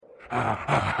You're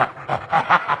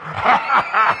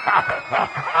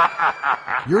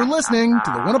listening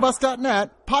to the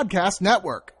oneofus.net podcast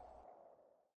network.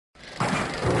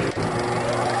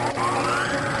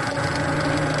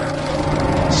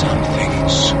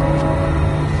 Something's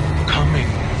coming.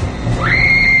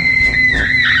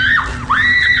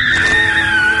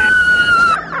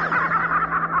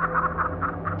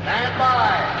 Stand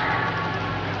by.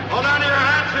 Hold on to your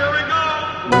hats. Here we go.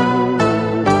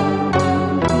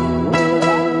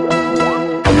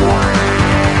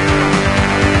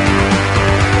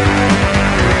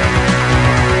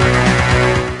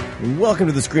 Welcome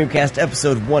to the Screamcast,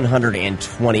 episode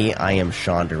 120. I am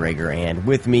Sean DeRager, and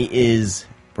with me is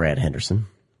Brad Henderson.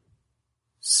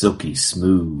 Silky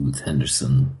smooth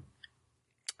Henderson.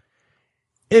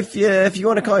 If you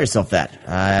want to call yourself that,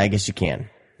 I guess you can.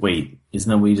 Wait, isn't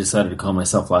that what you decided to call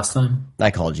myself last time?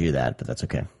 I called you that, but that's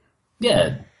okay.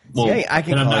 Yeah. Well, See, I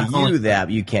can call you that,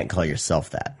 but you can't call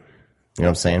yourself that. You know what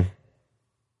I'm saying?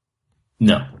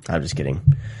 No. I'm just kidding.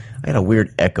 I got a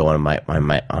weird echo on my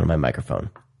microphone.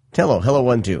 Hello,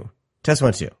 1 2. Test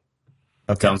 1 2.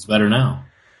 Okay. Sounds better now.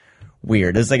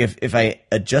 Weird. It's like if I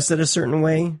adjust it a certain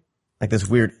way, like this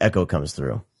weird echo comes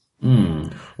through.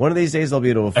 One of these days I'll be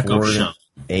able to afford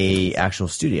a actual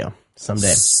studio someday.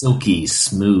 Silky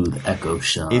smooth echo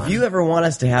Sean. If you ever want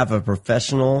us to have a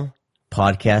professional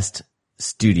podcast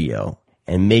studio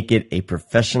and make it a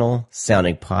professional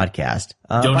sounding podcast,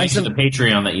 donate to the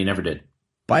Patreon that you never did.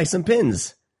 Buy some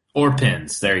pins. Or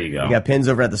pins. There you go. We got pins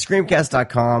over at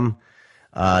thescreamcast.com.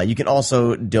 You can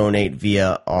also donate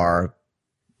via our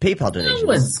PayPal donations. No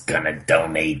one's gonna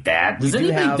donate that. Does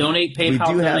anybody donate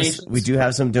PayPal donations? We do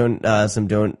have some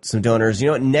donors. You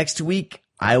know what? Next week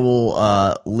I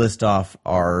will list off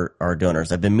our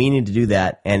donors. I've been meaning to do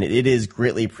that, and it is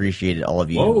greatly appreciated. All of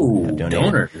you who have donated.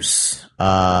 Donors.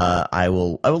 I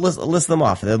will list them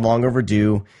off. They're long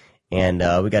overdue. And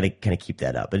we got to kind of keep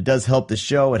that up. But it does help the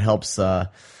show. It helps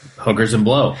hookers and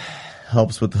blow.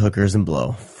 Helps with the hookers and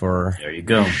blow for there you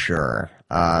go. Sure.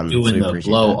 Doing the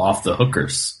blow off the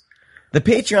hookers. The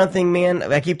Patreon thing, man.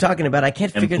 I keep talking about. I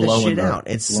can't figure this shit out.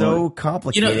 It's so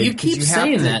complicated. You know, you keep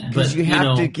saying that because you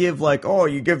have to give like, oh,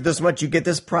 you give this much, you get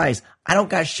this price. I don't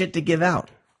got shit to give out.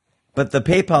 But the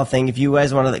PayPal thing, if you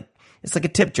guys want to, it's like a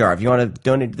tip jar. If you want to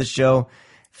donate to the show,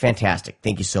 fantastic.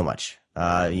 Thank you so much.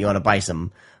 You want to buy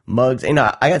some mugs. You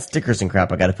know, I got stickers and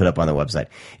crap I got to put up on the website.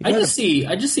 I just see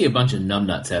a bunch of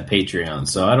numbnuts have Patreon,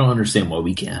 so I don't understand why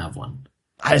we can't have one.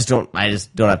 I just don't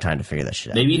have time to figure that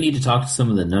shit out. Maybe you need to talk to some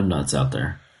of the numbnuts out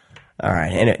there. All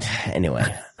right. Anyway,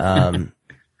 everyone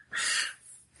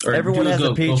has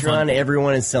a Patreon.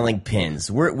 Everyone is selling pins.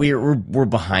 We're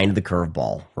behind the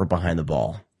curveball. We're behind the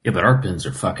ball. Yeah, but our pins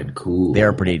are fucking cool. They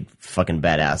are pretty fucking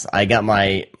badass. I got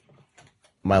my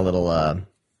little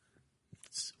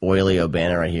Oilio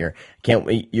banner right here. Can't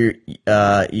wait. The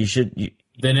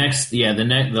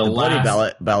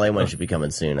last ballet one should be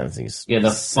coming soon. I think.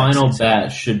 The final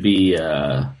batch should be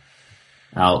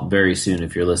out very soon.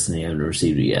 If you're listening, I haven't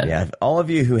received it yet. Yeah, all of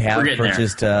you who have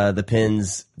purchased the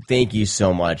pins, thank you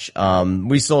so much.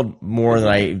 We sold more than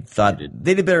I thought.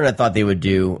 They did better than I thought they would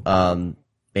do. And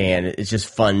it's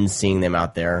just fun seeing them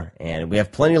out there. And we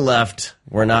have plenty left.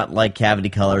 We're not like Cavity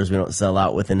Colors. We don't sell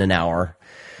out within an hour.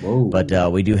 Whoa.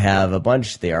 But we do have a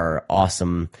bunch. They are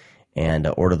awesome,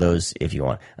 and order those if you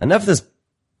want. Enough of this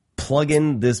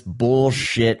plug-in, this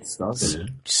bullshit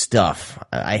stuff.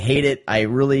 I hate it. I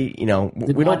really,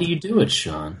 Why do you do it,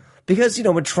 Sean? Because,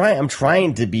 I'm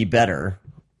trying to be better,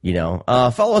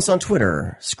 Follow us on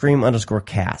Twitter,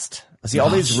 Scream_cast. See, all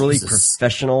these really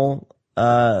professional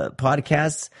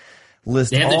podcasts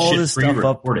list all this stuff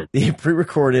up. They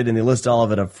pre-recorded, and they list all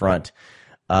of it up front.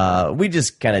 We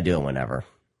just kind of do it whenever.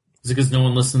 Is it because no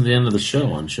one listened to the end of the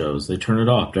show on shows? They turn it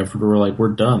off. After we're like, we're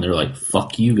done. They're like,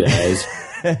 fuck you guys.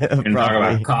 We're going to talk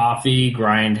about coffee,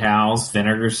 Grindhouse,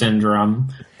 Vinegar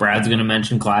Syndrome. Brad's going to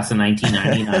mention Class of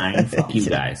 1999. Fuck you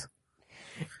guys.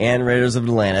 And Raiders of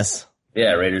Atlantis.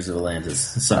 Yeah, Raiders of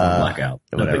Atlantis. Blackout.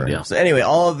 No whatever. big deal. So anyway,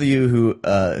 all of you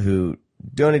who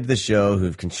donate to the show,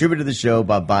 who've contributed to the show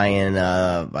by buying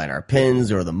our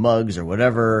pins or the mugs or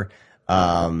whatever,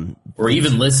 or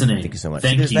even listening. Thank you so much.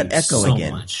 Thank There's you that echo so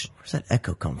again. much. Where's that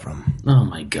echo come from? Oh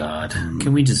my god.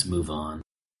 Can we just move on?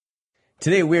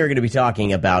 Today we are going to be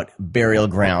talking about Burial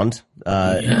Ground, one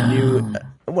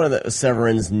of the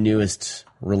Severin's newest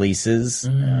releases.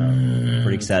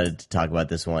 Pretty excited to talk about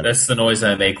this one. That's the noise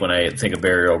I make when I think of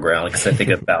Burial Ground, because I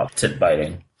think about tit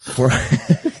biting.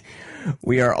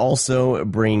 We are also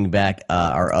bringing back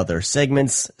our other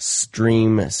segments,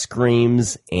 Stream,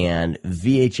 Screams, and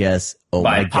VHS. Oh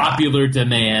By my God. popular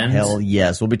demand. Hell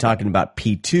yes. We'll be talking about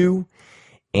P2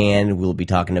 and we'll be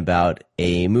talking about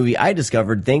a movie I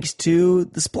discovered thanks to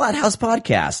the Splathouse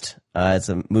podcast. It's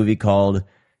a movie called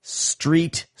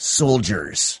Street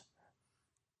Soldiers.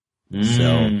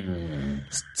 So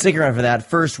stick around for that.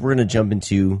 First, we're going to jump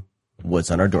into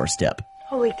what's on our doorstep.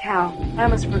 Holy cow, I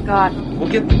almost forgot. We'll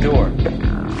get the door.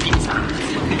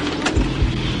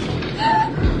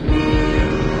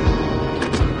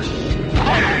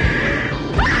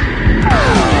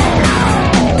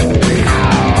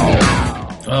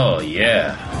 Oh,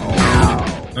 yeah.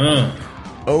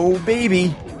 Oh,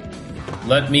 baby.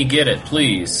 Let me get it,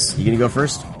 please. You going to go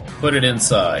first? Put it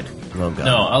inside. Oh, God.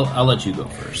 No, I'll let you go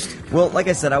first. Well, like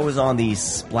I said, I was on the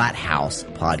Splathouse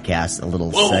podcast, a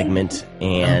little segment,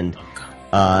 and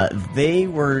they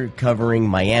were covering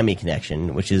Miami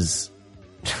Connection, which is,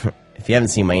 if you haven't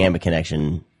seen Miami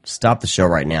Connection, stop the show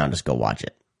right now and just go watch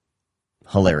it.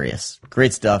 Hilarious.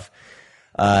 Great stuff.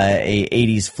 A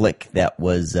 80s flick that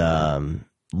was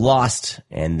lost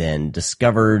and then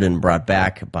discovered and brought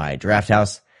back by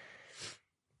Drafthouse.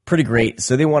 Pretty great.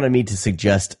 So they wanted me to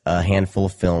suggest a handful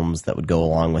of films that would go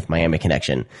along with Miami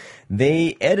Connection.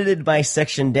 They edited my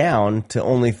section down to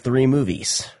only 3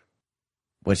 movies,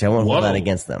 which I won't hold that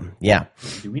against them. Yeah.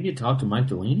 Do we need to talk to Mike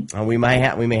Delaney? We may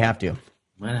have to.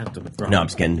 Might have to. No, I'm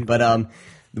just kidding. But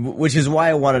which is why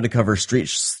I wanted to cover Street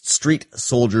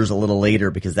Soldiers a little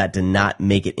later, because that did not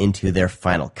make it into their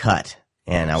final cut,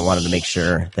 and I wanted to make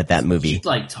sure that movie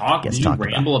gets talked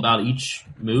ramble about each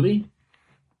movie.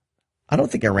 I don't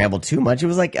think I rambled too much. It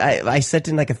was like I sent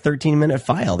in like a 13-minute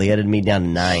file. They edited me down to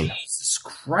 9. Jesus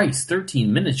Christ,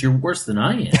 13 minutes. You're worse than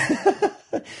I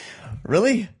am.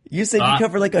 Really? You said you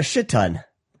covered like a shit ton.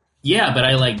 Yeah, but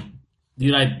I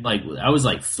was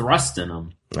like thrusting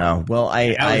them. Oh, well,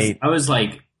 I was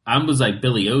like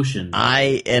Billy Ocean.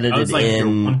 I edited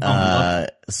in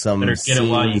some better scenes. Get it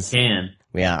while you can.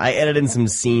 Yeah, I edited in some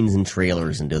scenes and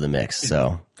trailers into the mix,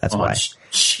 so that's why.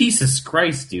 Jesus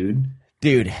Christ, dude.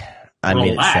 Dude. I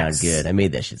made it sound good. I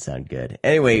made that shit sound good.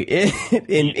 Anyway,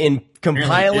 in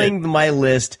compiling my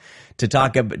list to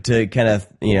kind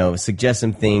of, suggest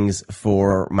some things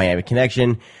for Miami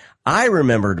Connection, I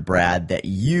remembered, Brad, that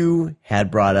you had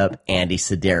brought up Andy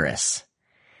Sedaris.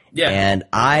 Yeah. And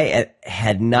I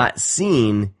had not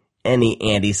seen any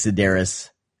Andy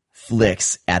Sedaris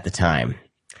flicks at the time.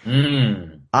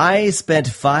 I spent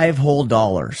 $5 whole.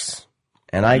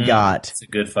 And I got it's a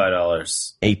good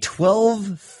 $5. A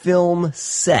 12-film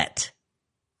set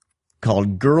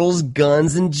called Girls,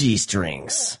 Guns, and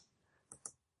G-Strings.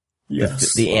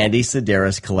 Yes. The Andy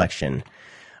Sedaris collection.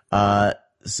 So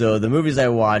the movies I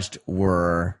watched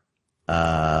were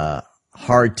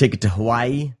Hard Ticket to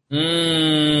Hawaii and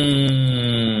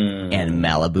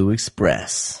Malibu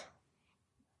Express.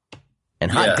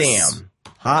 And hot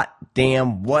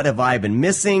damn, what have I been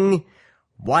missing?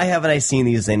 Why haven't I seen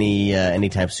these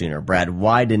anytime sooner? Brad,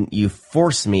 why didn't you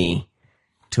force me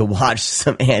to watch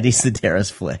some Andy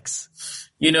Sedaris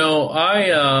flicks? You know,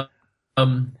 I've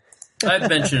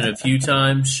mentioned it a few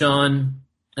times, Sean,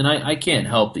 and I can't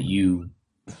help that you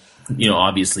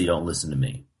obviously don't listen to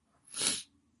me.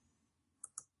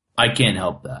 I can't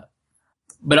help that.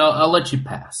 But I'll let you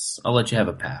pass. I'll let you have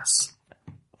a pass.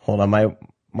 Hold on,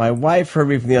 my wife heard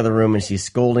me from the other room and she's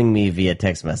scolding me via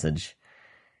text message.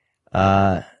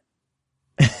 You're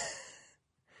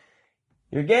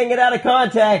getting it out of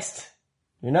context.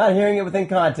 You're not hearing it within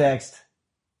context.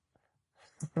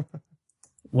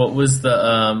 What was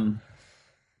the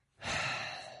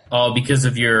because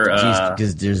of your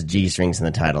because there's G-strings in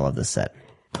the title of the set.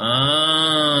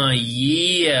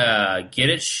 Yeah. Get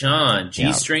it, Sean.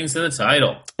 G-strings in the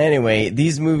title. Anyway,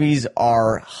 these movies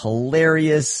are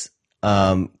hilarious,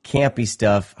 campy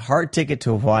stuff. Hard Ticket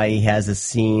to Hawaii has a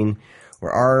scene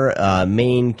where our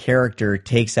main character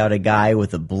takes out a guy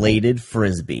with a bladed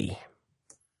frisbee.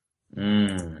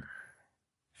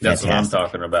 That's what I'm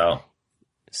talking about.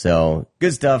 So,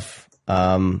 good stuff.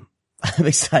 I'm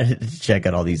excited to check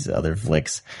out all these other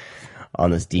flicks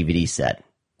on this DVD set.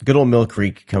 Good old Mill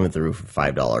Creek coming through for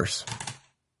 $5.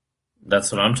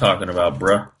 That's what I'm talking about,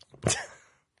 bruh.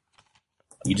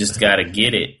 You just gotta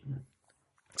get it.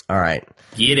 All right.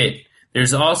 Get it.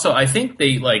 There's also, I think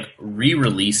they,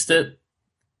 re-released it.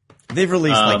 They've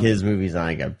released, his movies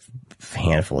on, a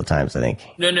handful of times, I think.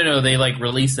 No. They,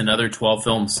 released another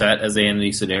 12-film set as the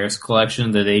Andy Sedaris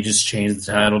collection that they just changed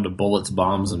the title to Bullets,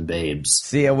 Bombs, and Babes.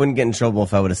 See, I wouldn't get in trouble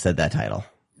if I would have said that title.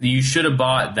 You should have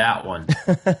bought that one.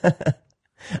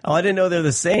 Oh, I didn't know they're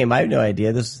the same. I have no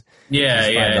idea. This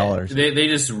Yeah. $5. They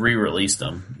just re-released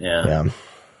them. Yeah.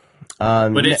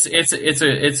 But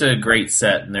it's a great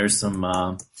set, and there's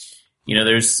some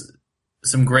there's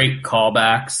some great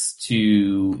callbacks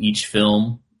to each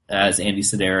film as Andy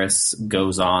Sedaris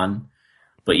goes on.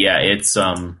 But yeah, it's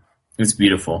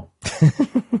beautiful.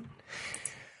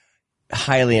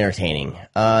 Highly entertaining.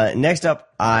 Next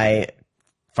up, I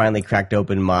finally cracked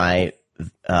open my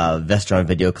Vestron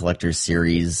Video Collector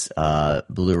Series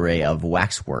Blu-ray of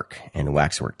Waxwork and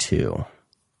Waxwork 2.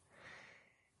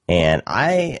 And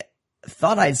I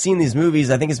thought I'd seen these movies.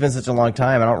 I think it's been such a long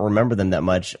time. I don't remember them that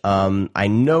much. I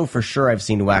know for sure I've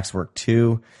seen Waxwork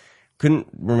 2. Couldn't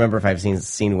remember if I've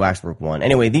seen Waxwork 1.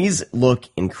 Anyway, these look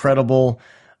incredible.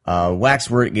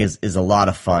 Waxwork is a lot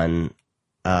of fun.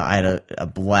 I had a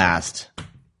blast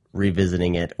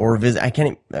revisiting it, or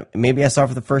maybe I saw it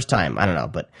for the first time. I don't know,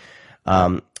 but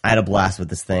I had a blast with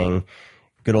this thing.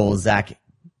 Good old Zach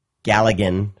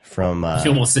Galligan from...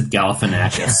 You almost said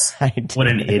Galifianakis. What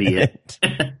an idiot.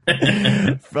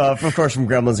 Of course, from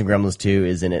Gremlins and Gremlins 2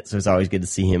 is in it, so it's always good to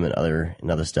see him in other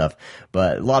stuff.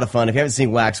 But a lot of fun. If you haven't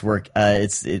seen Waxwork, I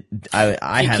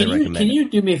highly recommend it. Can you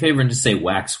do me a favor and just say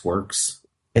Waxworks?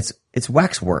 It's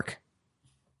Waxwork.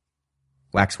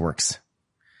 Waxworks.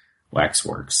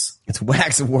 Waxworks. It's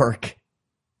Waxwork.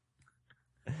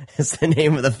 It's the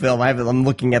name of the film. I'm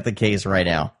looking at the case right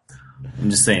now. I'm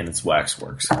just saying it's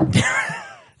Waxworks.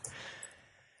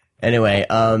 Anyway,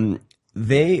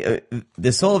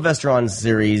 this whole Vestron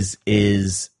series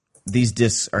is, these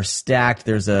discs are stacked.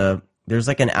 There's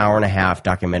like an hour and a half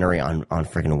documentary on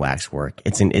freaking Waxwork.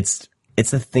 It's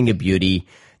a thing of beauty.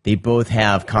 They both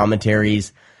have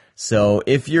commentaries. So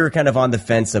if you're kind of on the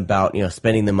fence about,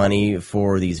 spending the money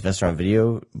for these Vestron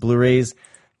Video Blu-rays,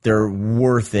 they're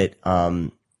worth it.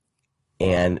 And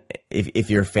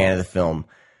if you're a fan of the film,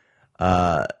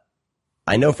 I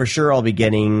know for sure I'll be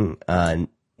getting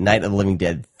Night of the Living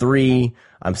Dead 3.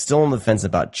 I'm still on the fence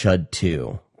about Chud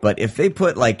 2. But if they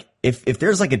put if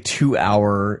there's like a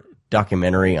 2-hour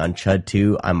documentary on Chud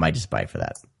 2, I might just buy for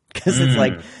that. Because it's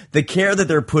like the care that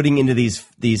they're putting into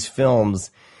these films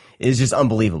is just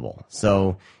unbelievable.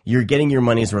 So you're getting your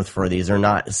money's worth for these. They're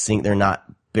not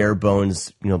bare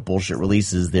bones, bullshit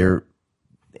releases. They're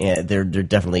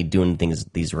definitely doing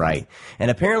these right. And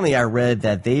apparently I read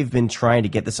that they've been trying to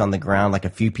get this on the ground. Like a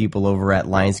few people over at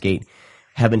Lionsgate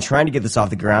have been trying to get this off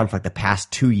the ground for like the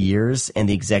past 2 years. And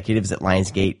the executives at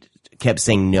Lionsgate kept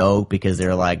saying no, because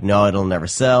they're like, no, it'll never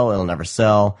sell.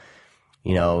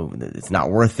 It's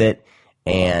not worth it.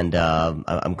 And,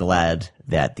 I'm glad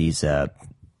that these,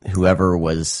 whoever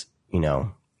was,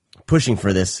 pushing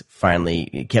for this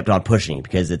finally kept on pushing,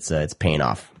 because it's paying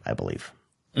off, I believe.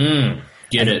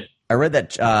 Get it. I read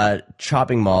that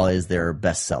Chopping Mall is their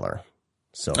bestseller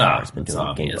so far. It's been doing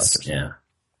gangbusters. Yeah.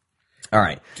 All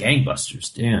right.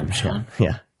 Gangbusters. Damn, Sean.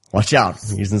 Yeah. Watch out.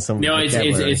 I'm using some. No,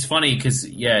 it's funny because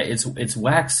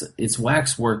it's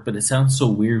waxwork, but it sounds so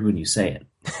weird when you say it.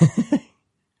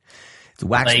 It's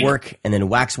Waxwork, and then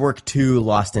Waxwork 2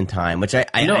 Lost in Time, which I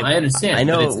understand. I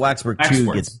know Waxwork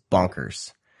 2 gets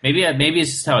bonkers. Maybe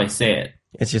it's just how I say it.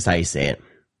 It's just how you say it.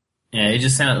 Yeah, it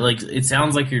just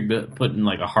sounds like you're putting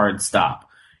like a hard stop.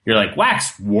 You're like,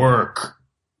 Waxwork.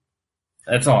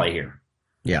 That's all I hear.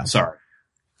 Yeah. Sorry.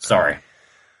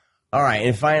 All right,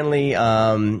 and finally,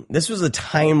 this was a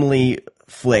timely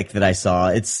flick that I saw.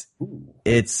 It's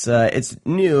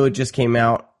new. It just came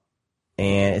out,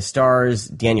 and it stars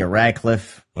Daniel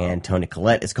Radcliffe and Toni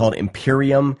Collette. It's called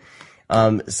Imperium.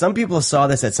 Some people saw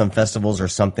this at some festivals or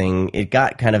something. It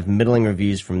got kind of middling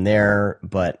reviews from there,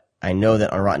 but I know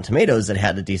that on Rotten Tomatoes it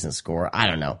had a decent score. I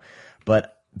don't know.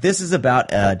 But this is about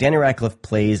Daniel Radcliffe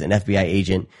plays an FBI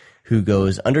agent who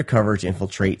goes undercover to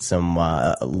infiltrate some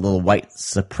little white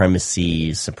supremacist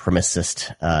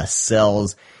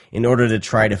cells in order to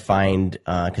try to find,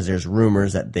 because there's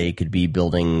rumors that they could be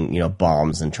building,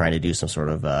 bombs and trying to do some sort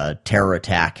of terror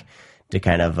attack to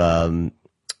kind of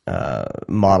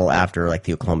model after like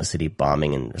the Oklahoma City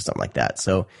bombing or something like that.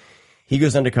 So he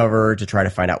goes undercover to try to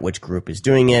find out which group is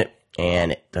doing it,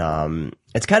 and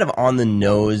it's kind of on the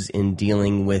nose in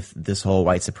dealing with this whole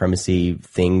white supremacy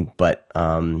thing, but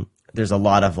there's a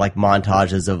lot of like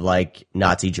montages of like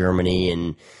Nazi Germany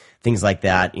and things like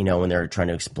that, when they're trying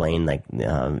to explain like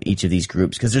each of these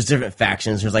groups, because there's different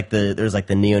factions. There's like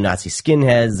the neo-Nazi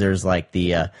skinheads. There's like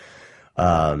the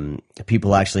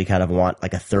people actually kind of want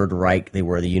like a Third Reich. They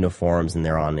wear the uniforms and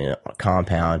they're on a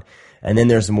compound. And then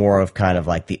there's more of kind of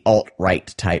like the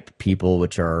alt-right type people,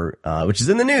 which is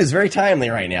in the news, very timely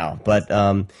right now. But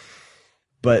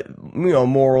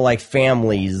more like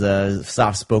families,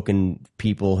 soft-spoken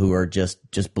people who are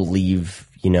just believe,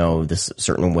 this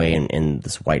certain way in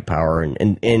this white power.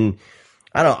 And I don't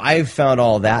know, I've found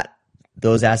all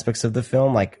those aspects of the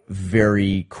film like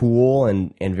very cool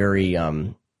and very,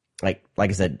 like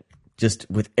I said, just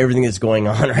with everything that's going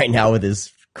on right now with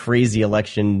this crazy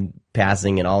election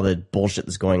passing and all the bullshit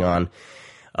that's going on.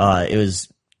 It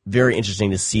was very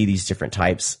interesting to see these different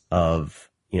types of,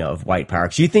 of white power.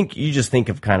 'Cause you just think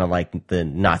of kind of like the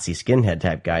Nazi skinhead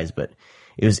type guys, but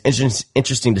it was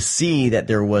interesting to see that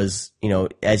there was,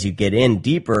 as you get in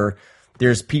deeper,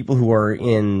 there's people who are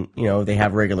in, they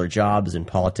have regular jobs in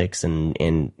politics and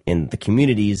in the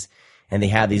communities, and they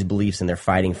have these beliefs and they're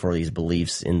fighting for these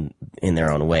beliefs in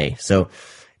their own way. So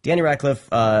Danny Radcliffe,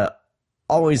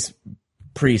 always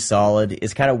pretty solid.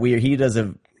 It's kind of weird. He does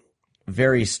a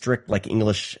very strict like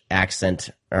English accent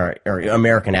or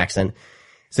American accent.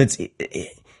 So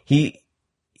he's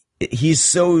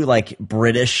so like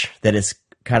British that it's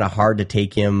kind of hard to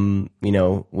take him,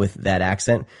 with that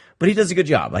accent, but he does a good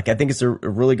job. Like, I think it's a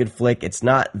really good flick. It's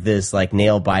not this like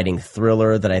nail biting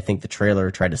thriller that I think the trailer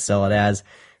tried to sell it as.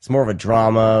 It's more of a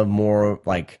drama, more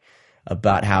like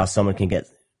about how someone can get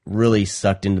really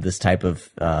sucked into this type of,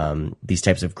 these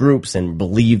types of groups and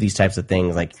believe these types of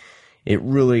things. Like, it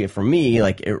really, for me,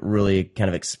 like it really kind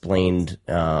of explained,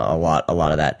 a lot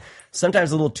of that.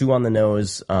 Sometimes a little too on the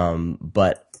nose,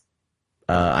 but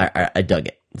I dug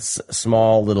it.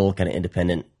 Small, little, kind of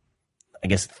independent, I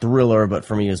guess, thriller, but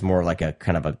for me, it was more like a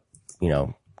kind of a,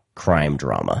 crime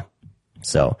drama.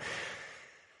 So,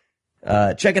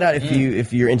 check it out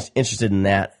if you're interested in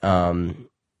that.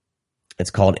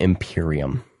 It's called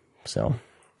Imperium. So,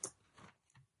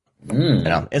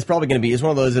 it's probably going to be. It's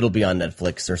one of those. It'll be on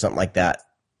Netflix or something like that.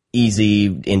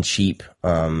 Easy and cheap.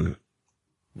 Thank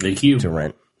you. To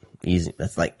rent. Easy.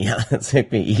 That's like that's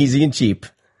like me. Easy and cheap.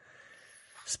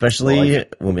 Especially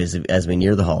as we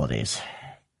near the holidays.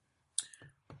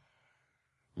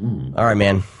 All right,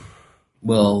 man.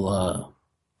 Well,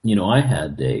 I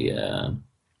had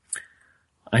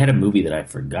a movie that I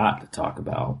forgot to talk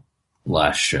about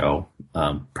last show.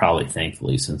 Probably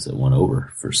thankfully, since it went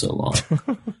over for so long.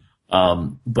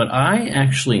 But I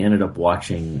actually ended up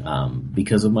watching,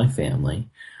 because of my family,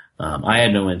 I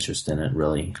had no interest in it,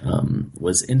 really,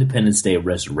 was Independence Day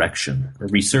Resurrection, or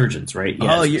Resurgence, right?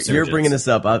 Yeah, you're bringing this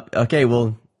up. Okay,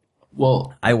 well,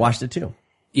 I watched it too.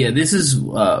 Yeah, this is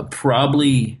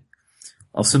probably,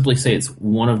 I'll simply say it's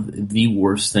one of the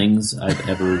worst things I've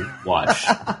ever watched.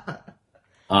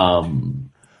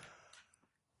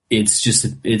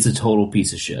 It's a total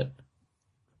piece of shit.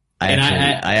 I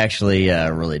actually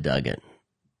really dug it.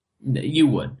 You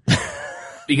would.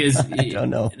 Because I don't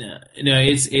know. No,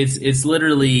 it's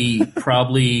literally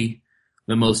probably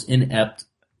the most inept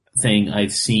thing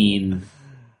I've seen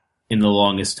in the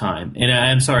longest time. And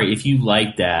I'm sorry if you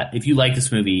like that. If you like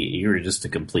this movie, you're just a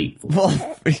complete fool.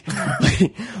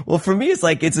 Well, for me, it's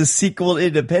like it's a sequel to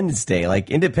Independence Day. Like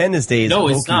Independence Day is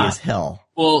hokey as hell.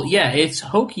 Well, yeah, it's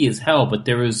hokey as hell. But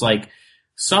there was like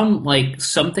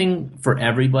something for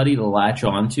everybody to latch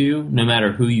onto, no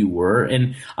matter who you were.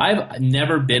 And I've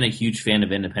never been a huge fan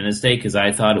of Independence Day because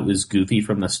I thought it was goofy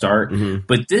from the start. Mm-hmm.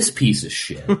 But this piece of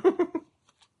shit,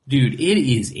 dude, it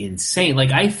is insane.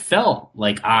 Like I felt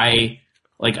like I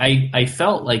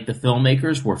felt like the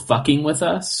filmmakers were fucking with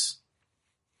us.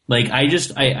 Like I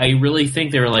really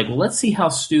think they were like, well, let's see how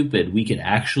stupid we could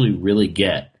actually really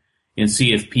get. And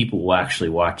see if people will actually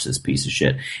watch this piece of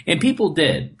shit. And people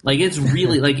did. Like, it's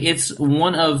really, like, it's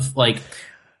one of, like,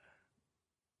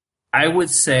 I would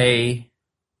say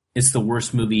it's the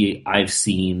worst movie I've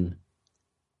seen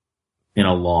in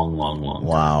a long, long, long time.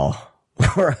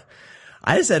 Wow.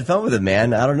 I just had fun with it,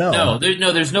 man. I don't know.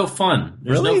 There's no fun.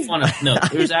 There's really? no fun.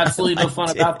 There's absolutely no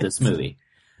fun about this movie.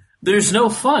 There's no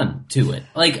fun to it.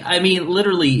 Like, I mean,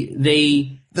 literally,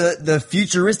 The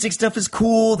futuristic stuff is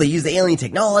cool. They use the alien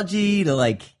technology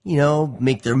to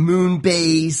make their moon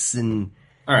base, and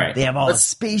all right, they have all the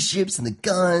spaceships and the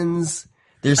guns.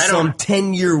 There's some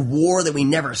 10-year war that we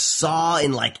never saw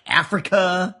in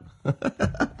Africa.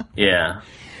 Yeah.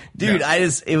 Dude, yeah.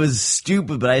 It was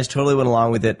stupid, but I just totally went along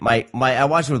with it. I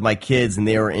watched it with my kids and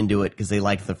they were into it because they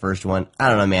liked the first one. I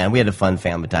don't know, man. We had a fun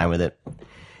family time with it.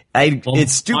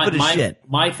 It's stupid as shit.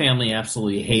 My family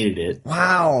absolutely hated it.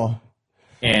 Wow.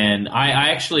 And I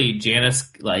actually, Janice,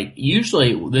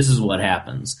 usually this is what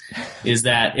happens, is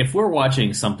that if we're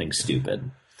watching something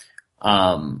stupid,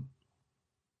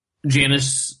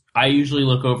 Janice, I usually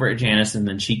look over at Janice and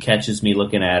then she catches me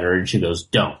looking at her and she goes,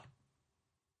 don't.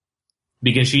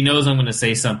 Because she knows I'm going to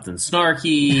say something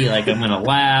snarky, I'm going to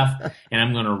laugh, and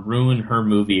I'm going to ruin her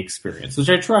movie experience, which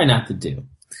I try not to do.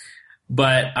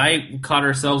 But I caught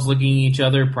ourselves looking at each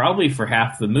other probably for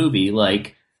half the movie,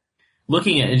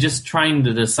 looking at it and just trying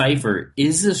to decipher,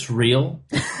 is this real?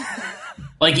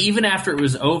 Even after it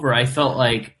was over, I felt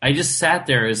like I just sat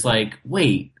there as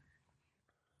wait,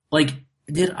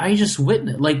 did I just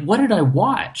witness? Like, what did I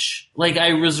watch? Like,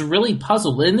 I was really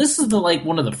puzzled. And this is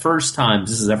one of the first times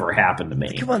this has ever happened to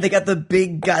me. Come on, they got the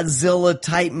big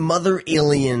Godzilla-type mother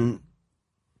alien,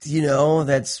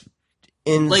 that's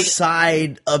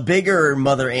inside a bigger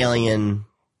mother alien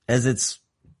as it's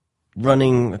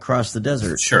running across the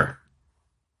desert. Sure.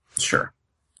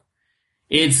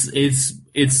 It's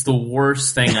the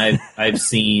worst thing I've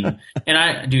seen.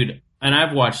 And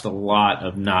I've watched a lot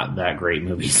of not that great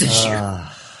movies this year.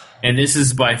 And this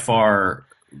is by far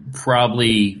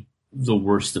probably the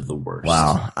worst of the worst.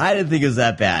 Wow. I didn't think it was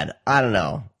that bad. I don't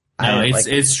know. No,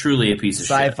 it's truly a piece of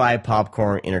sci-fi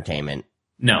popcorn entertainment.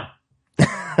 No.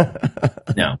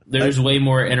 No. There's way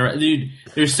more dude,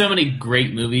 there's so many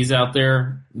great movies out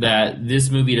there that this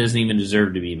movie doesn't even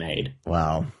deserve to be made.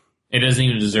 Wow. It doesn't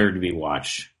even deserve to be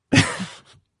watched.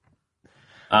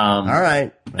 All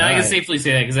right. Now I can safely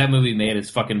say that because that movie made its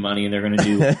fucking money, and they're going to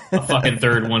do a fucking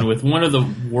third one with one of the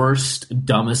worst,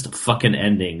 dumbest fucking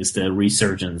endings to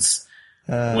Resurgence.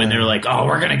 When they're like, "Oh,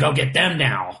 we're going to go get them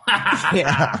now."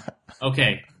 Yeah.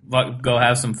 Okay, go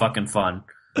have some fucking fun.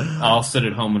 I'll sit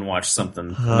at home and watch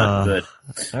something not good.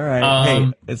 All right.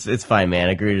 Hey, it's fine, man.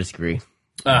 Agree to disagree.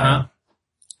 And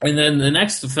then the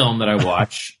next film that I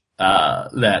watch.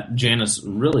 That Janice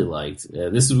really liked.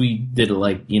 We did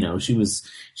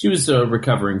she was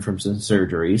recovering from some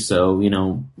surgery, so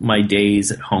my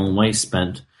days at home I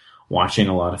spent watching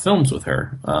a lot of films with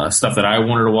her. Stuff that I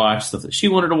wanted to watch, stuff that she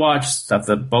wanted to watch, stuff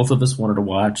that both of us wanted to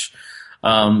watch.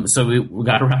 So we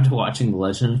got around to watching The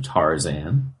Legend of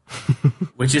Tarzan,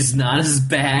 which is not as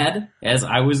bad as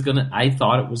I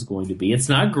thought it was going to be. It's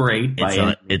not great.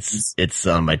 It's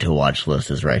on my to watch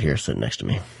list. Is right here sitting next to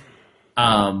me.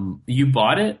 You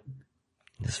bought it?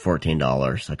 It's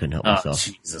 $14. I couldn't help myself.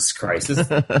 Jesus Christ.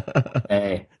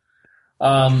 Hey.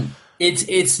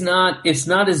 It's not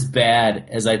as bad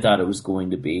as I thought it was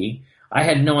going to be. I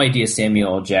had no idea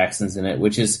Samuel L. Jackson's in it,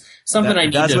 which is something I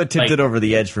need to... That's what tipped it over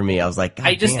the edge for me. I was like, God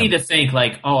I just damn. need to think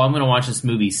I'm going to watch this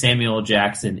movie. Samuel L.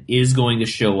 Jackson is going to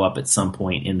show up at some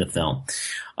point in the film.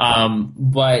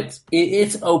 But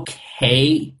it's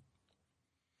okay,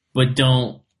 but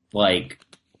don't,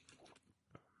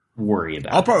 worry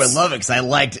about I'll probably love it because I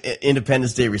liked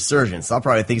Independence Day Resurgence. I'll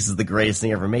probably think this is the greatest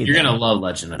thing ever made. You're going to love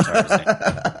Legend of Tarzan.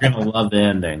 You're going to love the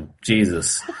ending.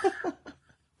 Jesus.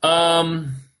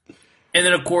 And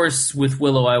then, of course, with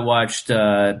Willow, I watched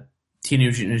Teenage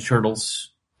Mutant Ninja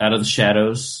Turtles Out of the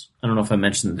Shadows. I don't know if I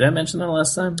mentioned... Did I mention that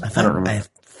last time? I don't remember. I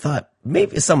thought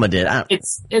maybe someone did.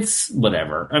 It's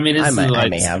whatever. I mean, I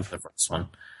may have the first one.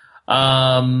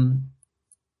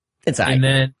 It's all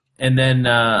right. And then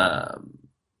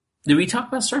did we talk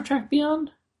about Star Trek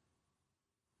Beyond?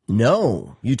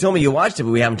 No. You told me you watched it, but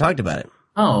we haven't talked about it.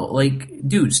 Oh,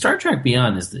 dude, Star Trek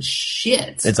Beyond is the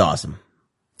shit. It's awesome.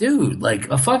 Dude,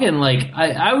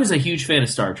 I was a huge fan of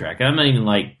Star Trek. I'm not even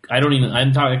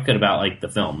I'm talking about the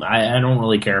film. I don't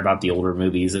really care about the older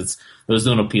movies. Those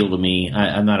don't appeal to me.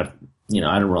 I'm not I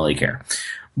don't really care.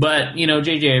 But,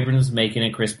 J.J. Abrams was making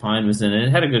it. Chris Pine was in it.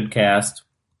 It had a good cast.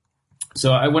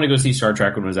 So I went to go see Star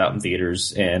Trek when it was out in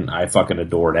theaters, and I fucking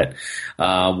adored it.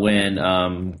 When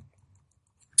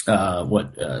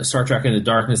Star Trek Into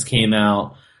Darkness came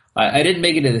out, I didn't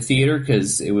make it to the theater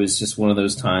because it was just one of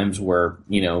those times where,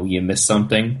 you miss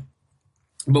something.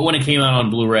 But when it came out on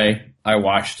Blu-ray, I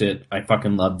watched it. I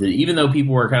fucking loved it. Even though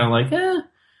people were kind of like,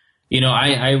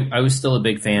 I was still a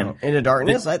big fan. Into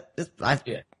Darkness? I thought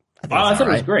it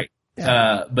was great.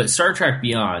 Yeah. But Star Trek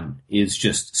Beyond is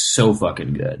just so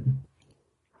fucking good.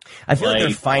 I feel like they're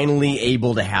finally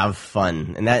able to have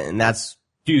fun, and that's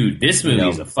dude. This movie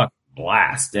is a fucking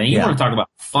blast. And you want to talk about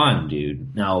fun,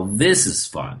 dude? Now this is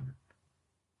fun.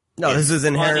 No, this is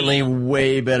inherently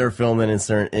way better film than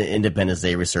Independence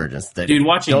Day Resurgence. Dude,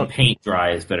 watching paint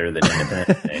dry is better than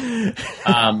Independence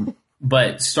Day.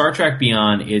 But Star Trek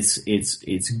Beyond, it's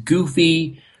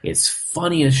goofy, it's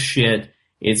funny as shit.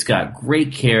 It's got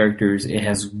great characters. It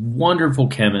has wonderful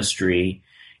chemistry.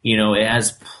 It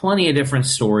has plenty of different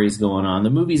stories going on.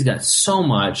 The movie's got so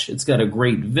much. It's got a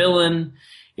great villain.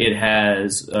 It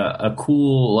has a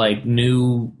cool,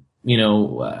 new,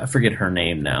 I forget her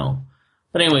name now.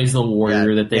 But anyways, the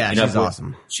warrior that they she's up with.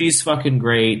 Awesome. She's fucking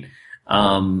great.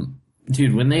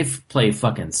 Dude, when they play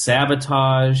fucking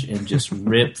Sabotage and just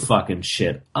rip fucking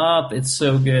shit up, it's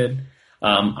so good.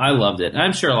 I loved it.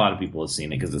 I'm sure a lot of people have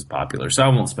seen it because it's popular, so I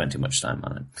won't spend too much time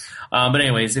on it. But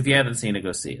anyways, if you haven't seen it,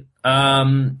 go see it.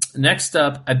 Next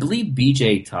up, I believe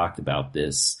BJ talked about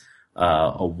this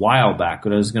a while back,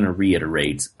 but I was going to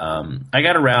reiterate. I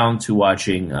got around to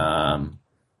watching...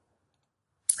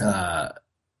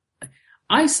 I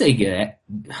I say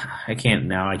I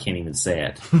can't even say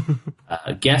it.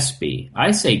 Gatsby.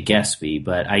 I say Gatsby,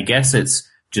 but I guess it's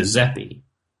Giuseppe,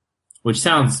 which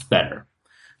sounds better.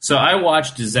 So I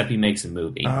watched Giuseppe Makes a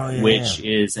Movie, which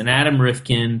is an Adam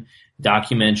Rifkin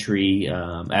documentary.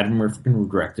 Adam Rifkin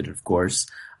directed it, of course,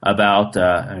 about,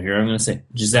 here I'm going to say,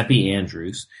 Giuseppe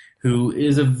Andrews, who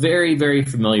is a very, very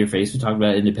familiar face. We talked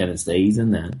about Independence Day. He's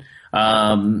in that.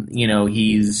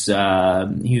 He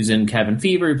was in Cabin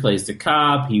Fever. He plays the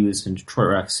cop. He was in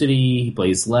Detroit Rock City. He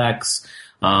plays Lex.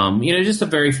 Just a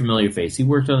very familiar face. He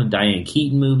worked on a Diane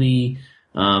Keaton movie.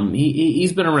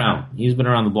 He's been around. He's been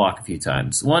around the block a few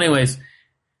times. Well, anyways,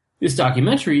 this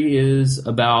documentary is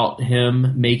about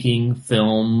him making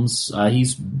films.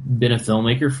 He's been a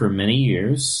filmmaker for many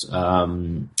years.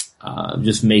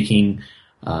 Just making,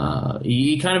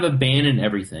 he kind of abandoned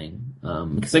everything.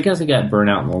 Because I guess he got burnt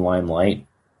out in the limelight.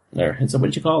 There, is that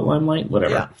what you call it? Limelight?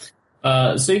 Whatever.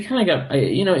 Yeah. So he kind of got,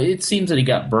 it seems that he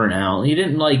got burnt out. He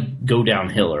didn't go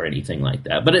downhill or anything like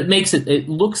that. But it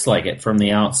looks like it from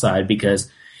the outside because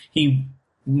he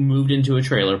moved into a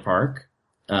trailer park.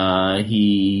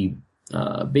 He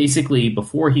basically,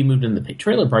 before he moved in the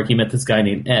trailer park, he met this guy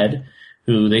named Ed,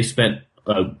 who they spent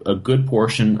a good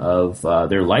portion of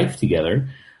their life together.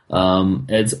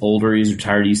 Ed's older, he's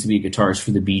retired, he used to be a guitarist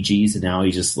for the Bee Gees, and now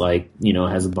he just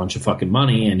has a bunch of fucking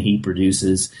money, and he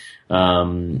produces,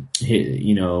 Giuseppe's,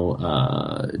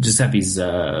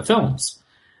 films.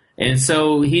 And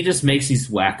so he just makes these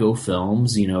wacko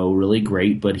films, really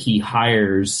great, but he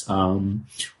hires,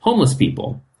 homeless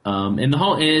people. And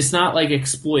it's not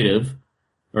exploitive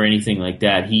or anything like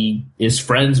that. He is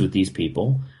friends with these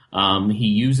people. He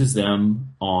uses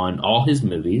them on all his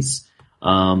movies.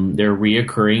 They're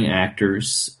reoccurring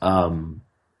actors.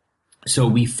 So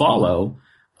we follow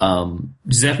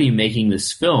Giuseppe making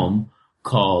this film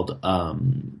called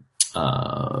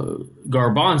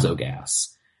Garbanzo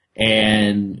Gas.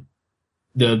 And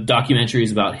the documentary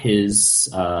is about his,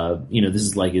 this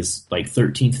is his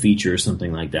 13th feature or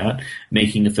something like that,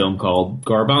 making a film called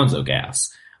Garbanzo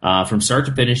Gas. From start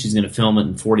to finish, he's going to film it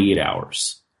in 48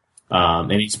 hours.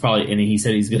 And he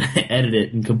said he's going to edit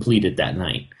it and complete it that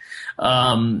night.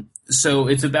 So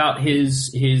it's about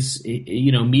his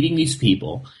meeting these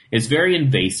people. It's very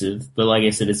invasive, but like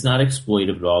I said, it's not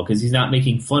exploitive at all because he's not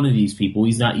making fun of these people.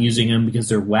 He's not using them because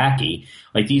they're wacky.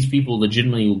 These people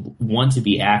legitimately want to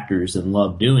be actors and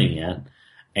love doing it.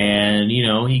 And,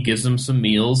 he gives them some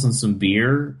meals and some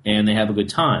beer and they have a good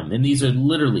time. And these are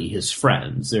literally his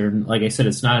friends. They're, like I said,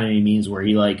 it's not any means where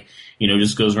he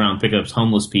just goes around picking up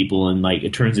homeless people and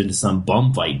it turns into some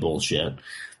bum fight bullshit.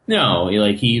 No,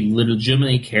 he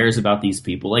legitimately cares about these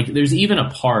people. There's even a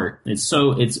part. It's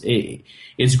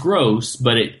gross,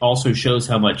 but it also shows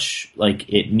how much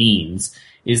it means.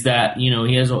 Is that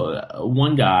he has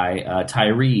one guy,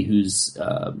 Tyree, who's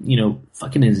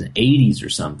fucking in his 80s or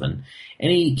something,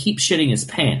 and he keeps shitting his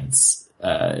pants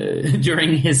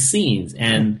during his scenes,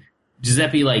 and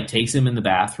Giuseppe takes him in the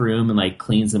bathroom and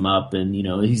cleans him up, and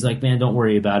he's like, man, don't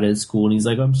worry about it, it's cool, and he's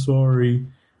like, I'm sorry.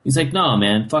 He's like, no,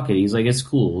 man, fuck it. He's like, it's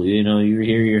cool. You're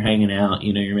here, you're hanging out,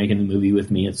 you're making the movie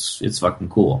with me. It's fucking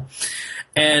cool.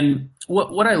 And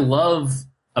what I love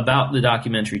about the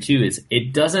documentary too is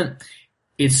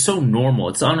it's so normal.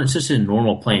 It's on such a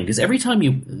normal plane because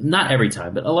not every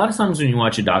time, but a lot of times when you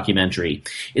watch a documentary,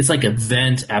 it's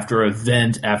event after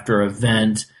event after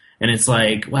event. And it's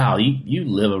wow, you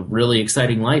live a really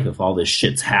exciting life if all this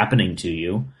shit's happening to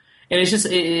you. And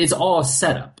it's all a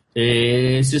setup.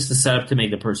 It's just a setup to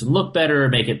make the person look better,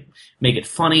 make it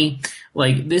funny.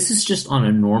 This is just on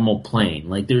a normal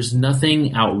plane. There's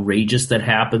nothing outrageous that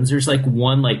happens. There's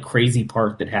one crazy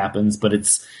part that happens, but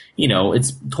it's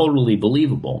totally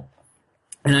believable.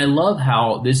 And I love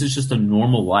how this is just a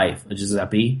normal life of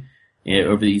Giuseppe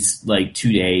over these 2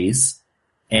 days,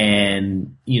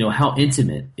 and how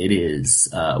intimate it is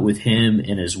with him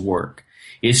and his work.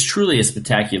 It's truly a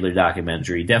spectacular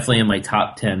documentary. Definitely in my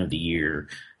top 10 of the year.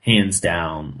 Hands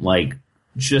down,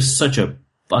 just such a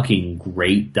fucking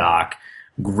great doc,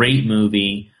 great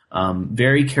movie,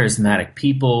 very charismatic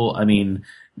people. I mean,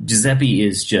 Giuseppe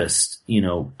is just,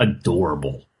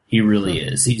 adorable. He really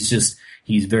is.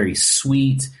 He's very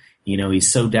sweet.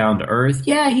 He's so down to earth.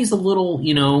 Yeah, he's a little,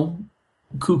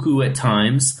 cuckoo at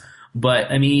times,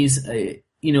 but I mean, he's,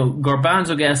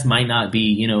 Garbanzo Gas might not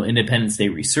be, Independence Day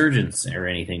Resurgence or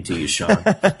anything to you, Sean.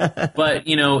 But,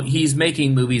 he's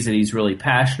making movies that he's really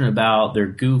passionate about. They're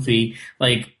goofy.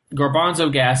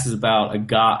 Garbanzo Gas is about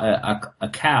a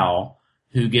cow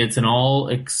who gets an all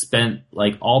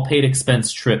paid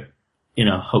expense trip in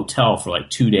a hotel for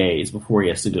 2 days before he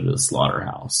has to go to the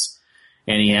slaughterhouse.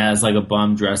 and he has like a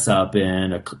bum dress up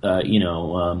in a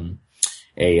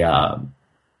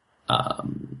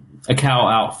cow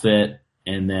outfit,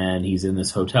 and then he's in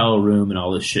this hotel room, and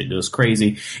all this shit goes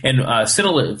crazy. And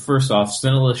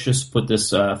Cinelicious just put this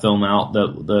film out.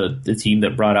 The team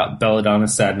that brought out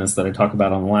Belladonna's Sadness that I talked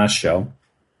about on the last show.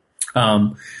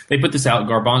 They put this out.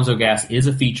 Garbanzo Gas is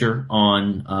a feature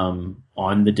on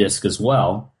the disc as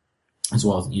well as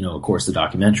of course the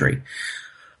documentary.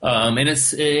 And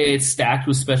it's stacked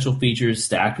with special features,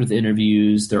 stacked with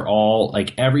interviews. They're all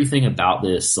like everything about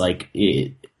this, like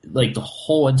the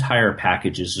whole entire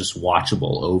package is just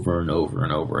watchable over and over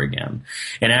and over again.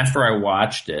 And after I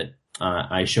watched it,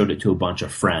 I showed it to a bunch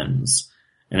of friends,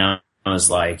 and I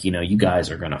was like, you guys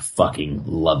are going to fucking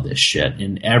love this shit.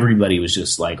 And everybody was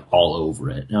just like all over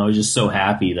it. And I was just so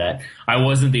happy that I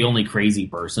wasn't the only crazy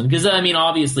person. Because, I mean,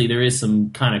 obviously there is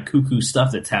some kind of cuckoo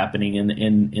stuff that's happening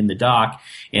in the doc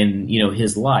and,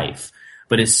 his life.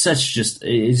 But it's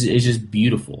just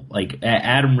beautiful. Like,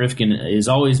 Adam Rifkin has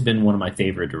always been one of my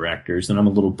favorite directors. And I'm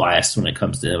a little biased when it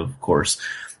comes to him, of course.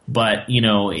 But,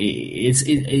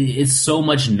 it's so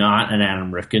much not an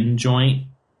Adam Rifkin joint.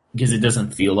 Because it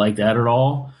doesn't feel like that at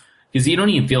all. Because you don't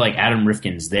even feel like Adam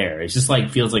Rifkin's there. It's just like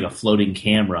feels like a floating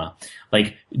camera.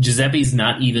 Like Giuseppe's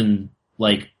not even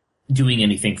like doing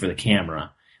anything for the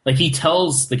camera. Like he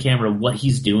tells the camera what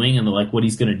he's doing and like what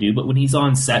he's going to do. But when he's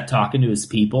on set talking to his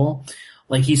people,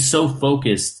 like he's so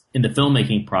focused in the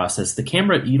filmmaking process, the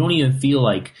camera, you don't even feel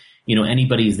like,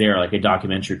 anybody's there, like a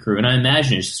documentary crew. And I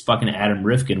imagine it's just fucking Adam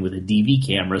Rifkin with a DV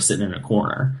camera sitting in a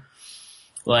corner.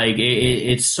 Like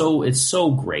it's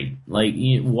so great. Like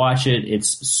you watch it,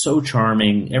 it's so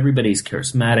charming. Everybody's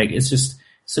charismatic. It's just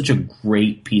such a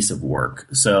great piece of work.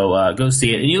 So go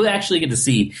see it, and you'll actually get to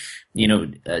see.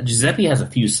 Giuseppe has a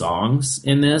few songs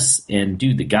in this, and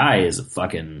dude, the guy is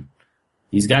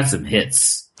he's got some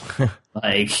hits.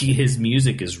 Like his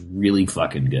music is really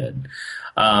fucking good.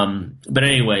 But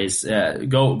anyways,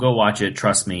 go watch it.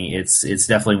 Trust me, it's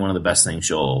definitely one of the best things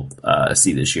you'll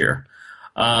see this year.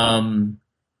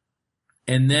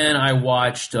 And then I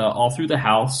watched All Through the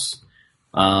House,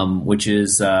 which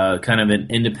is kind of an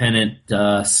independent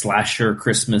slasher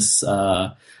Christmas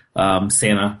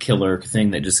Santa killer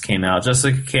thing that just came out.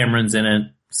 Jessica Cameron's in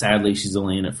it. Sadly, she's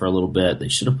only in it for a little bit. They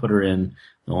should have put her in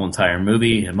the whole entire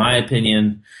movie, in my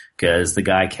opinion, because the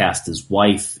guy cast his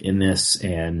wife in this,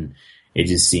 and it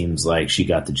just seems like she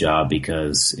got the job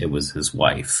because it was his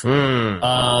wife.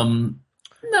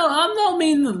 No, I don't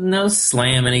mean no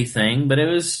slam anything, but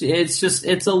it's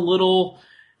a little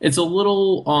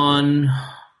on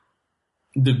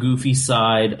the goofy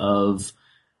side of,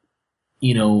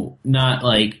 not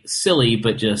like silly,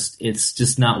 but it's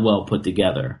just not well put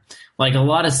together. Like a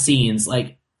lot of scenes,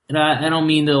 like, and I don't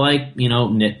mean to like,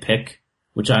 nitpick,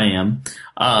 which I am.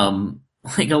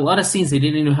 Like a lot of scenes they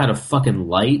didn't know how to fucking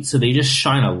light, so they just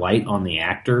shine a light on the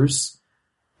actors,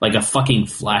 like a fucking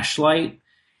flashlight.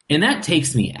 And that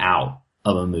takes me out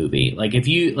of a movie. Like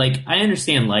I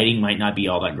understand lighting might not be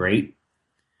all that great,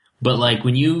 but like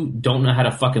when you don't know how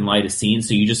to fucking light a scene,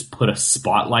 so you just put a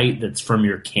spotlight that's from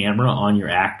your camera on your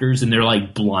actors and they're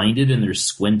like blinded and they're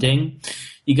squinting,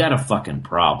 you got a fucking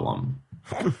problem.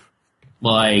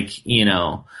 Like,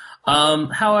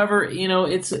 however,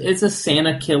 it's a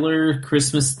Santa killer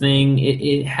Christmas thing.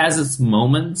 It has its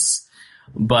moments,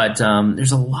 but,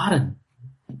 there's a lot of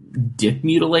dick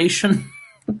mutilation.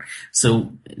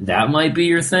 So that might be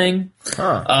your thing.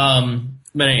 Huh.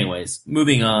 But anyways,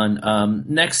 moving on.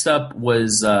 Next up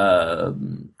was Under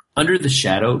the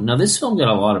Shadow. Now, this film got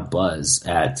a lot of buzz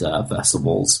at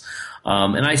festivals,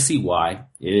 and I see why.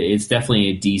 It's definitely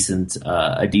a decent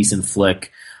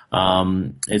flick.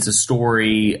 It's a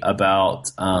story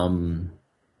about a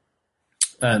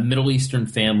Middle Eastern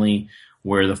family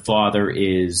where the father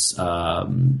is,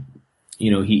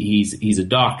 he's a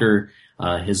doctor.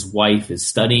 His wife is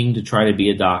studying to try to be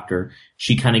a doctor.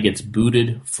 She kind of gets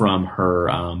booted from her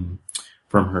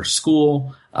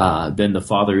school. Then the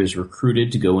father is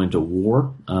recruited to go into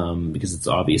war because it's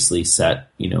obviously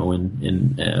set,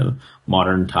 in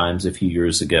modern times a few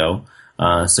years ago.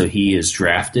 So he is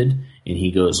drafted and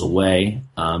he goes away.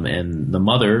 And the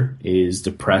mother is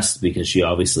depressed because she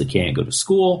obviously can't go to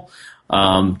school.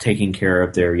 Taking care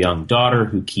of their young daughter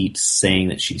who keeps saying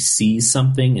that she sees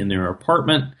something in their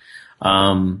apartment.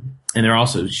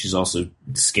 And she's also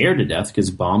scared to death because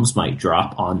bombs might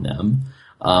drop on them.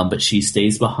 But she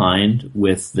stays behind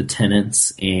with the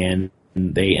tenants and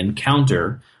they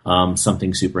encounter,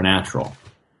 something supernatural.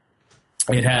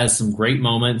 It has some great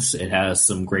moments. It has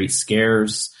some great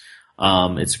scares.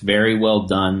 It's very well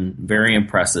done, very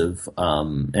impressive,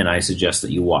 and I suggest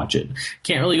that you watch it.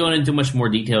 Can't really go into much more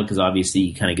detail because obviously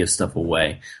you kind of give stuff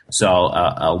away, so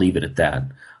I'll leave it at that.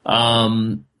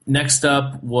 Next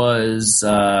up was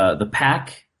The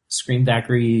Pack. Scream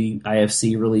Factory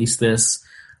IFC released this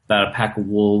about a pack of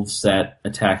wolves that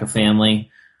attack a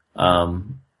family.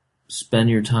 Spend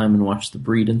your time and watch The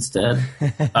Breed instead.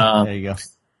 There you go.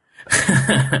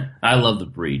 I love The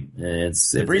Breed.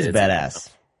 The Breed's badass.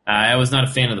 I was not a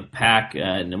fan of The Pack,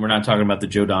 and we're not talking about the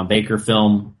Joe Don Baker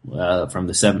film from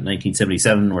the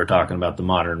 1977. We're talking about the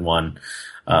modern one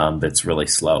that's really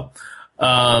slow.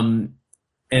 And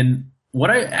what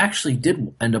I actually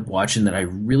did end up watching that I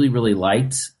really, really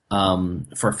liked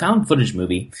for a found footage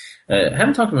movie, I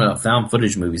haven't talked about found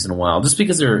footage movies in a while, just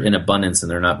because they're in abundance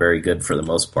and they're not very good for the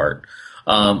most part.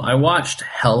 I watched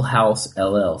Hell House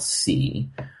LLC,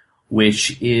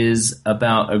 which is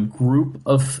about a group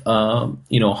of,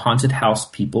 haunted house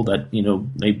people that,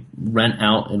 they rent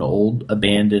out an old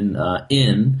abandoned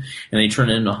inn and they turn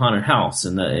it into a haunted house.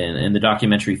 And the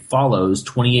documentary follows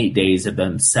 28 days of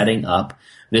them setting up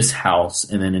this house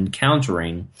and then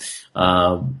encountering,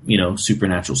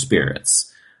 supernatural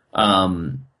spirits.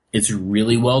 It's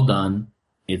really well done.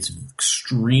 It's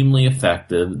extremely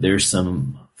effective. There's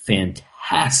some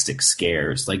fantastic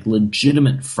scares, like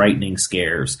legitimate frightening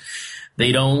scares.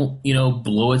 They don't,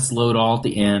 blow its load all at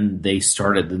the end. They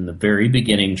started in the very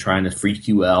beginning trying to freak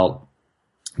you out.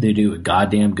 They do a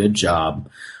goddamn good job.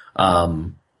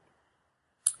 I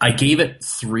gave it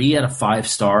 3 out of 5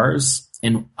 stars,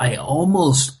 and I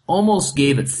almost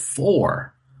gave it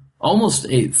 4. Almost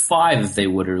 5 if they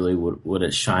would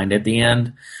have shined at the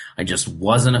end. I just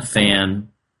wasn't a fan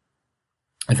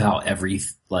of how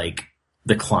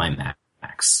the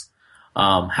climax.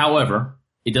 However,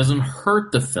 it doesn't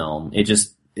hurt the film.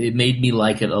 It made me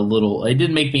like it a little. It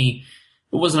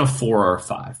wasn't a 4 or a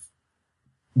 5.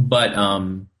 But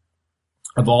of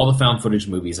all the found footage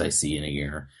movies I see in a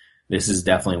year, this is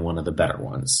definitely one of the better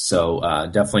ones. So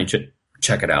definitely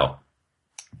check it out.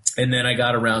 And then I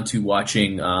got around to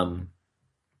watching, I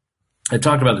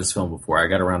talked about this film before. I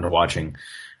got around to watching,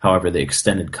 however, the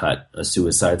extended cut, A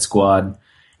Suicide Squad.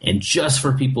 And just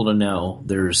for people to know,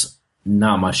 there's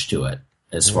not much to it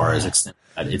as far as extended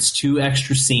cut. It's 2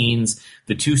 extra scenes.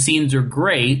 The 2 scenes are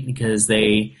great because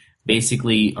they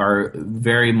basically are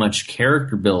very much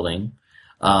character building.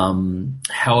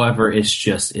 However, it's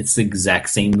the exact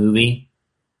same movie.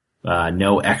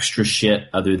 No extra shit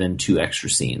other than 2 extra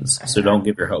scenes. So don't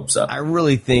give your hopes up. I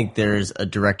really think there's a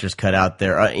director's cut out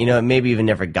there. Maybe even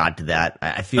never got to that.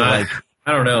 I feel like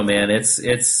I don't know, man. It's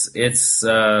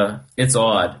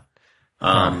odd.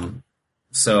 And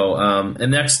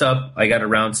next up, I got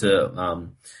around to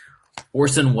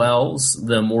Orson Welles'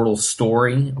 The Immortal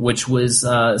Story, which was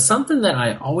something that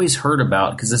I always heard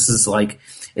about because this is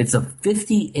it's a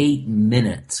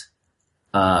 58-minute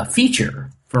feature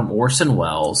from Orson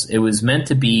Welles. It was meant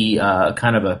to be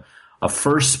kind of a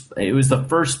first. It was the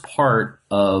first part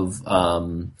of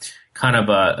kind of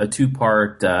a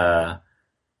 2-part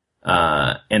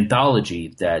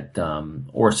anthology that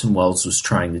Orson Welles was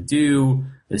trying to do.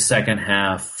 The second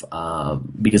half,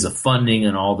 because of funding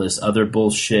and all this other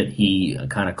bullshit, he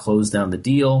kind of closed down the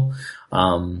deal.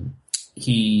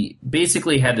 He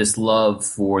basically had this love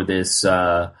for this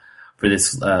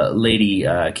lady,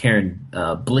 Karen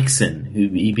Blixen, who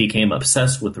he became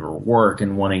obsessed with her work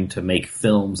and wanting to make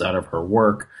films out of her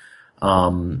work.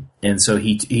 And so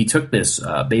he took this,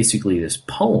 basically this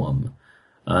poem,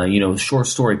 short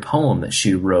story poem that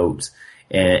she wrote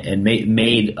and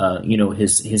made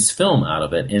his film out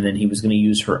of it. And then he was going to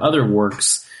use her other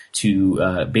works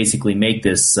to, basically make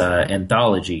this,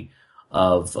 anthology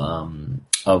of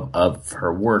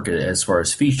her work as far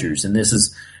as features. And this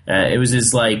is,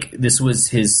 this was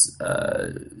his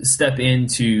step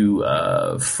into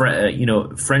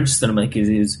French cinema.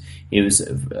 It was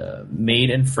made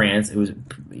in France. It was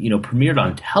premiered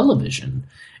on television,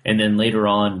 and then later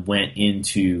on went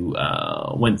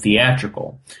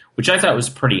theatrical, which I thought was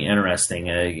pretty interesting.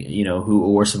 Who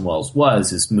Orson Welles was.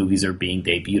 His movies are being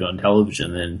debuted on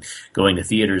television and going to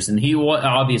theaters, and he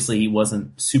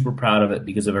wasn't super proud of it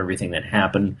because of everything that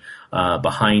happened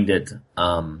behind it.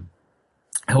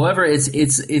 However,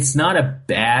 it's not a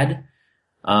bad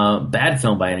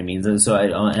film by any means, and so I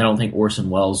don't think Orson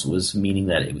Welles was meaning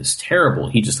that it was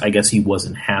terrible. I guess he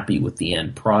wasn't happy with the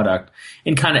end product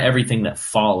and kind of everything that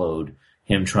followed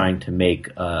him trying to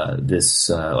make this,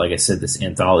 like I said, this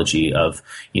anthology of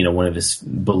one of his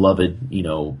beloved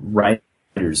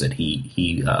writers that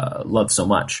he loved so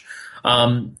much.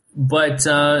 It's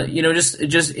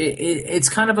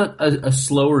kind of a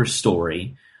slower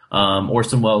story.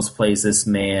 Orson Welles plays this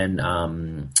man,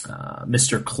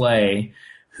 Mr. Clay,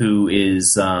 who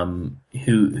is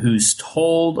who's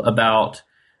told about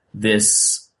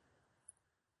this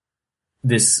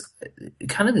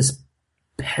kind of this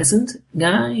peasant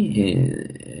guy.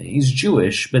 He's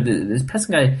Jewish, but this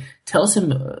peasant guy tells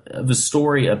him of a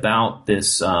story about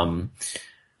this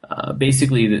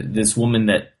basically this woman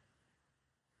that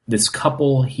this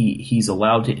couple he's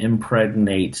allowed to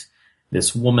impregnate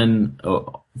this woman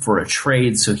for a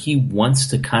trade. So he wants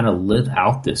to kind of live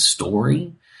out this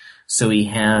story. So he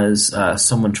has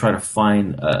someone try to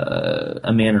find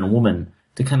a man and a woman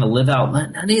to kind of live out.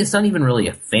 It's not even really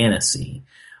a fantasy,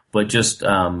 but just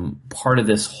part of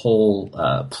this whole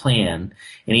plan.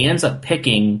 And he ends up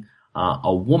picking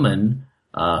a woman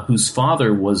whose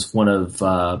father was one of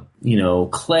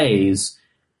Clay's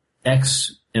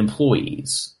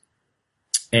ex-employees.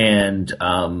 And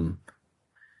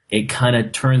it kind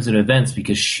of turns into events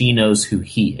because she knows who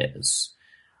he is.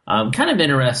 Kind of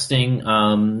interesting,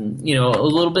 a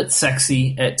little bit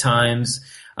sexy at times.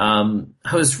 I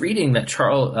was reading that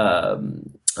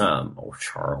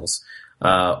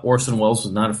Orson Welles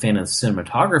was not a fan of the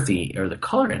cinematography or the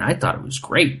color, and I thought it was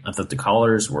great. I thought the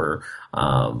colors were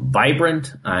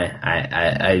vibrant.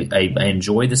 I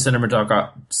enjoyed the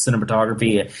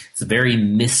cinematography. It's very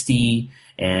misty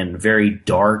and very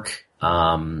dark.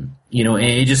 And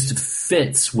it just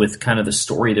fits with kind of the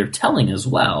story they're telling as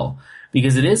well,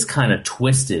 because it is kind of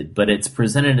twisted, but it's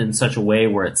presented in such a way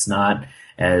where it's not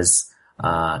as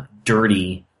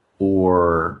dirty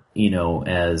or,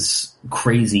 as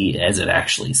crazy as it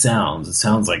actually sounds. It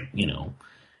sounds like,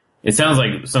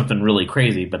 something really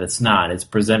crazy, but it's not. It's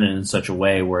presented in such a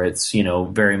way where it's,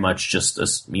 very much just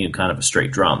kind of a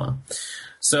straight drama.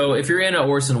 So if you're into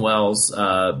Orson Welles,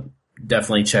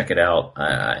 definitely check it out.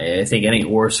 I think any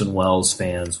Orson Welles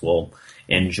fans will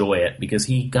enjoy it because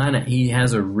he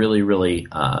has a really, really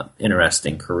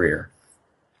interesting career.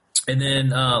 And then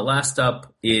last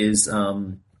up is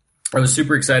I was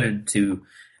super excited to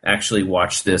actually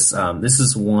watch this. This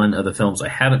is one of the films I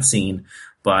haven't seen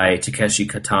by Takeshi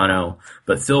Kitano,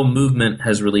 but Film Movement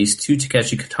has released 2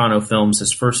 Takeshi Kitano films.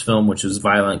 His first film, which was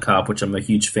Violent Cop, which I'm a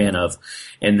huge fan of,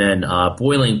 and then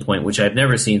Boiling Point, which I've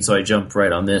never seen, so I jumped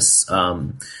right on this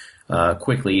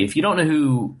quickly. If you don't know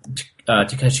who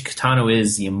Takeshi Kitano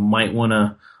is, you might want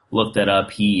to look that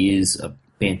up. He is a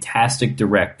fantastic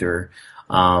director.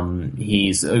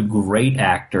 He's a great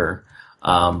actor,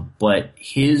 but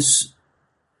his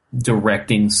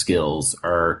directing skills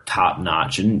are top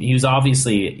notch, and he was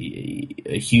obviously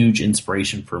a huge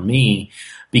inspiration for me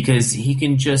because he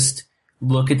can just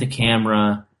look at the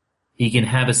camera. He can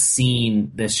have a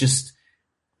scene that's just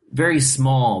very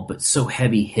small but so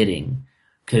heavy hitting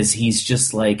because he's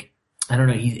just like, I don't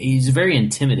know, he's very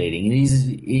intimidating, and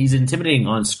he's intimidating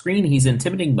on screen. He's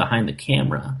intimidating behind the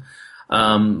camera.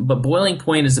 But Boiling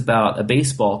Point is about a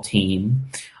baseball team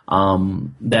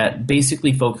that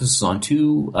basically focuses on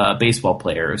 2 baseball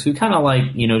players who kind of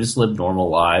like, just live normal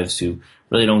lives, who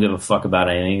really don't give a fuck about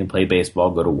anything and play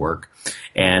baseball, go to work.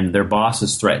 And their boss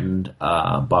is threatened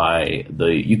by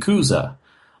the Yakuza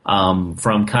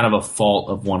from kind of a fault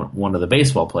of one of the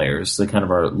baseball players, the kind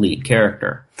of our lead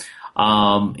character.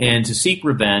 And to seek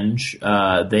revenge,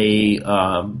 they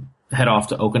head off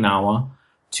to Okinawa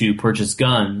to purchase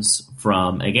guns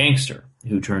from a gangster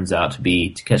who turns out to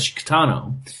be Takeshi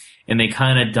Kitano. And they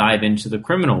kind of dive into the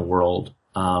criminal world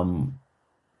and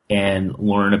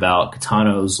learn about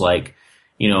Kitano's,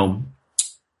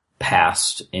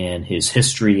 past and his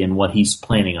history and what he's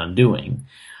planning on doing.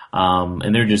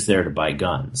 And they're just there to buy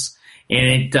guns.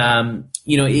 And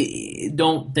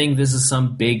don't think this is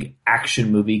some big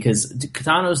action movie because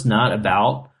Kitano's not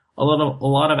about a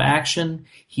lot of action.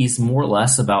 He's more or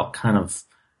less about kind of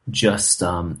just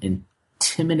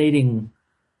intimidating,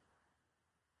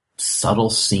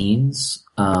 subtle scenes.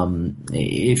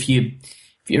 If you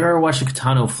ever watch a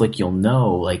Kitano flick, you'll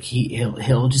know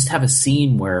he'll just have a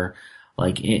scene where,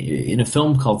 like in a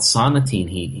film called Sonatine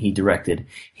he directed,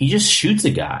 he just shoots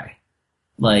a guy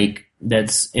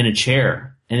that's in a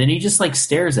chair, and then he just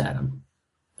stares at him,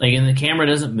 and the camera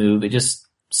doesn't move. It just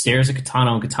stares at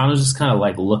Kitano, and Kitano's just kind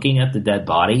of looking at the dead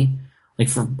body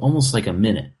for almost a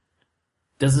minute.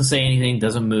 Doesn't say anything,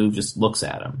 doesn't move, just looks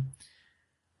at him.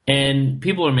 And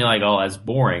people are gonna be like, "Oh, that's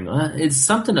boring." It's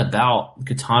something about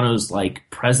Kitano's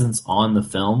presence on the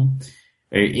film,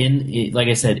 or like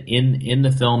I said, in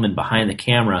the film and behind the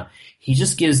camera. He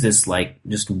just gives this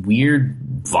just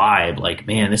weird vibe.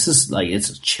 Man, this is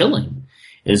it's chilling,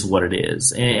 is what it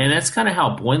is. And that's kind of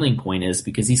how Boiling Point is,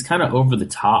 because he's kind of over the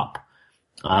top.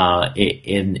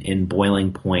 in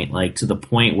Boiling Point, like to the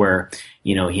point where,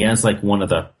 you know, he has like one of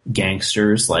the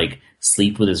gangsters like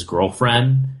sleep with his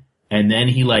girlfriend, and then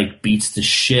he like beats the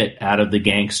shit out of the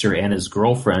gangster and his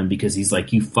girlfriend because he's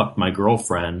like, you fucked my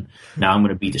girlfriend, now I'm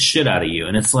gonna beat the shit out of you.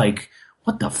 And it's like,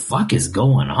 what the fuck is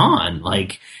going on?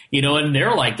 Like, you know, and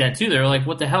they're like that too. They're like,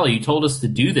 what the hell? You told us to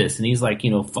do this. And he's like, you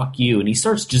know, fuck you. And he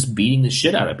starts just beating the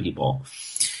shit out of people.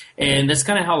 And that's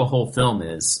kind of how the whole film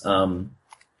is.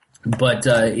 But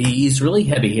he's really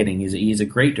heavy hitting. He's a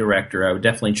great director. I would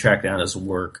definitely track down his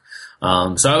work.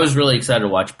 So I was really excited to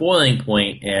watch Boiling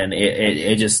Point, and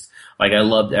it just, like, I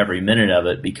loved every minute of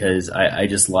it because I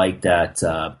just like that,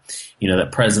 you know,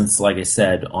 that presence, like I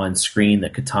said, on screen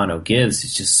that Kitano gives.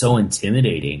 It's just so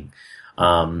intimidating.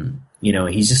 You know,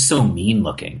 he's just so mean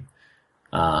looking.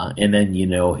 And then, you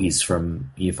know, you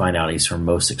find out he's from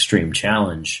Most Extreme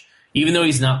Challenge. Even though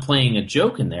he's not playing a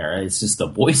joke in there, it's just the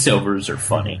voiceovers are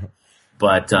funny.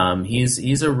 But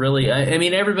he's a really, I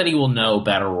mean, everybody will know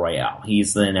Battle Royale.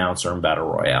 He's the announcer in Battle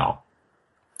Royale.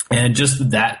 And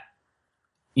just that,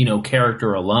 you know,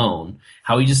 character alone,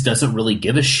 how he just doesn't really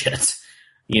give a shit.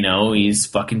 You know, he's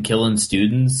fucking killing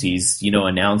students. He's, you know,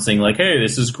 announcing like, hey,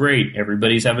 this is great.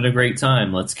 Everybody's having a great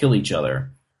time. Let's kill each other.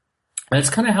 That's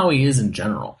kind of how he is in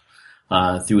general.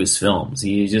 Through his films.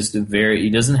 He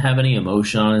doesn't have any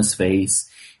emotion on his face.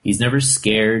 He's never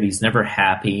scared. He's never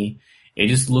happy. It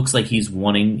just looks like he's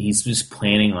just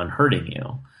planning on hurting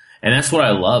you. And that's what I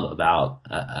love about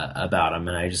him.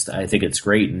 And I think it's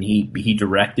great. And he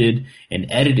directed and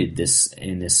edited this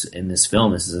in this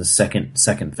film. This is a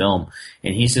second film.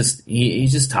 And he's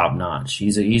just top notch.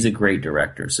 He's a great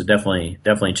director. So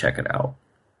definitely check it out.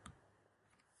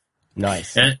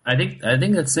 Nice. And I think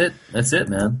that's it. That's it,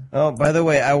 man. Oh, by the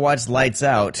way, I watched Lights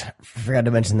Out. Forgot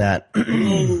to mention that.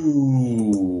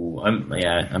 Ooh, I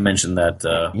mentioned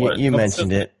that. You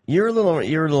mentioned it. You're a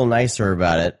little nicer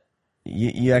about it.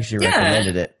 You actually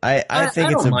recommended it. I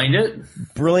think it's a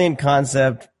brilliant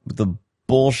concept with a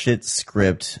bullshit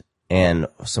script and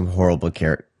some horrible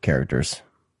characters.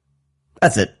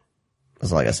 That's it.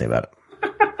 That's all I gotta say about it.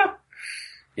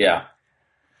 Yeah.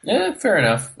 Yeah, fair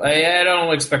enough. I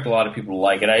don't expect a lot of people to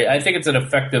like it. I think it's an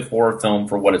effective horror film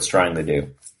for what it's trying to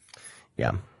do.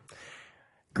 Yeah.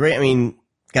 Great. I mean,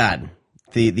 God,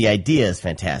 the idea is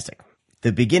fantastic.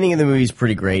 The beginning of the movie is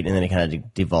pretty great, and then it kind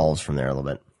of devolves from there a little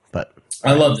bit. But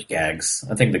I love the gags.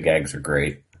 I think the gags are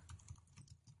great.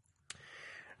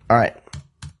 All right.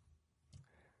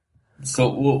 So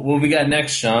what we got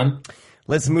next, Sean?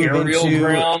 Let's move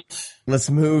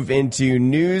into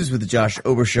news with Josh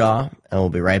Obershaw, and we'll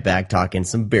be right back talking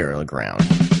some Burial Ground.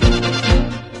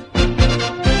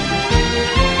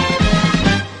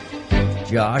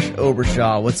 Josh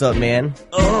Obershaw, what's up, man?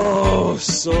 Oh,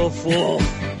 so full.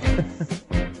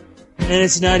 And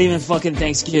it's not even fucking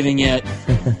Thanksgiving yet.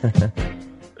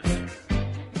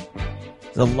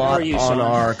 There's a lot on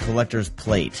our collector's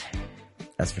plate.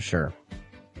 That's for sure.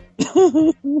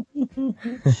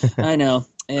 I know.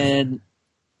 And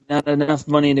not enough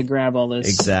money to grab all this.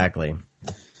 Exactly.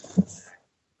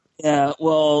 Yeah,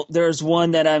 well, there's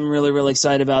one that I'm really, really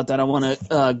excited about that I want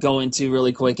to go into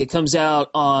really quick. It comes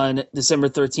out on December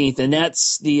 13th, and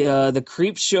that's the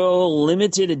Creep Show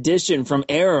limited edition from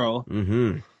Arrow.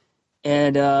 Mm-hmm.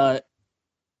 And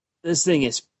this thing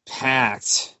is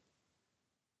packed.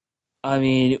 I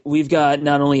mean, we've got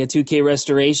not only a 2K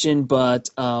restoration, but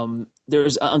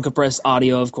there's uncompressed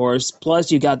audio, of course.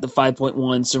 Plus, you got the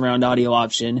 5.1 surround audio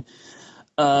option.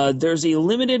 There's a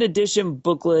limited edition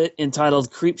booklet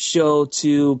entitled Creep Show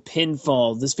 2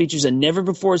 Pinfall. This features a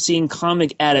never-before-seen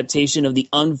comic adaptation of the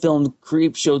unfilmed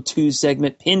Creep Show 2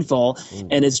 segment Pinfall,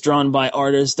 and it's drawn by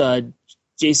artist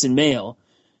Jason Mayo,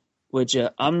 which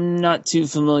I'm not too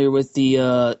familiar with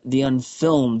the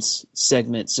unfilmed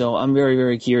segment, so I'm very,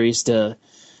 very curious to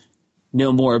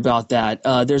know more about that.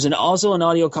 There's also an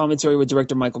audio commentary with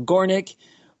director Michael Gornick,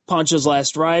 Poncho's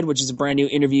Last Ride, which is a brand new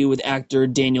interview with actor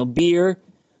Daniel Beer,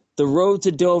 The Road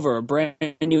to Dover, a brand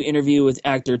new interview with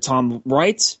actor Tom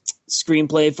Wright,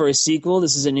 screenplay for a sequel.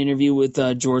 This is an interview with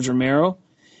George Romero.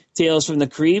 Tales from the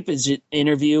Creep is an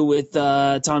interview with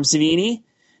Tom Savini.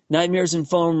 Nightmares in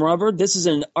Foam Rubber. This is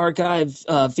an archive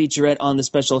featurette on the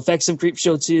special effects of Creep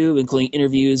Show 2, including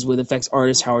interviews with effects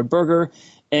artist Howard Berger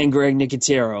and Greg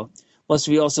Nicotero. Plus,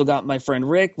 we also got My Friend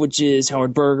Rick, which is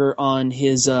Howard Berger on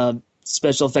his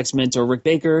special effects mentor, Rick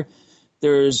Baker.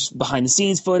 There's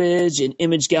behind-the-scenes footage and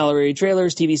image gallery,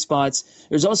 trailers, TV spots.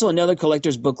 There's also another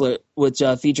collector's booklet, which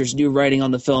features new writing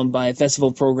on the film by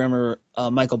festival programmer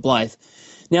Michael Blythe.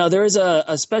 Now, there is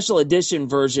a special edition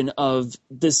version of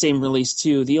this same release,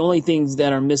 too. The only things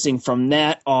that are missing from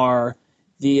that are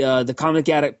the comic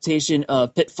adaptation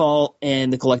of Pitfall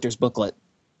and the collector's booklet.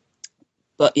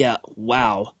 But yeah,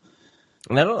 wow.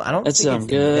 And I don't That's think some it's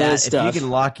good that. stuff. If you can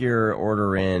lock your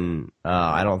order in,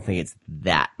 I don't think it's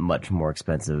that much more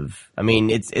expensive. I mean,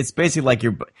 it's basically like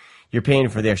you're paying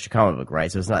for the extra comic book,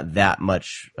 right? So it's not that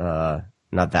much,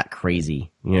 not that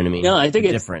crazy. You know what I mean? No, I think the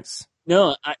it's difference.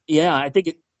 No, I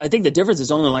think the difference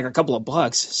is only like a couple of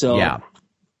bucks. So Yeah.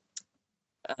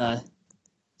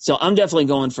 So I'm definitely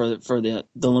going for the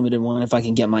limited one if I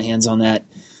can get my hands on that.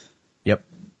 Yep.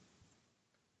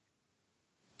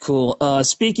 Cool.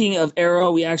 Speaking of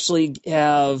Arrow, we actually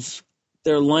have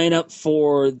their lineup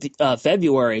for the,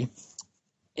 February.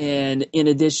 And in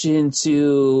addition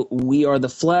to We Are the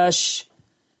Flesh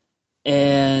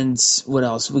and what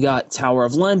else? We got Tower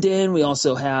of London. We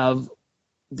also have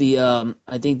the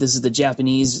I think this is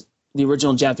the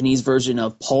original Japanese version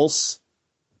of Pulse.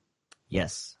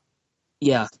 Yes.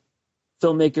 Yeah.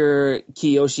 Filmmaker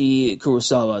Kiyoshi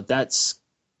Kurosawa. That's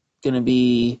going to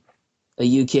be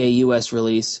a UK-US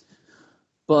release.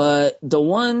 But the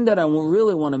one that I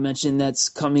really want to mention that's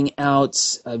coming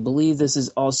out, I believe this is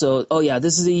also... Oh, yeah,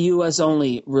 this is a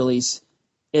US-only release.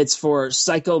 It's for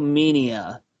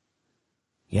Psychomania.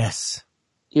 Yes.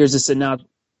 Here's a synopsis.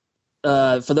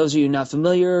 For those of you not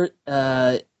familiar,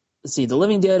 let's see. The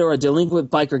Living Dead are a delinquent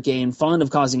biker gang fond of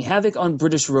causing havoc on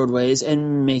British roadways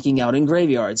and making out in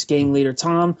graveyards. Gang leader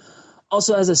Tom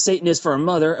also has a Satanist for a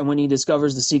mother, and when he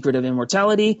discovers the secret of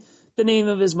immortality, the name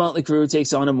of his motley crew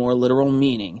takes on a more literal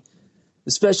meaning.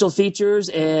 The special features,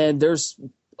 and there's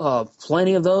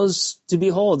plenty of those to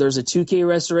behold. There's a 2K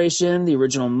restoration, the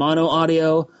original mono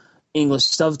audio, English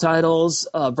subtitles,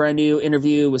 a brand new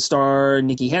interview with star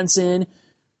Nikki Henson,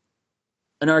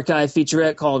 an archive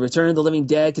featurette called Return of the Living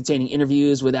Dead containing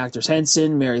interviews with actors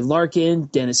Henson, Mary Larkin,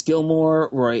 Dennis Gilmore,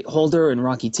 Roy Holder, and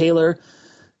Rocky Taylor.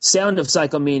 Sound of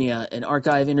Psychomania, an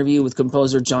archive interview with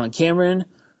composer John Cameron,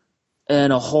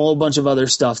 and a whole bunch of other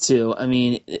stuff too. I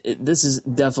mean, this is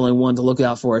definitely one to look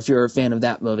out for if you're a fan of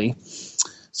that movie.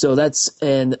 So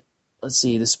and let's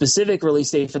see, the specific release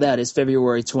date for that is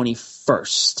February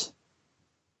 21st.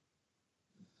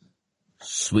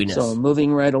 Sweetness. So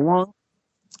moving right along.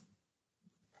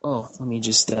 Oh, let me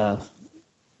just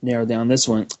narrow down this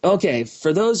one. Okay,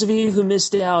 for those of you who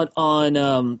missed out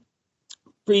on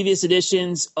previous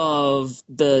editions of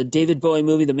the David Bowie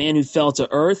movie, The Man Who Fell to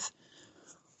Earth,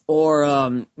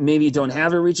 or maybe you don't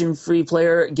have a region free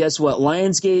player, guess what?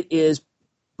 Lionsgate is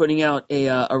putting out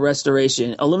a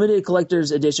restoration, a limited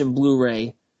collector's edition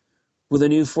Blu-ray with a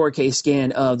new 4K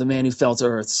scan of The Man Who Fell to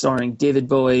Earth, starring David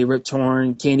Bowie, Rip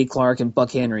Torn, Candy Clark, and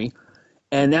Buck Henry.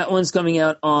 And that one's coming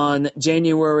out on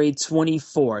January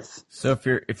 24th. So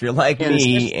if you're like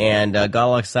me and got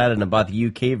all excited and bought the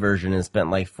UK version and spent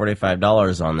like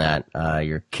 $45 on that,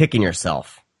 you're kicking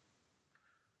yourself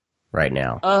right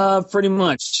now. Pretty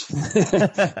much.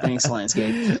 Thanks,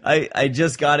 Lionsgate. I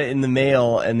just got it in the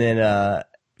mail and then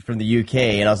from the UK,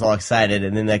 and I was all excited,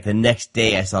 and then like the next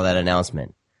day I saw that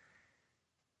announcement.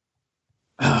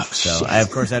 Oh, so I'd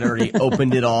already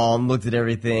opened it all and looked at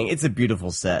everything. It's a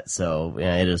beautiful set, so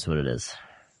yeah, it is what it is.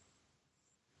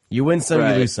 You win some,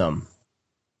 right. You lose some.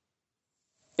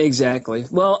 Exactly.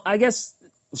 Well, I guess,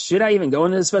 should I even go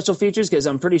into the special features? Because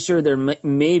I'm pretty sure they're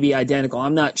may be identical.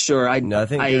 I'm not sure. I think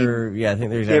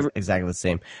they're exactly the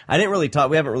same. We haven't really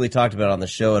talked about it on the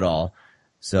show at all.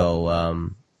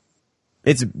 So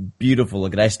it's a beautiful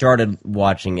look. I started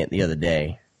watching it the other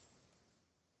day.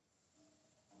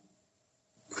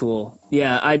 Cool.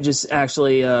 Yeah, I just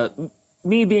actually,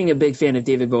 me being a big fan of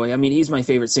David Bowie, I mean, he's my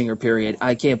favorite singer, period.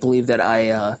 I can't believe that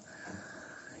I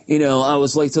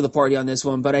was late to the party on this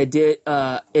one, but it did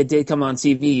come on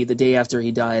TV the day after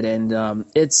he died, and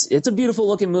it's a beautiful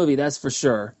looking movie, that's for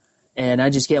sure. And I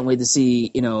just can't wait to see,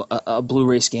 a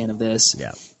Blu-ray scan of this.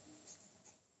 Yeah.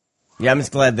 Yeah, I'm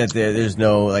just glad that there's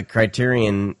no, like,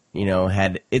 Criterion,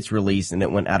 had its release and it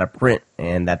went out of print,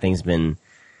 and that thing's been,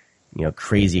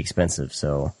 crazy expensive.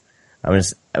 So I'm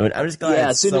just glad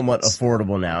it's somewhat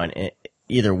affordable now. And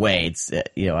either way, it's,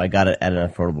 I got it at an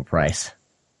affordable price.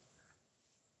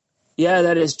 Yeah,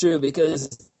 that is true,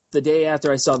 because the day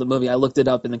after I saw the movie, I looked it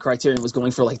up and the Criterion was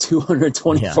going for like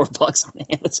 $224 on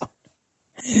Amazon.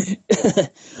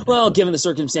 Well, given the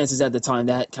circumstances at the time,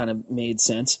 that kind of made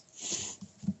sense.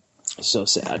 So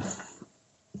sad.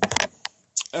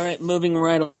 All right, moving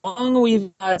right along,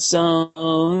 we've got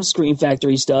some Scream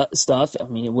Factory stuff. I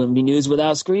mean, it wouldn't be news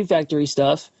without Scream Factory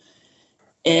stuff.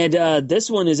 And this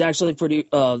one is actually pretty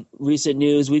recent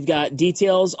news. We've got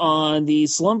details on the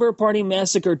Slumber Party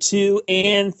Massacre 2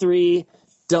 and 3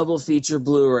 double feature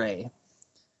Blu-ray.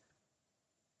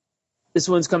 This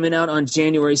one's coming out on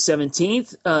January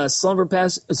 17th.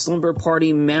 Slumber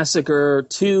Party Massacre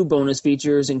 2 bonus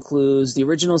features includes the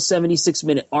original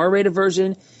 76-minute R-rated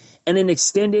version and an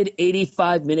extended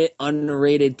 85-minute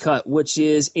unrated cut, which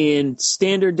is in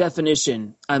standard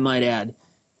definition, I might add.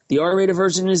 The R-rated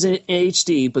version is in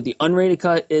HD, but the unrated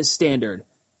cut is standard.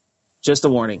 Just a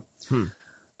warning.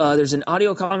 There's an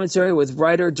audio commentary with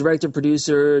writer, director,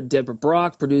 producer Deborah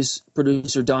Brock,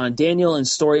 producer Don Daniel, and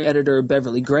story editor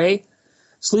Beverly Gray.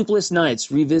 Sleepless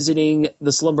Nights, revisiting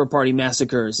the Slumber Party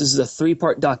Massacres. This is a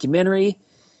 3-part documentary,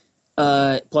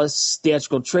 plus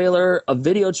theatrical trailer, a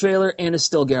video trailer, and a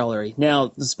still gallery.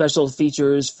 Now, the special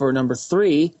features for number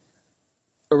 3,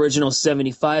 original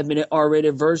 75-minute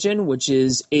R-rated version, which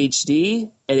is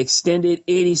HD, an extended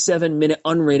 87-minute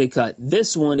unrated cut.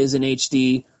 This one is in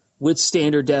HD with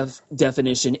standard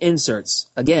definition inserts.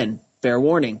 Again, fair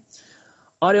warning.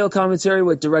 Audio commentary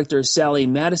with director Sally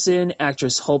Madison,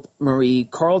 actress Hope Marie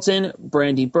Carlton,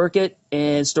 Brandy Burkett,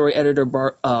 and story editor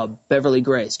Beverly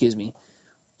Gray,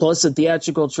 plus a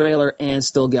theatrical trailer and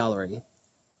still gallery.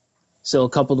 So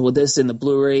coupled with this in the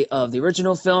Blu-ray of the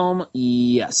original film,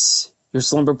 yes, your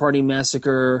Slumber Party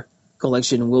Massacre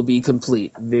collection will be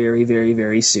complete very, very,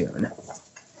 very soon.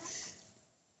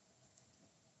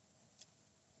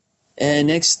 And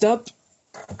next up,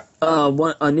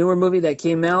 a newer movie that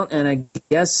came out and I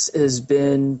guess has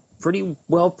been pretty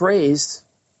well praised,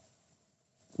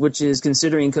 which is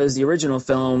considering because the original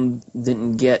film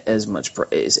didn't get as much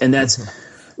praise, and that's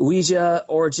Ouija: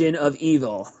 Origin of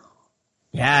Evil.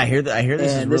 Yeah, I hear this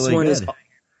and is really good.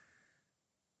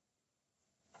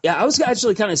 Yeah, I was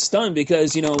actually kind of stunned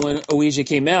because, when Ouija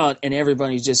came out and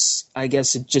everybody I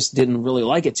guess it just didn't really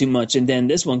like it too much, and then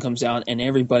this one comes out and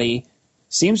everybody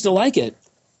seems to like it.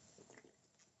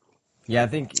 Yeah, I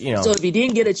think, So if you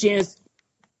didn't get a chance...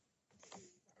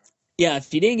 Yeah,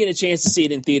 if you didn't get a chance to see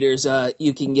it in theaters,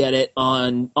 you can get it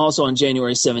also on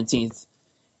January 17th.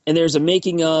 And there's a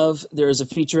there's a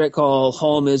featurette called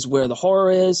Home is Where the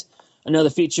Horror Is, another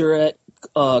featurette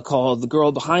called The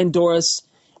Girl Behind Doris,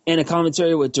 and a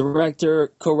commentary with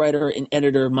director, co-writer, and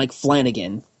editor Mike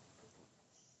Flanagan.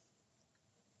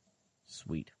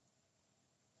 Sweet.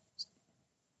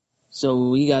 So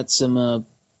we got some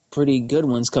pretty good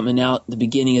ones coming out at the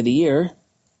beginning of the year.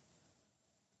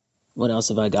 What else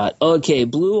have I got? Okay,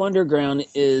 Blue Underground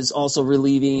is also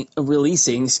releasing.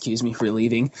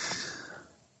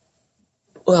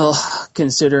 Well,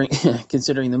 considering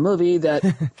the movie,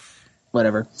 that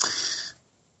whatever.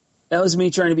 That was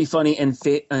me trying to be funny and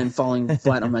falling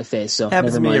flat on my face. So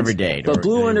happens to me every day. But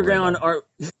Blue Underground are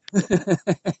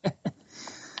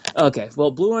okay.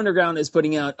 Well, Blue Underground is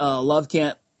putting out Love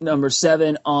Camp number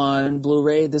 7 on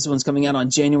Blu-ray. This one's coming out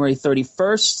on January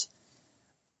 31st.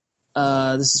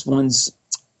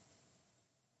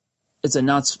 It's a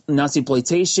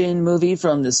Nazi-ploitation movie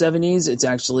from the 70s. It's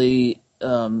actually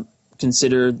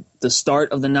considered the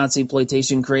start of the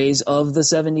Nazi-ploitation craze of the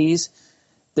 70s.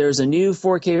 There's a new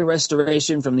 4K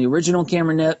restoration from the original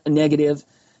camera negative,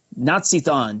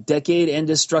 Nazi-thon, Decade and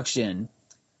Destruction.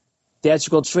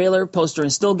 Theatrical trailer, poster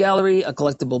and still gallery, a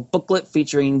collectible booklet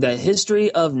featuring the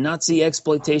history of Nazi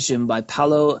exploitation by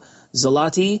Paolo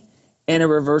Zolotti, and a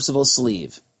reversible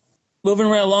sleeve. Moving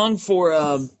right along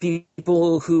for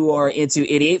people who are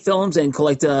into 88 films and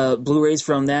collect Blu-rays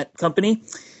from that company,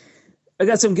 I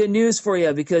got some good news for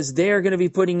you because they're going to be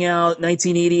putting out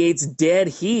 1988's Dead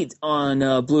Heat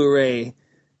on Blu-ray.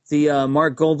 The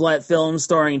Mark Goldblatt film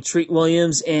starring Treat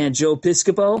Williams and Joe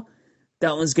Piscopo.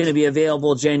 That one's going to be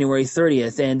available January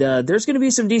 30th. And there's going to be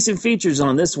some decent features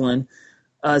on this one.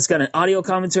 It's got an audio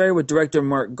commentary with director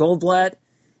Mark Goldblatt,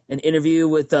 an interview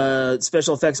with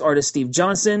special effects artist Steve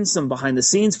Johnson, some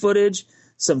behind-the-scenes footage,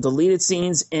 some deleted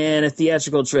scenes, and a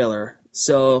theatrical trailer.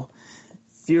 So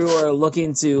if you are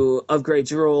looking to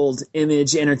upgrade your old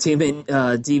Image Entertainment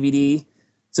DVD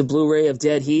to Blu-ray of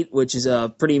Dead Heat, which is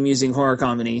a pretty amusing horror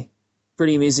comedy,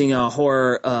 pretty amusing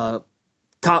horror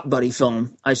cop buddy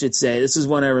film, I should say. This is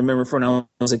one I remember from when I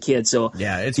was a kid. So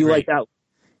yeah, it's you great. Like that?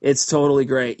 It's totally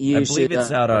great. I believe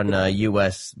it's out on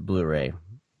U.S. Blu-ray,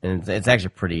 and it's actually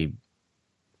pretty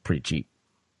cheap.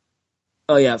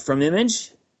 Oh yeah, from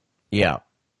Image. Yeah.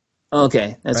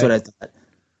 Okay, that's right. what I thought.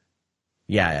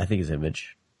 Yeah, I think it's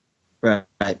Image. Right.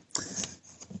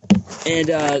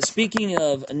 And speaking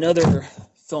of another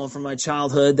film from my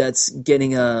childhood that's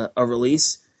getting a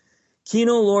release,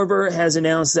 Kino Lorber has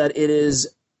announced that it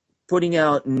is putting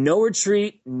out No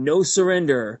Retreat, No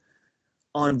Surrender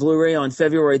on Blu-ray on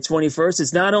February 21st.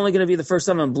 It's not only going to be the first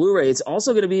time on Blu-ray, it's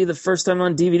also going to be the first time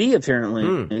on DVD,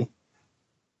 apparently.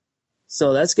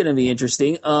 So that's going to be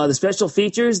interesting. The special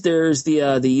features, there's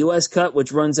the U.S. cut,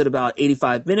 which runs at about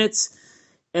 85 minutes.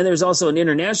 And there's also an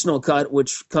international cut,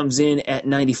 which comes in at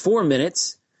 94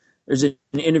 minutes. There's an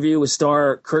interview with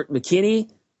star Kurt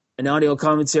McKinney, an audio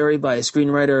commentary by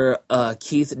screenwriter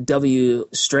Keith W.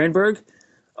 Strandberg,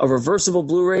 a reversible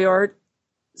Blu-ray art,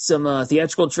 some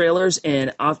theatrical trailers,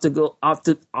 and optional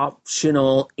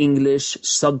English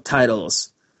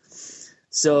subtitles.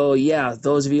 So, yeah,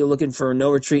 those of you looking for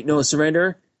No Retreat, No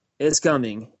Surrender, it's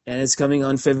coming. And it's coming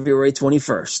on February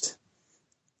 21st.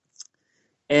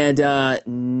 And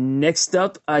next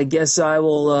up, I guess I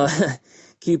will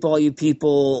keep all you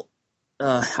people...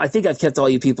 I think I've kept all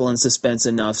you people in suspense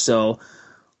enough, so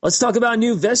let's talk about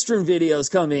new Vestron videos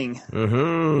coming.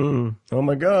 Mm-hmm. Oh,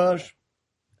 my gosh.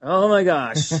 Oh, my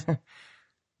gosh.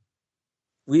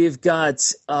 We've got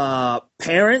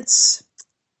Parents...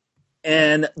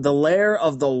 and The Lair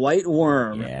of the White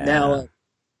Worm. Yeah. Now,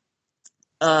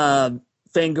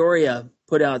 Fangoria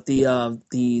put out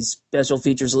the special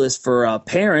features list for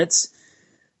Parents.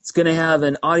 It's going to have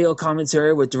an audio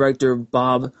commentary with director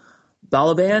Bob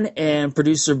Balaban and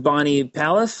producer Bonnie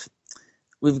Paliff.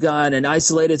 We've got an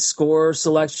isolated score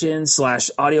selection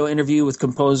 / audio interview with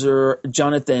composer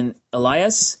Jonathan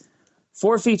Elias.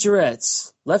 4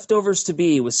 featurettes. Leftovers to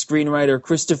Be with screenwriter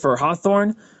Christopher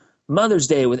Hawthorne. Mother's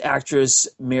Day with actress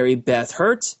Mary Beth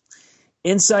Hurt.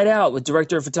 Inside Out with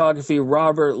director of photography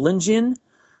Robert Lingen.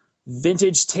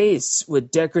 Vintage Tastes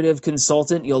with decorative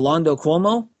consultant Yolando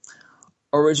Cuomo.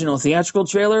 Original theatrical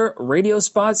trailer, radio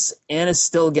spots, and a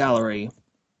still gallery.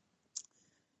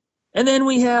 And then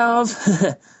we have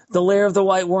The Lair of the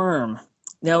White Worm.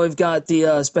 Now we've got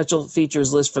the special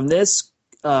features list from this.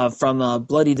 From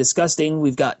Bloody Disgusting,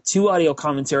 we've got 2 audio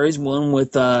commentaries, one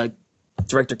with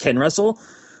director Ken Russell,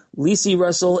 Lacey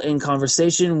Russell in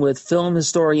conversation with film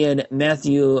historian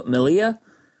Matthew Malia,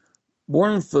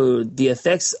 Worm Food, The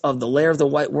Effects of the Lair of the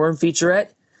White Worm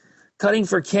featurette, Cutting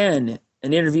for Ken,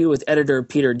 an interview with editor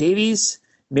Peter Davies,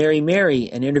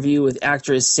 Mary, an interview with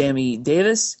actress Sammy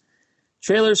Davis,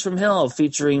 Trailers from Hell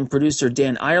featuring producer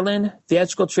Dan Ireland,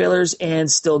 theatrical trailers, and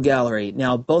still gallery.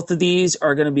 Now, both of these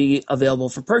are going to be available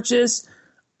for purchase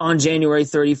on January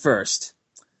 31st.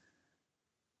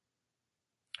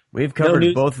 We've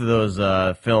covered both of those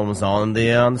films on the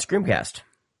Screamcast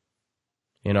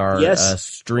in our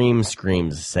Stream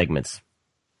Screams segments.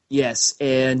 Yes,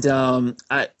 and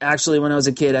I actually, when I was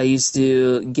a kid, I used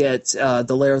to get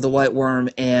The Lair of the White Worm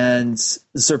and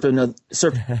the Serpent and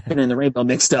the Rainbow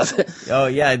mixed up. Oh,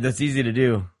 yeah, that's easy to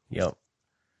do. Yep.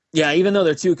 Yeah, even though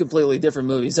they're 2 completely different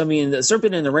movies. I mean, The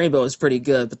Serpent and the Rainbow is pretty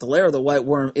good, but The Lair of the White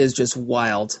Worm is just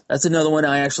wild. That's another one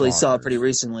I actually saw pretty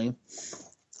recently.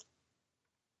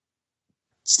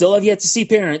 Still have yet to see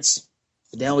Parents,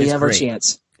 but now we have our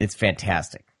chance. It's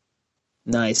fantastic.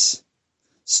 Nice.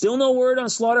 Still no word on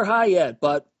Slaughter High yet,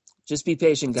 but just be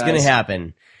patient, guys. It's going to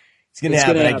happen. It's going to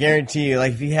happen. I guarantee you.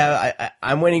 Like, if you have,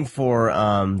 I'm waiting for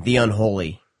The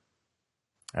Unholy.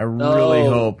 I really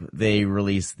hope they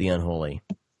release The Unholy.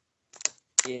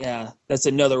 Yeah, that's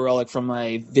another relic from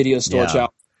my video store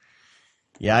shop.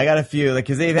 Yeah, I got a few,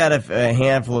 because they've had a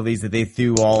handful of these that they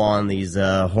threw all on these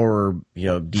horror,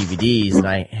 DVDs, and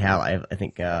I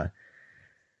think I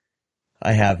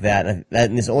have that. And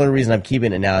the only reason I'm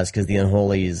keeping it now is because The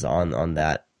Unholy is on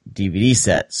that DVD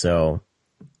set. So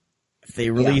if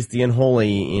they release The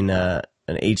Unholy in an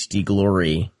HD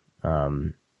glory,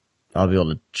 I'll be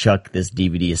able to chuck this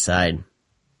DVD aside.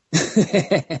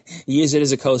 Use it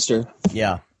as a coaster.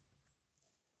 Yeah.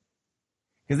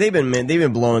 Because they've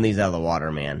been blowing these out of the water,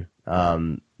 man.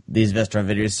 These Vestron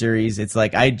video series, it's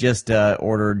like I just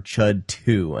ordered Chud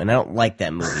 2, and I don't like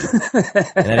that movie.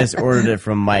 And I just ordered it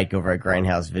from Mike over at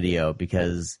Grindhouse Video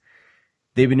because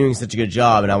they've been doing such a good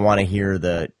job, and I want to hear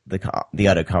the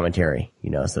audio commentary.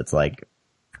 So it's like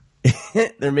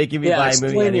they're making me buy a movie.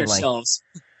 Explain yourselves.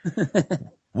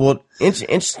 Well,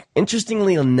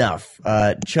 interestingly enough,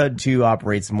 Chud 2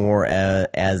 operates more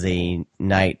as a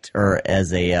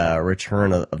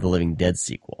Return of the Living Dead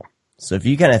sequel. So if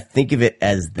you kind of think of it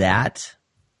as that,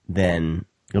 then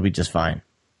you'll be just fine.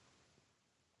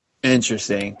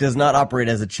 Interesting. Does not operate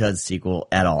as a Chud sequel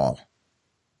at all.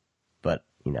 But,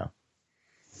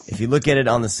 if you look at it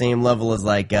on the same level as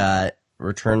like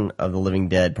Return of the Living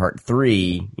Dead Part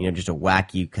 3, just a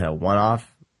wacky kind of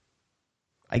one-off,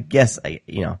 I guess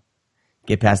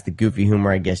get past the goofy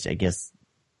humor. I guess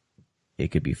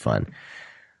it could be fun.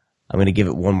 I'm going to give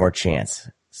it one more chance,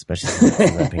 especially since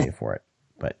I'm paying for it.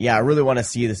 But yeah, I really want to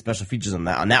see the special features on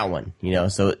that one.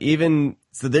 So they're even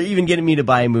getting me to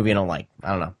buy a movie I don't like.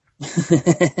 I don't know.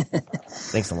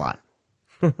 Thanks a lot.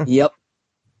 Yep,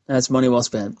 that's money well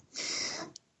spent.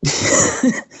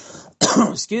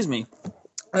 Excuse me.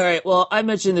 All right. Well, I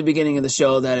mentioned at the beginning of the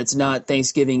show that it's not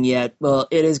Thanksgiving yet. Well,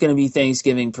 it is going to be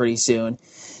Thanksgiving pretty soon.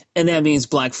 And that means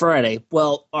Black Friday.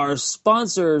 Well, our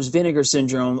sponsors, Vinegar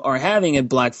Syndrome, are having a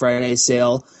Black Friday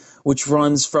sale, which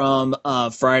runs from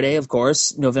Friday, of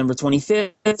course, November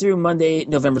 25th through Monday,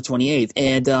 November 28th.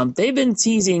 And they've been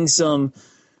teasing some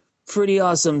pretty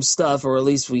awesome stuff, or at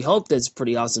least we hope that's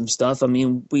pretty awesome stuff. I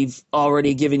mean, we've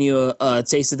already given you a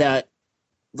taste of that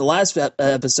the last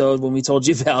episode when we told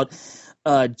you about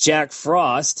Jack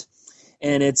Frost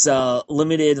and its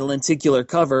limited lenticular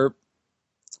cover.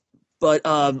 But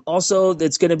also,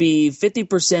 it's going to be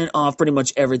 50% off pretty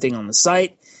much everything on the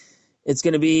site. It's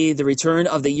going to be the return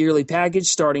of the yearly package,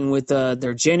 starting with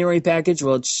their January package,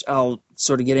 which I'll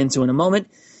sort of get into in a moment.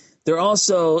 They're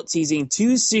also teasing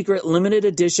 2 secret limited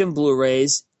edition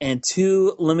Blu-rays and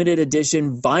 2 limited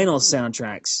edition vinyl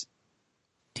soundtracks.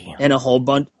 Damn. And a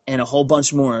whole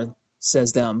bunch more,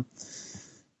 says them.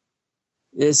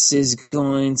 This is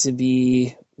going to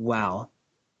be wow.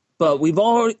 But we've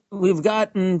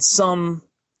gotten some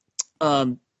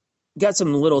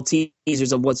little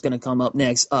teasers of what's going to come up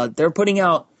next. They're putting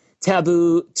out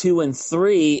Taboo 2 and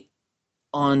 3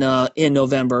 on in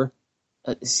November.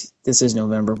 This is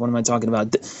November. What am I talking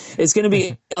about? It's going to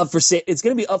be up for sale. It's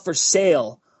going to be up for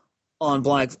sale on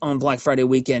Black Friday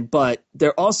weekend. But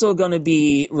they're also going to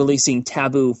be releasing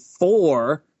Taboo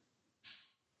 4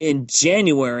 in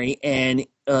January, and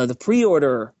the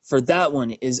pre-order for that one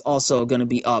is also going to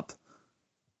be up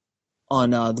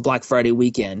on the Black Friday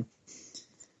weekend.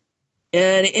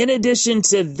 And in addition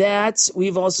to that,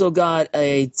 we've also got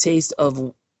a taste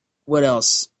of what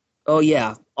else? Oh,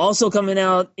 yeah. Also coming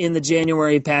out in the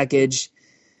January package,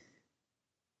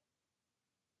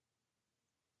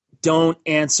 Don't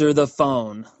Answer the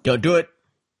Phone. Don't do it.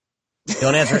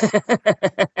 Don't answer it.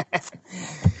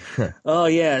 Oh,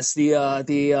 yes.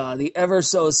 The ever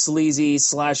so sleazy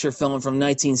slasher film from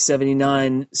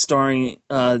 1979 starring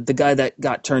the guy that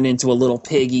got turned into a little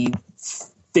piggy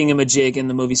thingamajig in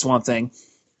the movie Swamp Thing.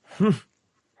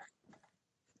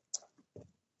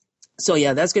 So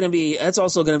yeah, that's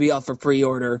also gonna be up for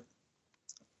pre-order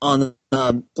on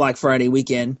Black Friday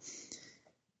weekend.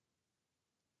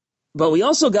 But we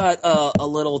also got a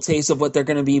little taste of what they're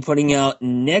going to be putting out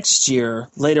next year,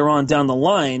 later on down the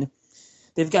line.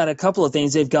 They've got a couple of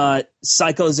things. They've got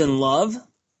Psychos in Love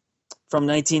from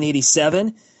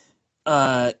 1987.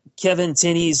 Kevin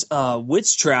Tinney's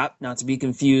Witch Trap, not to be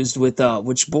confused with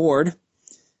Witchboard.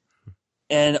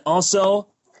 And also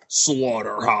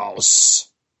Slaughterhouse.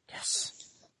 Yes.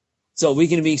 So we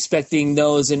can be expecting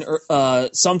those in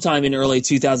sometime in early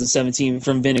 2017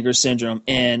 from Vinegar Syndrome.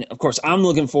 And, of course, I'm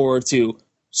looking forward to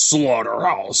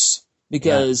Slaughterhouse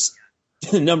because,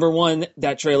 number one,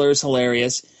 that trailer is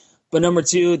hilarious. But number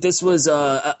two, this was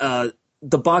the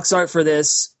box art for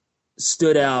this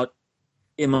stood out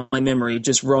in my memory,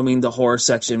 just roaming the horror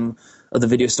section of the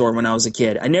video store when I was a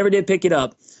kid. I never did pick it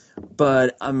up,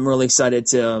 but I'm really excited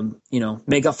to,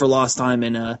 make up for lost time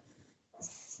and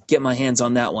get my hands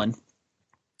on that one.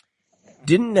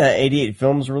 Didn't 88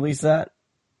 Films release that?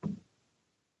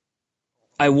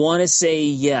 I want to say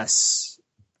yes,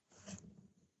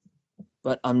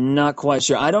 but I'm not quite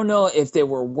sure. I don't know if they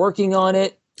were working on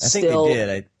it. I think they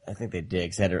did. I think they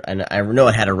did. And I know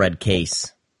it had a red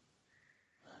case.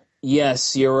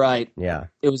 Yes, you're right. Yeah,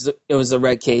 it was the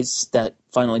red case that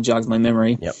finally jogged my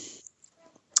memory. Yep.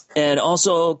 And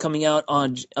also coming out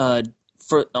on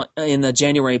in the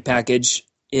January package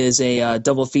is a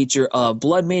double feature of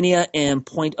Blood Mania and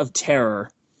Point of Terror.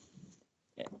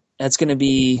 That's going to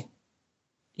be,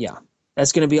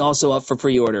 also up for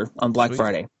pre-order on Black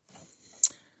Friday.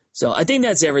 So I think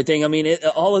that's everything. I mean,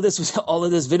 all of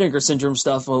this Vinegar Syndrome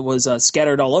stuff was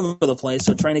scattered all over the place.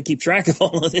 So trying to keep track of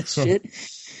all of this shit,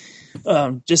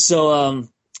 just so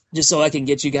I can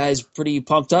get you guys pretty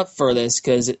pumped up for this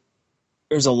because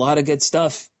there's a lot of good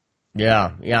stuff.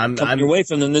 Yeah. I'm coming away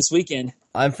from them this weekend.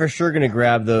 I'm for sure gonna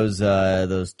grab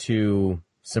those 2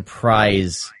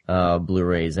 surprise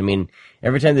Blu-rays. I mean,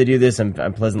 every time they do this,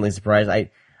 I'm pleasantly surprised.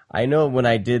 I know when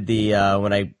I did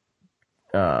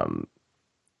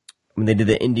when they did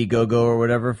the Indiegogo or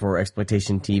whatever for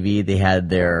Exploitation TV, they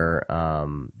had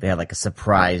like a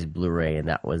surprise Blu-ray, and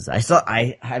that was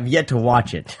I have yet to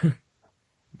watch it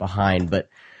behind, but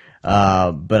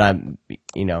I'm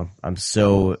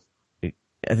so.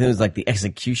 I think it was like The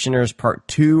Executioners Part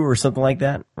 2 or something like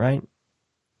that, right?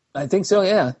 I think so,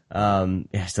 yeah. I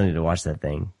still need to watch that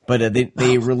thing. But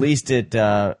they released it,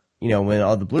 when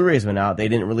all the Blu-rays went out, they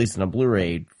didn't release it on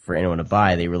Blu-ray for anyone to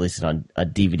buy. They released it on a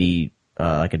DVD,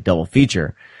 like a double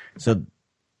feature. So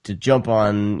to jump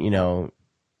on,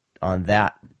 on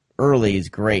that early is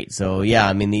great. So yeah,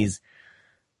 I mean these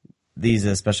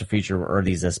special feature or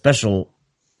these special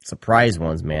surprise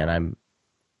ones, man. I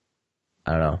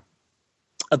don't know.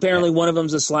 Apparently, one of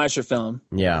them's a slasher film.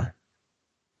 Yeah.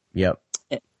 Yep.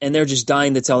 And they're just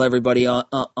dying to tell everybody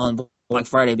on Black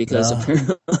Friday because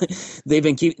apparently they've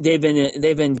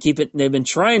been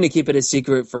trying to keep it a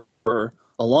secret for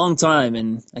a long time,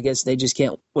 and I guess they just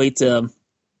can't wait to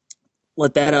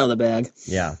let that out of the bag.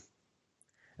 Yeah.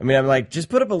 I mean, I'm like, just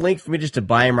put up a link for me just to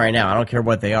buy them right now. I don't care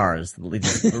what they are. Just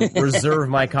reserve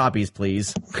my copies,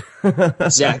 please.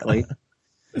 Exactly.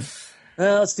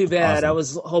 Well, it's too bad. Awesome. I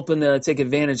was hoping to take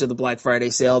advantage of the Black Friday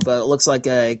sale, but it looks like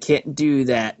I can't do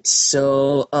that.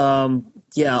 So,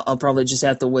 yeah, I'll probably just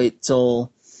have to wait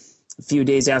till a few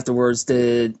days afterwards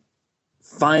to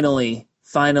finally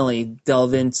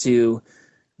delve into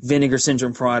Vinegar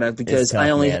Syndrome product because It's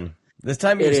tough, man. This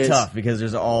time of year is tough because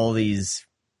there's all these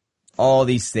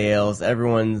sales.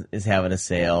 Everyone is having a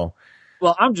sale.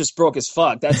 Well, I'm just broke as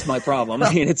fuck. That's my problem.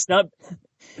 I mean, it's not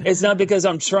because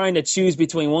I'm trying to choose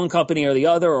between one company or the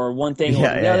other or one thing or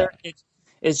the other. Yeah.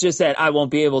 It's just that I won't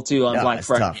be able to on Black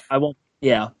Friday. Tough. I won't.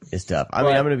 Yeah, it's tough. I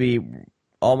mean, I'm going to be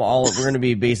we're going to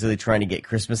be basically trying to get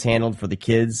Christmas handled for the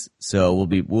kids. So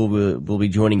we'll be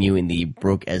joining you in the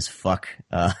broke as fuck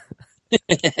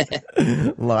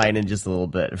line in just a little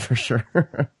bit for sure.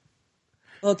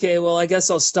 Okay, well, I guess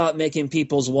I'll stop making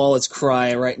people's wallets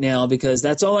cry right now because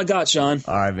that's all I got, Sean.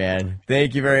 All right, man.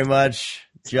 Thank you very much,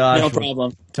 Josh. No problem.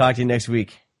 We'll talk to you next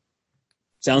week.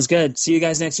 Sounds good. See you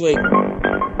guys next week.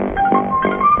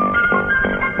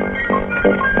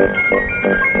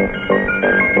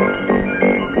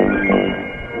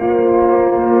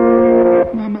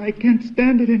 Mama, I can't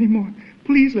stand it anymore.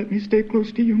 Please let me stay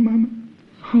close to you, Mama.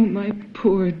 Oh, my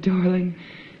poor darling.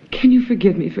 Can you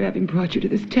forgive me for having brought you to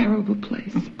this terrible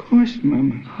place? Of course,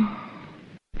 Mama.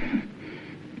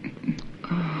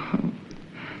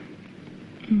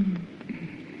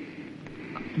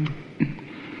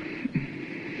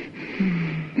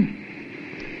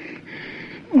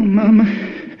 Oh, Mama.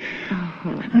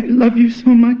 I love you so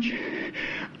much.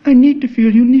 I need to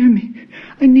feel you near me.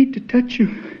 I need to touch you.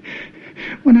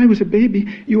 When I was a baby,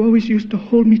 you always used to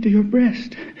hold me to your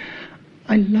breast.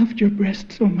 I loved your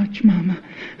breast so much, Mama.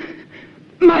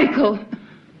 Michael!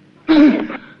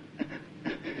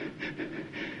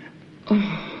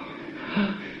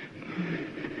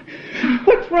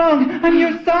 What's wrong? I'm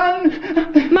your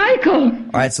son. Michael!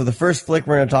 All right, so the first flick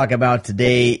we're going to talk about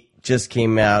today just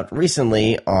came out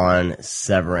recently on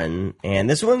Severin, and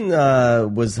this one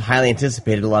was highly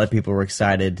anticipated. A lot of people were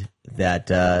excited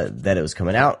that it was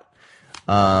coming out.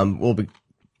 We'll be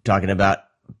talking about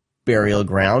Burial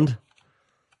Ground.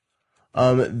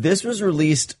 This was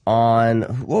released on,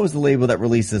 what was the label that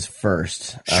released this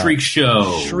first? Shriek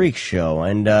Show. Shriek Show.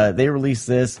 And they released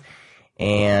this,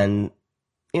 and,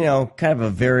 you know, kind of a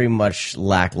very much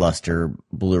lackluster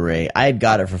Blu-ray. I had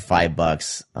got it for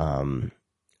 $5.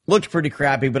 Looked pretty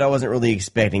crappy, but I wasn't really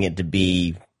expecting it to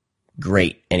be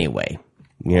great anyway.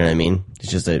 You know what I mean?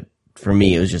 It's just for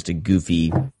me, it was just a goofy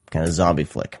kind of zombie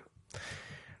flick.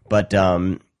 But,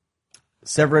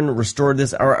 Severin restored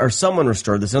this, or someone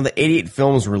restored this. No, the 88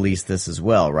 Films released this as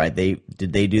well, right?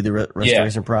 Did they do the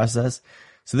restoration process?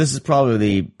 So this is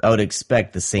probably I would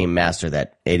expect the same master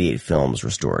that 88 Films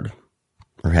restored,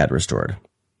 or had restored.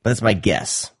 But that's my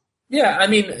guess. Yeah, I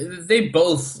mean, they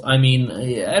both, I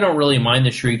don't really mind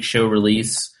the Shriek Show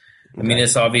release. Okay. I mean,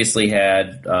 this obviously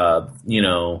had,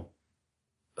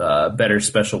 better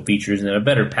special features and a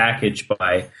better package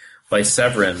by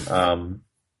Severin.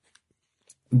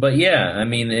 But yeah, I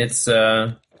mean, it's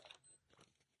got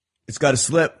a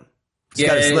slip. It's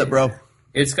got a slip, bro.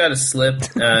 It's got a slip.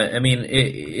 I mean,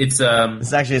 it's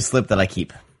actually a slip that I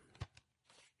keep.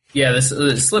 Yeah, the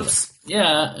slips.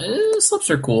 Yeah, slips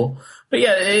are cool. But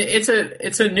yeah, it's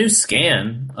a new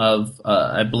scan of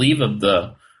I believe of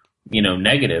the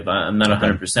negative. I'm not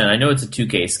 100%. I know it's a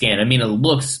 2K scan. I mean, it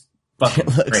looks fucking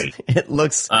great. It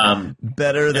looks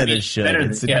better than it should.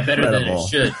 Better than it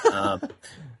should.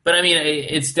 But I mean,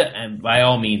 it's by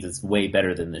all means, it's way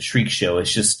better than the Shriek Show.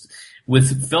 It's just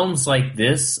with films like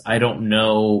this, I don't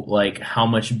know how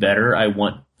much better I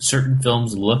want certain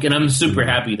films to look, and I'm super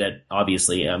happy that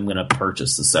obviously I'm going to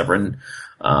purchase the Severin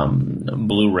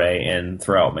Blu-ray and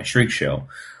throw out my Shriek Show.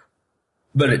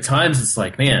 But at times, it's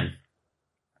like, man,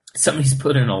 somebody's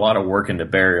put in a lot of work into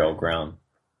Burial Ground,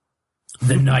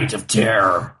 the Night of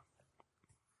Terror.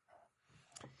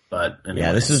 But anyway.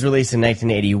 Yeah, this was released in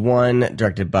 1981,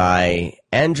 directed by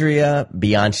Andrea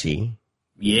Bianchi.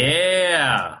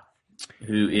 Yeah,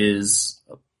 who is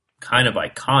kind of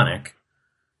iconic.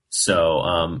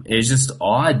 So it's just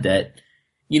odd that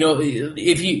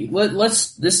if you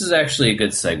let's, this is actually a good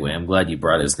segue. I'm glad you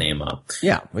brought his name up.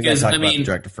 Yeah, we got to talk about the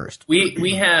director first.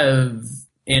 We have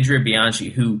Andrea Bianchi,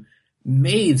 who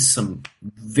made some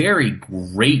very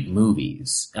great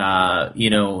movies.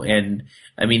 And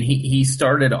I mean, he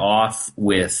started off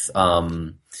with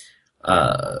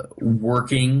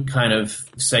working, kind of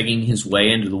segging his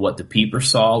way into What the Peeper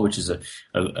Saw, which is a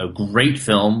great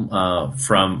film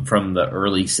from the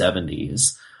early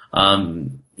 70s.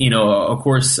 Of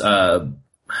course,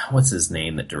 what's his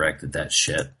name that directed that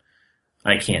shit?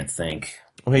 I can't think.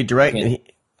 Well,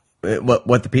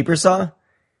 What the Peeper Saw?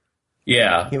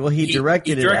 Yeah. He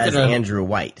directed it as Andrew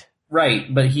White.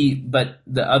 Right, but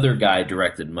the other guy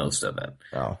directed most of it.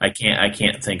 Oh. I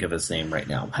can't think of his name right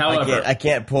now. However, I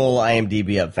can't pull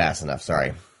IMDb up fast enough.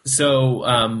 Sorry. So,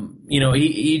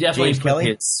 he definitely James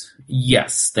Kelly?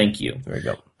 Yes, thank you. There we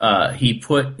go. He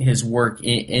put his work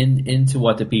into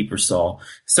What the Peeper Saw.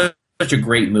 Such a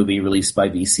great movie released by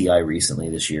VCI recently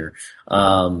this year.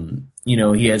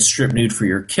 He had Strip Nude for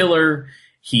Your Killer.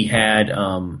 He had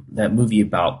that movie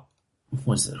about,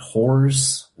 was it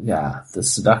whores? Yeah, the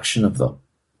seduction of the...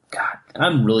 God, I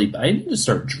need to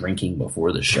start drinking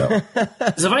before the show.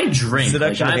 Because if I drink...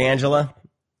 Seduction of Angela?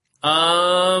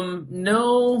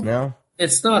 No.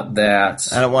 It's not that.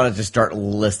 I don't want to just start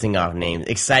listing off names.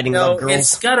 Exciting Love Girls?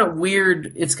 It's got a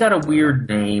weird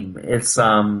name. It's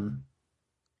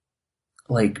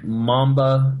like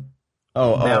Mamba.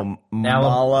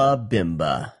 Mala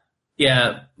Bimba.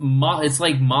 Yeah, it's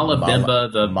like Mala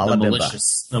Bimba, the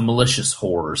malicious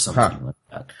whore or something like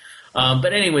that.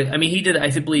 But anyway, I mean, I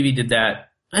believe he did that.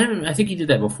 I think he did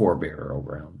that before Burial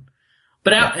Ground.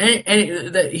 But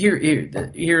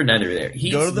here and there.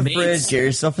 Go to the fridge, get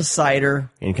yourself a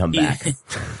cider, and come back.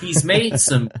 He's made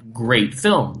some great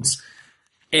films,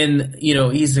 and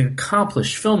he's an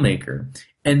accomplished filmmaker.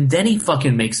 And then he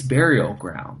fucking makes Burial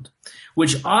Ground,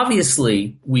 which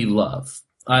obviously we love.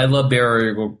 I love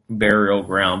Burial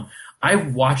Ground. I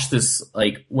watched this,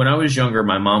 like, when I was younger,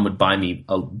 my mom would buy me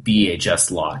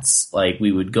VHS lots. Like,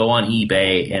 we would go on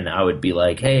eBay and I would be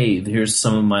like, hey, here's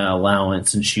some of my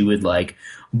allowance. And she would, like,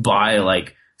 buy,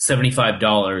 like,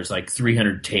 $75, like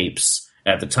 300 tapes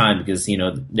at the time because,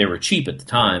 they were cheap at the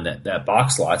time, that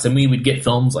box lots. And we would get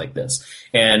films like this.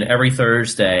 And every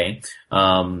Thursday,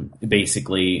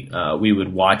 basically, we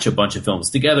would watch a bunch of films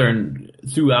together. And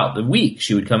throughout the week,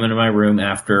 she would come into my room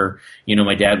after,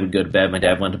 my dad would go to bed. My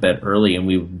dad went to bed early and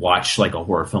we would watch like a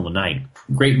horror film a night.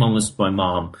 Great moments with my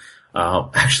mom.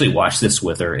 Actually watched this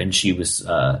with her and she was,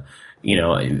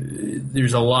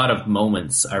 there's a lot of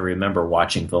moments I remember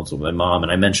watching films with my mom,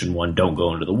 and I mentioned one, Don't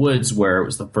Go Into the Woods, where it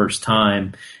was the first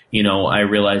time, I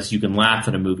realized you can laugh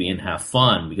at a movie and have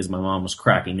fun because my mom was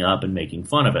cracking up and making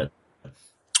fun of it.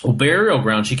 Well, Burial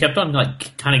Ground, she kept on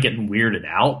like kind of getting weirded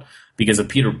out because of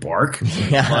Peter Bark.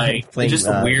 Yeah, like just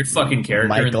a weird fucking character.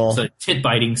 Michael. And it's a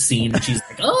tit-biting scene, and she's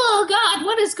like, "Oh God,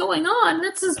 what is going on?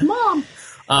 That's his mom."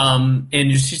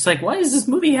 And she's like, "Why does this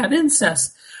movie have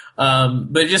incest?"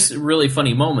 But just really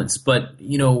funny moments. But,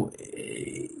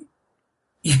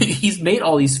 he's made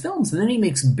all these films, and then he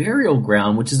makes Burial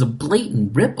Ground, which is a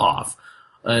blatant ripoff.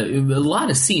 A lot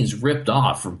of scenes ripped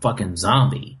off from fucking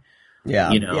Zombie.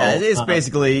 Yeah. Yeah, it is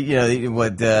basically,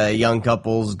 what young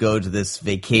couples go to this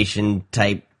vacation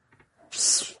type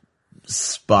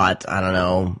spot, I don't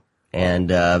know, and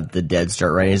the dead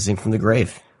start rising from the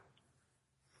grave.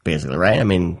 Basically, right? I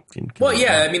mean, well,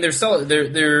 yeah. I mean, they're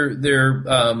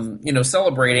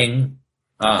celebrating.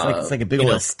 It's like a big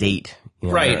old estate,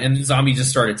 right? And the zombie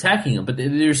just start attacking them. But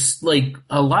there's like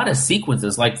a lot of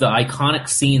sequences, like the iconic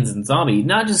scenes in Zombie,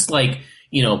 not just like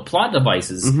plot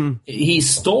devices. Mm-hmm. He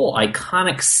stole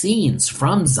iconic scenes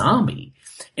from Zombie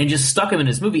and just stuck them in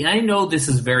his movie. And I know this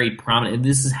is very prominent, and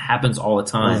this happens all the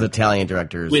time with Italian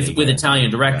directors. With Italian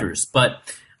directors, yeah. But.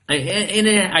 And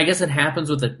I guess it happens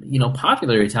with the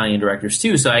popular Italian directors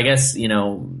too. So I guess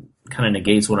kind of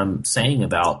negates what I'm saying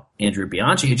about Andrea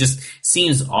Bianchi. It just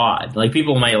seems odd. Like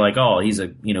people might like, oh, he's a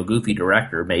goofy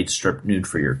director, made Strip Nude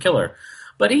for Your Killer,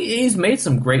 but he's made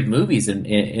some great movies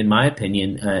in my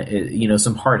opinion.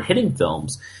 Some hard hitting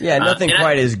films. Yeah, nothing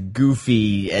quite as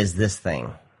goofy as this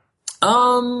thing.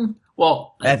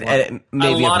 Well, maybe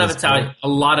a lot of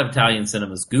Italian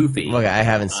cinema is goofy. Look, I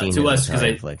haven't seen to us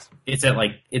because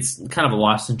it's kind of a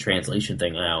lost in translation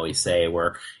thing. I always say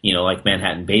where like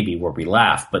Manhattan Baby, where we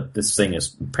laugh, but this thing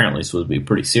is apparently supposed to be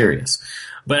pretty serious.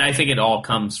 But I think it all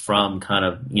comes from kind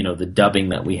of the dubbing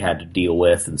that we had to deal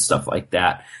with and stuff like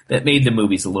that made the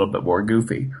movies a little bit more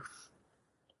goofy.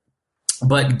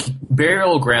 But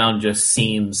Burial Ground just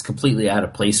seems completely out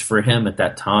of place for him at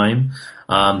that time.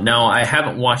 Now, I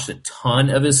haven't watched a ton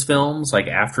of his films, like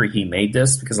after he made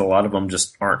this, because a lot of them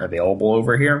just aren't available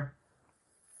over here.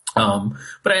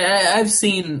 But I've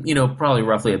seen, probably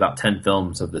roughly about 10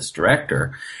 films of this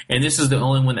director, and this is the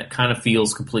only one that kind of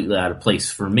feels completely out of place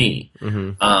for me.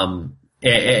 Mm-hmm.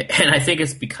 And I think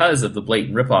it's because of the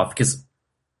blatant ripoff, because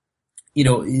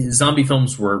zombie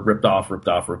films were ripped off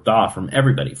from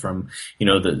everybody, from,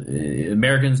 the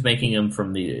Americans making them,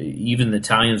 from even the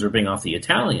Italians ripping off the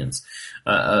Italians,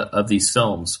 of these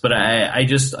films. But I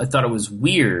thought it was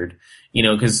weird,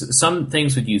 because some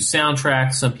things would use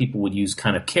soundtracks, some people would use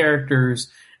kind of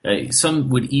characters, some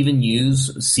would even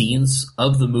use scenes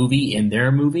of the movie in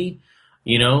their movie.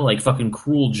 Like fucking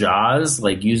Cruel Jaws,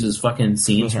 like uses fucking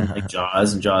scenes from like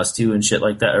Jaws and Jaws 2 and shit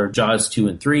like that, or Jaws 2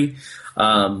 and 3.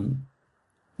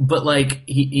 But like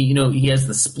he has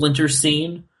the Splinter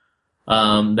scene,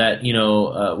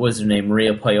 that what's her name,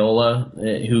 Maria Paola,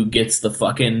 who gets the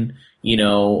fucking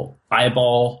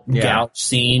eyeball gouge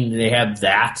scene. They have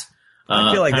that.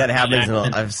 I feel like that happens.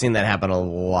 I've seen that happen a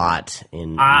lot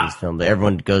in these films.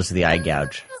 Everyone goes to the eye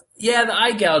gouge. Yeah, the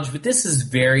eye gouge, but this is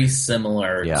very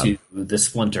similar to the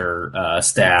Splinter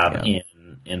stab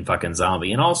in fucking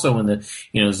Zombie, and also when the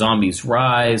zombies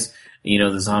rise.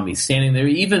 The zombies standing there,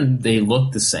 even they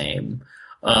look the same.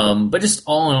 But just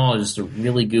all in all, just a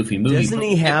really goofy movie. Doesn't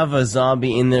he have a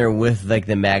zombie in there with like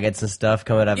the maggots and stuff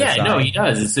coming out of his side? Yeah, no, he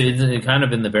does. It's kind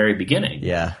of in the very beginning.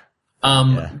 Yeah.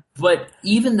 But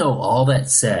even though all that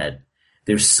said,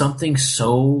 there's something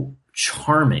so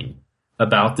charming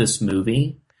about this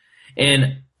movie.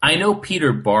 And I know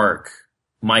Peter Bark,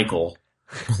 Michael,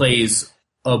 plays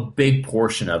a big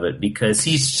portion of it because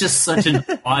he's just such an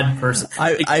odd person.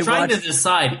 I'm trying to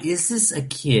decide, is this a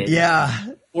kid? Yeah.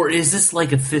 Or is this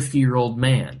like a 50-year-old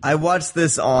man? I watched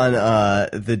this on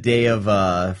the day of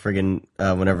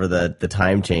whenever the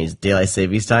time changed, daylight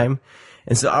savings time.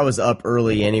 And so I was up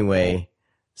early anyway.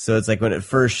 So it's like when it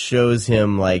first shows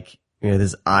him like,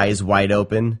 his eyes wide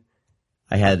open,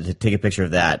 I had to take a picture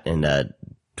of that and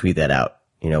tweet that out,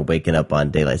 waking up on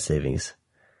daylight savings.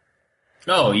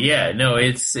 Oh yeah, no,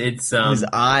 it's his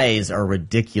eyes are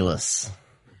ridiculous.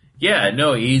 Yeah,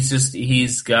 no,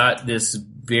 he's got this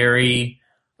very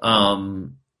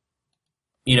and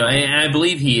I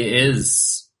believe he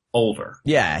is older.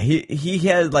 Yeah, he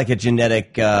had like a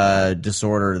genetic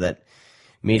disorder that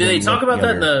made him. Did they talk about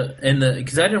younger. that in the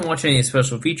because I didn't watch any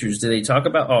special features. Did they talk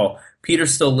about Peter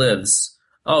still lives?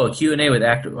 Oh, Q&A with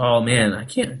actor. Oh man, I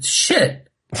can't shit.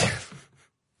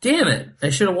 Damn it!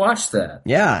 I should have watched that.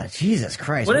 Yeah, Jesus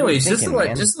Christ. Well, anyways, just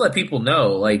to let people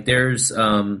know, like there's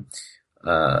a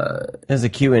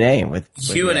Q&A with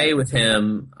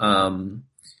him.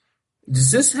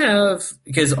 Does this have,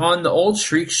 because on the old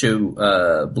Shriek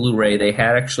Show Blu-ray, they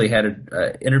had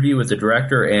an interview with the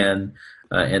director and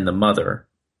the mother.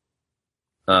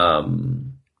 Well,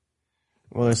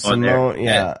 there's Simone,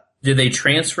 yeah. Did they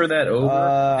transfer that over?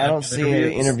 I don't see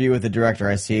an interview with the director.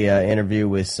 I see an interview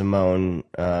with Simone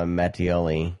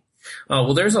Mattioli. Oh,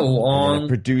 well, there's a long... And a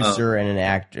producer and an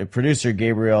actor. Producer,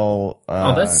 Gabriel...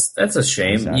 that's a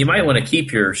shame. You might want to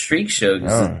keep your Shriek Show,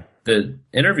 because the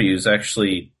interview is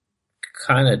actually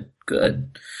kind of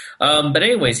good. But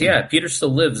anyways, yeah, Peter Still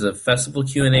Lives, a festival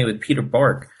Q&A with Peter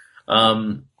Bark.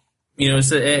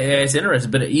 It's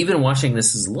interesting, but even watching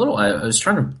this as a little, I was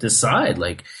trying to decide,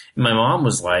 like, my mom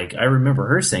was like, I remember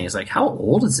her saying, it's like, how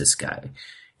old is this guy?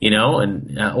 And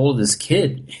how old is this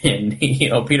kid? And,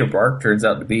 Peter Bark turns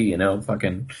out to be,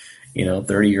 fucking,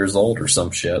 30 years old or some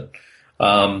shit.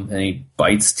 And he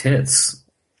bites tits.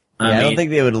 I don't think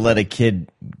they would let a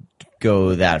kid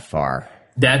go that far.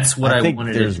 That's what I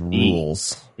wanted there's to be,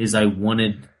 rules. is I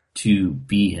wanted to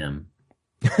be him.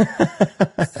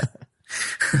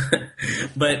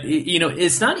 But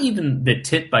it's not even the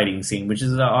tit biting scene, which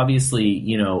is obviously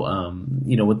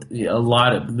what a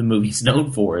lot of the movie's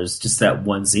known for, is just that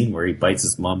one scene where he bites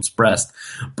his mom's breast.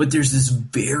 But there's this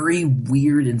very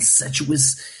weird,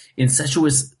 incestuous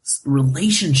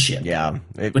relationship,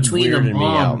 between the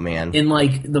mom and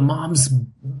like the mom's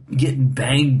getting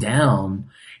banged down,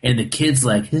 and the kid's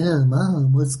like, "Hey,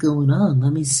 Mom, what's going on?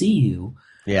 Let me see you."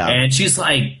 Yeah. And she's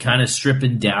like kind of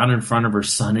stripping down in front of her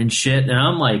son and shit. And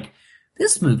I'm like,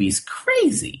 this movie's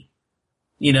crazy.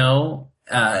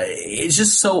 It's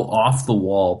just so off the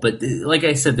wall. But like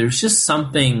I said, there's just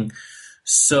something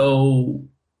so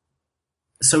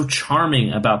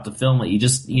charming about the film that you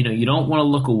just, you don't want to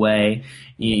look away.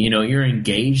 You're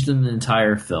engaged in the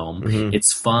entire film. Mm-hmm.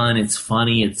 It's fun. It's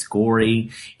funny. It's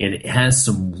gory. It has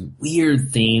some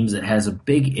weird themes. It has a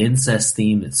big incest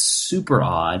theme that's super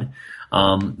odd.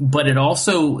 But it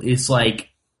also is like,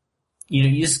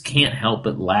 you just can't help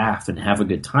but laugh and have a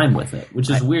good time with it, which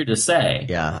is weird to say.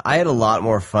 Yeah, I had a lot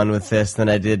more fun with this than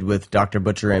I did with Dr.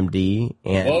 Butcher MD,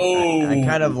 and I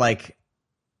kind of like,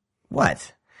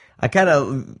 what? I kind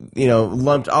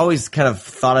of, always kind of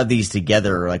thought of these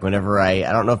together, like whenever I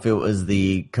don't know if it was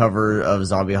the cover of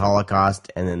Zombie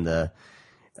Holocaust and then the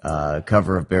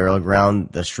cover of Burial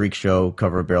Ground, the Shriek Show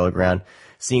cover of Burial Ground,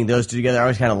 seeing those two together, I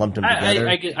always kind of lumped them together.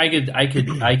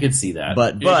 I could see that.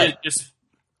 But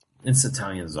it's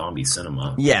Italian zombie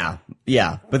cinema. Yeah.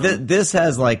 But this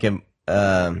has like I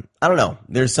don't know.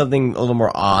 There's something a little more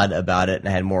odd about it, and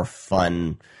I had more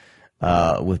fun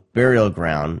with Burial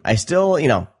Ground. I still,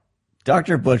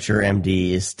 Dr. Butcher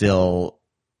MD is still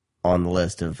on the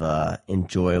list of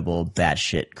enjoyable,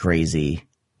 batshit crazy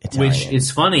Italian. Which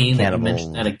is funny that you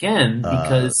mentioned that again,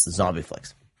 because zombie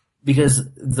flicks. Because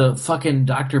the fucking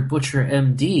Dr. Butcher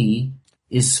MD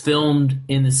is filmed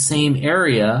in the same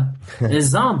area as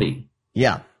Zombie.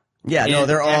 Yeah, no,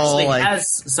 they're all like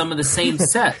has some of the same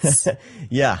sets.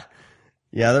 Yeah,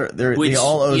 they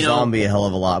all owe Zombie a hell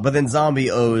of a lot, but then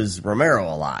Zombie owes Romero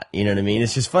a lot. You know what I mean?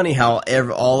 It's just funny how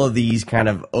all of these kind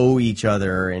of owe each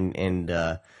other, and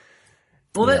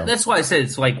that's why I said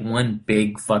it's like one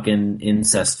big fucking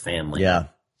incest family. Yeah.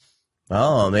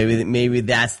 Oh, maybe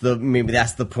that's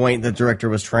the point the director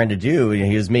was trying to do.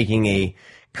 He was making a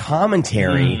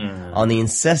commentary on the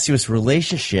incestuous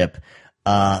relationship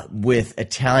with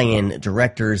Italian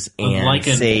directors and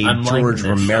George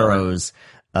Romero's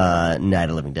Night of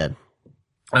the Living Dead.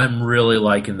 I'm really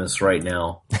liking this right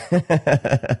now.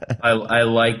 I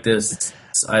like this.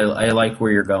 I like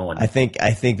where you're going. I think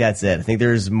that's it. I think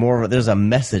there's a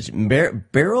message.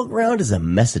 Burial Ground is a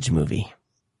message movie.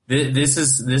 This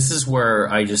is where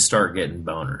I just start getting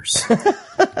boners.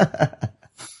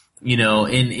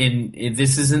 And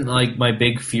this isn't like my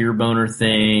big fear boner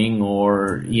thing,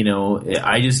 or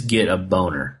I just get a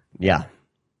boner. Yeah.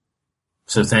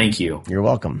 So thank you. You're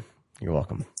welcome.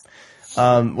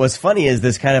 What's funny is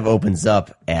this kind of opens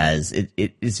up as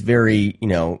it's very,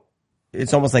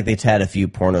 it's almost like they've had a few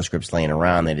porno scripts laying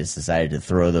around. They just decided to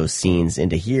throw those scenes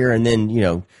into here and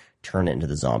then, turn it into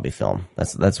the zombie film.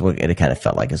 That's what it kind of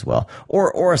felt like as well.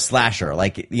 Or a slasher,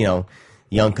 like,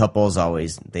 young couples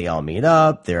they all meet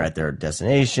up, they're at their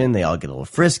destination, they all get a little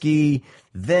frisky,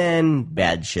 then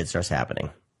bad shit starts happening.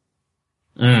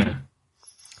 There's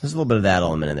a little bit of that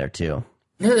element in there too.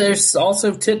 Yeah, there's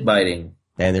also tit biting.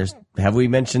 And have we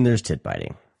mentioned there's tit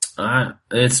biting?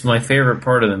 It's my favorite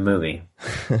part of the movie.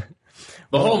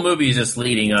 The whole movie is just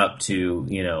leading up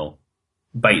to,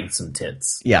 biting some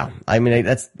tits. Yeah. I mean,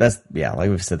 that's like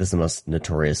we've said, this is the most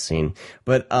notorious scene.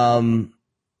 But,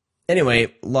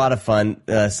 anyway, a lot of fun.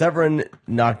 Severin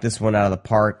knocked this one out of the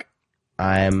park.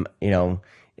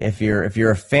 If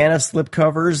you're a fan of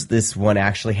slipcovers, this one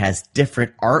actually has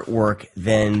different artwork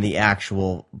than the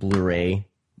actual Blu-ray,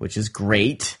 which is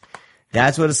great.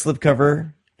 That's what a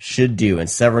slipcover should do, and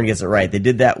Severin gets it right. They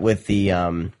did that with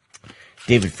the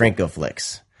David Franco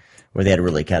flicks, where they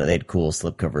had cool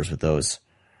slipcovers with those.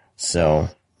 So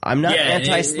I'm not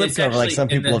anti-slipcover like some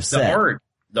people have said.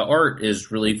 The art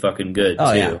is really fucking good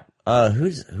too. Yeah.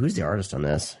 Who's the artist on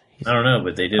this? I don't know,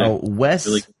 but they did a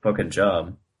really good fucking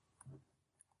job.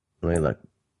 Let me look.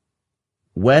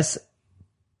 Wes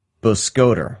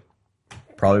Boscoter.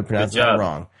 Probably pronounced that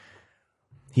wrong.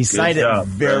 He signed it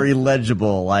very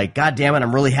legible. Like, God damn it,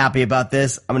 I'm really happy about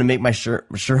this. I'm going to make sure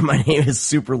my name is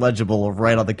super legible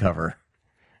right on the cover.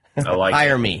 I like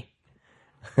Hire me.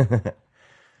 But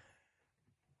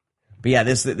yeah,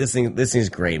 this thing's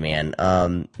great,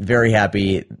 man. Very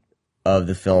happy of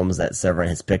the films that Severin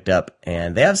has picked up,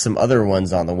 and they have some other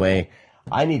ones on the way.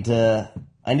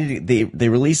 They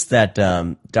released that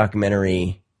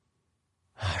documentary.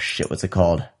 Oh shit, what's it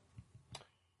called?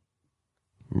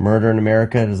 Murder in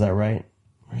America, is that right?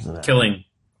 Where's that? Killing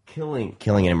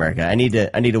in America. I need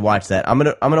to watch that. I'm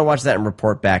gonna watch that and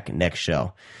report back next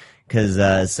show, because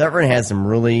Severin has some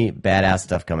really badass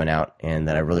stuff coming out, and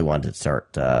that I really wanted to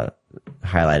start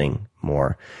highlighting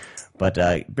more. But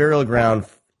Burial Ground,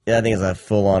 I think, is a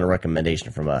full-on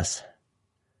recommendation from us.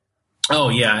 Oh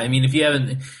yeah, I mean, if you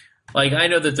haven't, I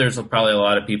know that there's probably a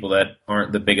lot of people that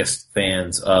aren't the biggest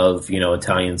fans of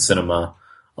Italian cinema.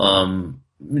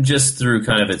 Just through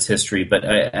kind of its history, but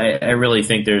I really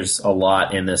think there's a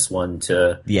lot in this one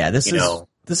to this is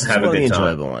one of the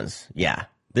enjoyable ones. Yeah,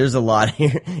 there's a lot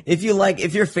here. If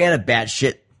you're a fan of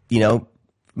batshit,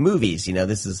 movies,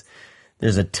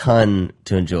 there's a ton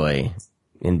to enjoy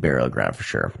in Burial Ground for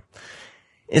sure.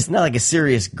 It's not like a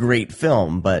serious great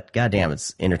film, but goddamn,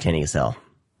 it's entertaining as hell.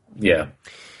 Yeah.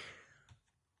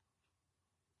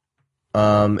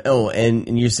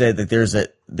 And you said that there's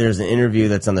an interview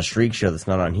that's on the Shriek show that's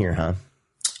not on here, huh?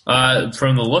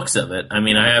 From the looks of it, I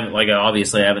mean, I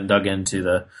haven't dug into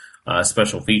the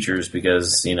special features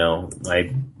because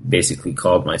I basically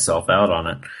called myself out on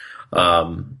it.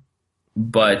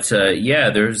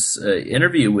 There's an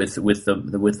interview with the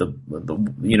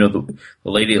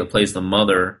lady that plays the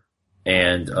mother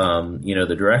and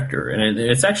the director, and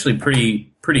it's actually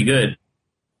pretty good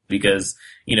because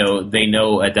they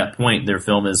know at that point their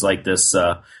film is like this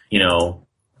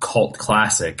cult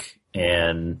classic,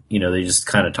 and they just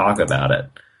kind of talk about it,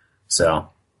 so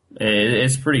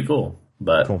it's pretty cool.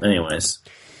 But cool. Anyways,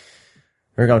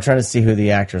 Rick, I'm trying to see who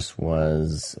the actress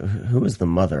was. Who was the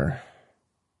mother?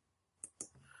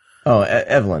 Oh,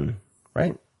 Evelyn,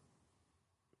 right?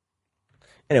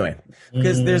 Anyway,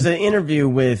 because there's an interview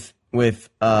with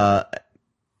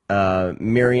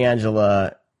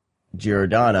Mariangela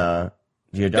Giordano,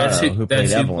 who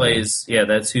plays Evelyn.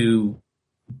 That's who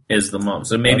is the mom.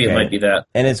 So maybe it might be that.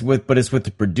 And it's with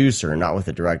the producer, not with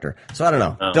the director. So I don't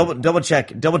know. Oh. Double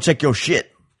check your shit.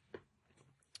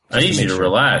 I need you to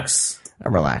relax.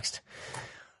 I'm relaxed.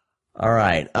 All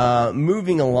right.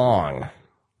 Moving along.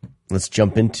 Let's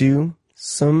jump into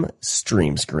some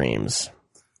stream screams.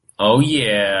 Oh,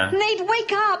 yeah. Nate,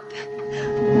 wake up!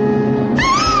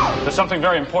 There's something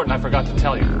very important I forgot to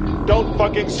tell you. Don't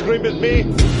fucking scream at me!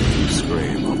 If you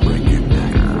scream, I'll break your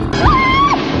neck.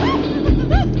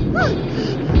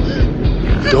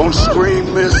 Don't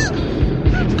scream, miss.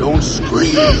 Don't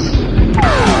scream.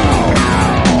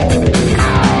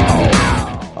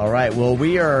 All right, well,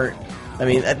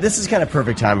 this is kind of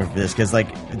perfect timing for this because,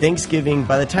 Thanksgiving,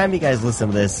 by the time you guys listen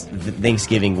to this,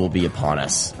 Thanksgiving will be upon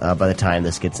us. By the time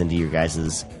this gets into your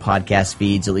guys' podcast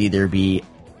feeds, you'll either be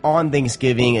on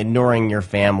Thanksgiving, ignoring your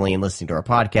family and listening to our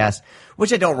podcast,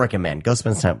 which I don't recommend. Go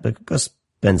spend some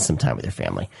time with your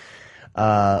family.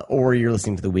 Or you're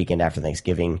listening to the weekend after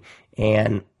Thanksgiving.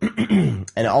 And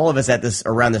and all of us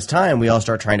around this time, we all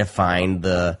start trying to find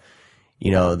the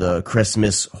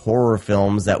Christmas horror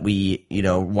films that we,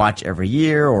 watch every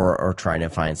year or trying to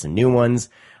find some new ones.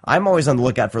 I'm always on the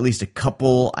lookout for at least a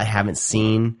couple I haven't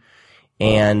seen.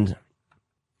 And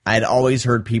I'd always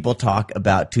heard people talk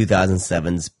about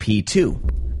 2007's P2.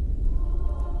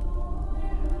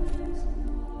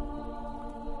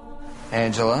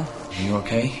 Angela, are you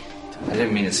okay? I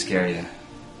didn't mean to scare you.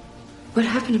 What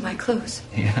happened to my clothes?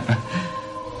 Yeah.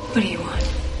 What do you want?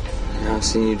 I've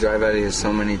seen you drive out of here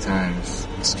so many times.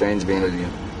 It's strange being with you.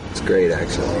 It's great,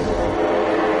 actually.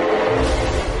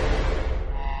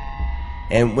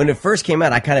 And when it first came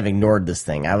out, I kind of ignored this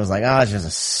thing. I was like, oh, it's just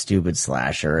a stupid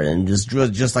slasher. And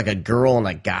just like a girl and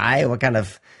a guy. What kind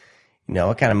of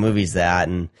movie is that?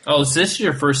 And is this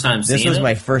your first time seeing it? This was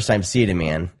my first time seeing it,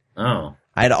 man. Oh.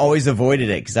 I'd always avoided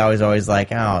it because I was always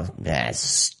like, oh, that's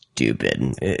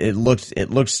stupid. It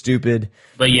looked stupid.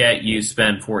 But yet you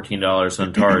spent $14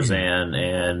 on Tarzan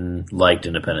and liked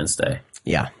Independence Day.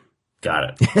 Yeah.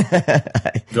 Got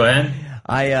it. Go ahead.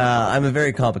 I'm a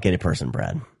very complicated person,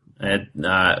 Brad.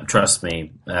 Trust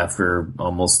me, after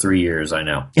almost 3 years, I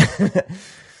know.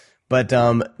 But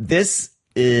this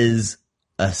is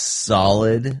a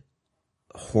solid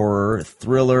horror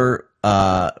thriller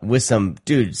with some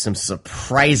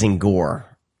surprising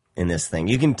gore in this thing.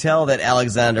 You can tell that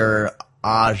Alexander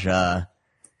Aja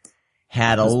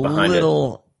had a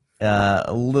little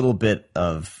bit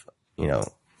of,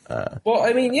 well,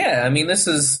 I mean, yeah. I mean, this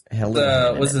is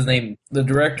what's his name? The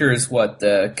director is what?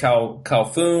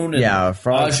 Calhoun and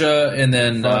Aja, and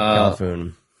then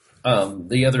Calhoun.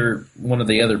 One of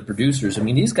the other producers. I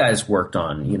mean, these guys worked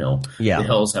on, The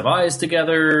Hills Have Eyes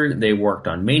together. They worked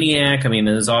on Maniac. I mean,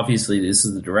 this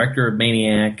is the director of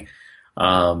Maniac.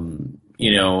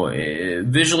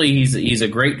 Visually, he's a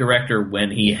great director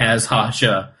when he has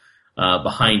Aja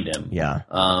behind him. Yeah.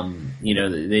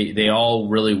 They all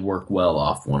really work well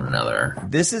off one another.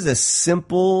 This is a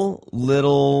simple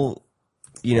little,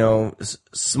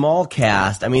 small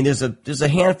cast. I mean, there's a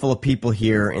handful of people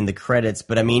here in the credits,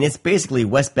 but I mean, it's basically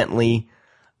Wes Bentley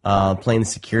playing the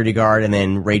security guard, and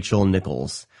then Rachel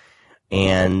Nichols,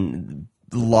 and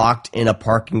locked in a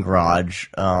parking garage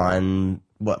on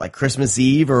Christmas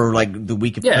Eve or the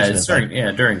week of Christmas.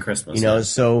 During Christmas.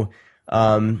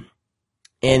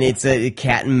 And it's a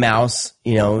cat and mouse,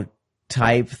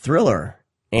 type thriller.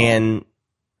 And,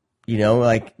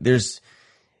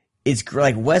 it's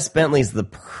like Wes Bentley's the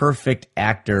perfect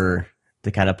actor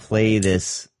to kind of play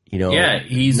this,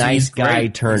 he's nice guy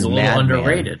great. turned He's a little madman.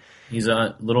 underrated. He's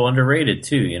a little underrated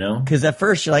too, Because at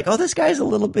first you're like, oh, this guy's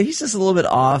he's just a little bit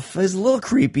off. He's a little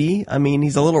creepy. I mean,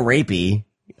 he's a little rapey,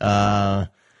 in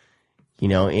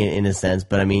a sense.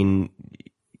 But I mean,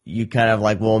 you kind of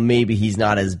like, well, maybe he's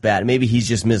not as bad. Maybe he's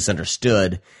just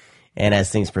misunderstood. And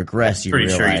as things progress, you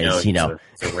realize, sure you know,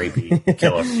 it's a rapey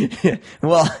killer.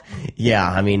 Well, yeah,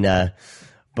 I mean,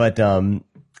 but the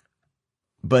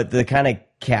kind of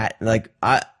cat, like,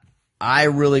 I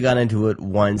really got into it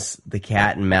once the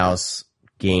cat and mouse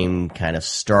game kind of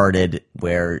started,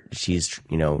 where she's,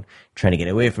 you know, trying to get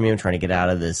away from him, trying to get out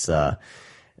of this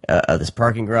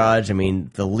parking garage. I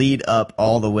mean, the lead up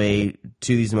all the way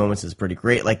to these moments is pretty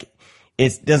great. Like,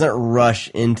 it doesn't rush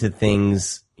into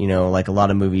things, you know, like a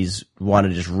lot of movies want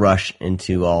to just rush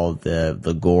into all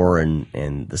the gore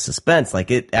and the suspense. Like,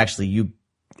 it actually,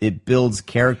 it builds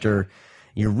character.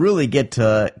 You really get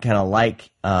to kind of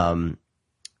like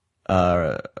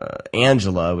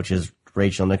Angela, which is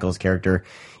Rachel Nichols' character.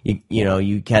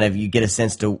 You get a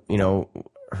sense to, you know,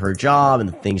 her job and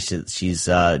the things she's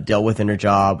dealt with in her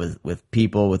job with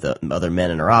people, with other men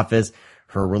in her office,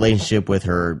 her relationship with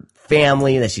her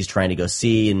family that she's trying to go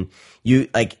see, and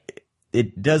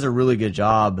it does a really good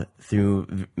job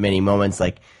through many moments,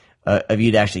 like of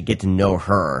you to actually get to know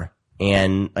her.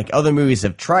 And like other movies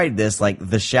have tried this, like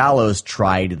The Shallows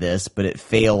tried this, but it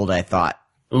failed, I thought.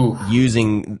 Ooh.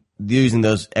 Using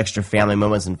those extra family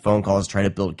moments and phone calls to try to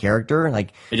build character.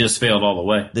 Like, it just failed all the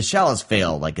way. The Shallows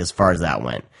failed, like, as far as that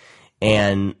went.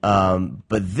 And but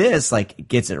this, like,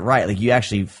 gets it right. Like, you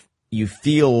actually you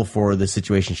feel for the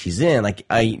situation she's in. Like,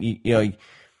 I mean,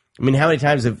 how many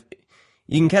times you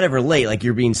can kind of relate, like,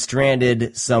 you're being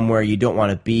stranded somewhere you don't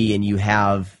want to be, and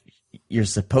you're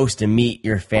supposed to meet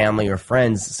your family or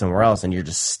friends somewhere else, and you're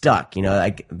just stuck. You know,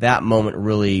 like, that moment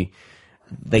really,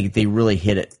 they really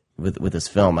hit it with this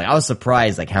film. Like, I was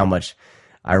surprised, like, how much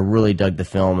I really dug the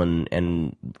film,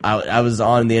 and I was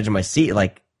on the edge of my seat,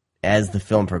 like, as the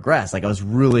film progressed. Like, I was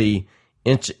really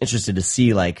interested to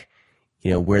see, like,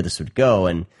 you know, where this would go,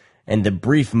 and the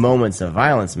brief moments of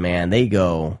violence, man, they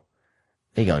go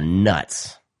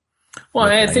nuts. Well,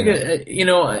 I think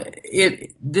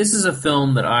this is a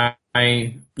film that I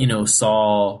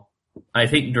saw, I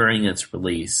think, during its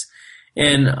release,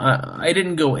 and I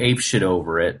didn't go apeshit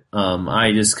over it.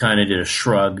 I just kind of did a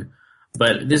shrug.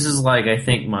 But this is, like, I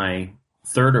think my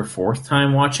third or fourth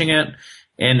time watching it,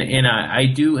 and I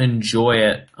do enjoy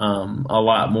it a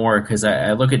lot more because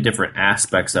I look at different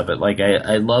aspects of it. Like,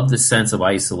 I love the sense of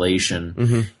isolation,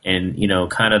 mm-hmm. and, you know,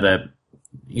 kind of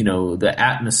the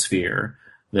atmosphere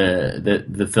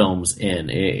the film's in.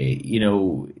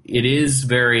 It is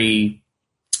very,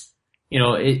 you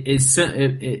know,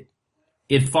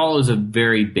 it follows a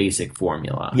very basic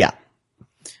formula. Yeah.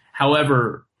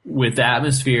 However, with the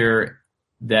atmosphere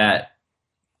that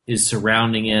is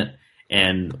surrounding it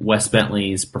and Wes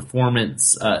Bentley's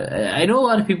performance, I know a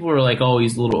lot of people are like, "Oh,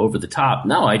 he's a little over the top."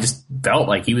 No, I just felt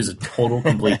like he was a total,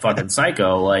 complete fucking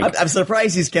psycho. Like, I'm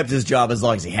surprised he's kept his job as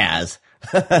long as he has.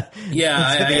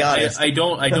 Yeah, I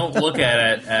don't look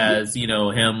at it as, you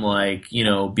know, him, like, you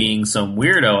know, being some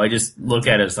weirdo. I just look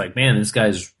at it as like, man, this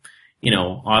guy's, you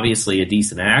know, obviously a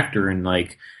decent actor and,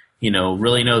 like, you know,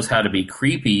 really knows how to be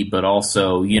creepy, but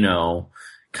also, you know,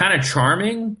 kind of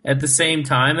charming at the same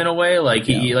time in a way. Like,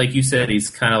 he, like you said,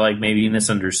 he's kind of like maybe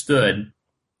misunderstood.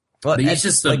 But he's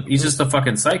just a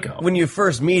fucking psycho. When you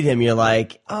first meet him, you're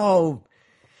like, oh.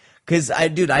 Because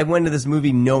I went to this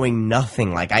movie knowing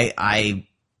nothing. Like, I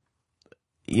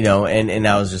you know, and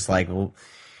I was just like, well,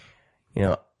 you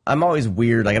know, I'm always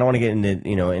weird. Like, I don't want to get into,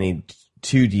 you know, any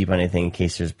too deep on anything in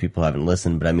case there's people who haven't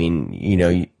listened. But I mean, you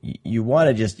know, you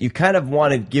want to you kind of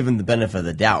want to give him the benefit of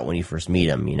the doubt when you first meet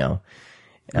him, you know.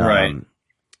 Right.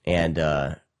 And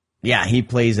yeah, he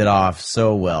plays it off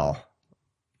so well.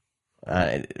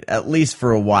 At least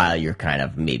for a while, you're kind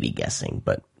of maybe guessing,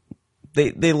 but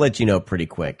they let you know pretty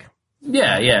quick.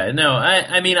 Yeah. No,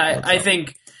 I mean, I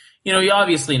think, you know, you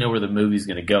obviously know where the movie's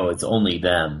going to go. It's only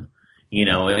them. You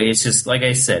know, it's just, like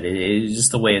I said, it's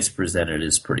just the way it's presented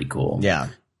is pretty cool. Yeah.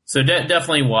 So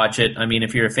definitely watch it. I mean,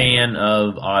 if you're a fan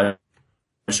of Aja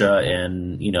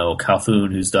and, you know,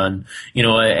 Calhoun, who's done, you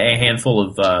know, a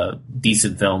handful of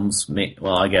decent films.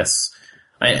 Well, I guess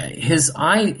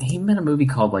he made a movie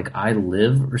called, like, I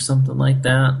Live or something like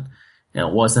that. And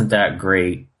it wasn't that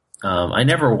great. I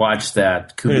never watched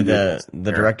that. The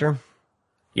director?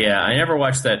 Yeah, I never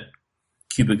watched that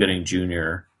Cuba Gooding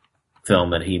Jr.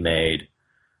 film that he made.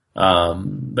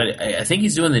 But I think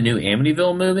he's doing the new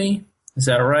Amityville movie. Is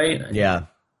that right? Yeah.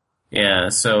 Yeah,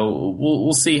 so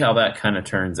we'll see how that kind of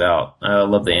turns out. I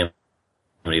love the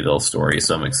Amityville story,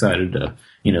 so I'm excited to,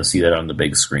 you know, see that on the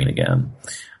big screen again.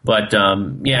 But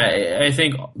yeah, I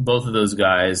think both of those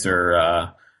guys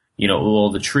are, you know,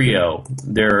 well, the trio,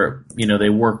 they're, you know, they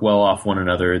work well off one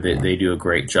another. They do a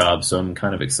great job, so I'm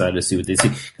kind of excited to see what they see.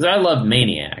 Because I love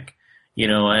Maniac.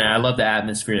 and I love the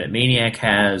atmosphere that Maniac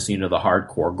has, the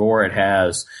hardcore gore it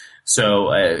has.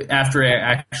 So after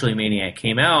actually Maniac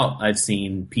came out, I've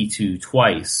seen P2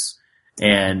 twice,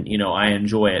 and I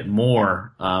enjoy it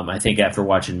more. I think after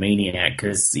watching Maniac,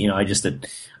 because I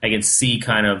can see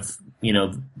kind of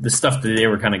the stuff that they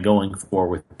were kind of going for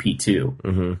with P2.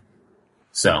 Mm-hmm.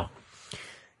 So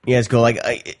yeah, it's cool.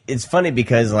 Like it's funny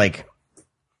because like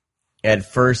at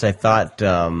first I thought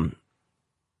when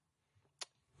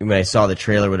I saw the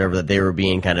trailer, or whatever, that they were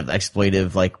being kind of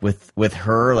exploitive, like with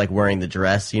her like wearing the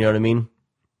dress. You know what I mean?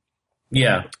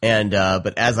 Yeah. And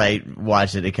but as I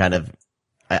watched it, it kind of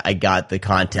I got the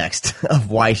context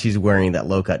of why she's wearing that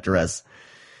low cut dress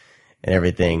and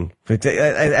everything. But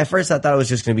at first I thought it was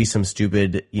just going to be some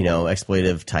stupid,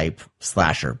 exploitive type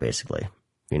slasher, basically.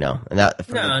 And that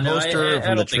from the poster,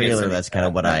 from the trailer, that's kind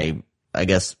of what I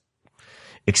guess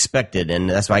expected, and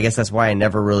that's why I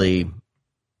never really,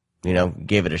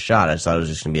 gave it a shot. I just thought it was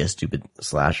just going to be a stupid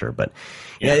slasher, but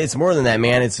yeah, it's more than that,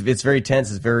 man. It's very tense.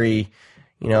 It's very,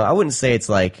 I wouldn't say it's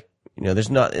like, it's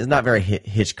not very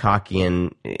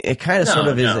Hitchcockian. It kind of sort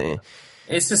of is.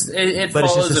 It's just but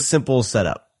it's just a simple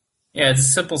setup. Yeah, it's a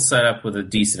simple setup with a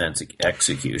decent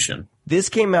execution. This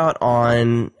came out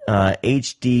on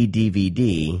HD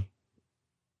DVD.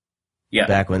 Yeah.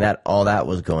 Back when all that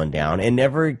was going down. It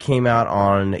never came out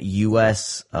on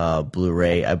US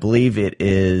Blu-ray. I believe it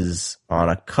is on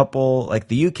a couple, like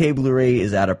the UK Blu-ray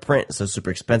is out of print, so super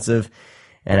expensive.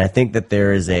 And I think that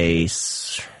there is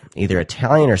either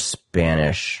Italian or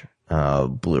Spanish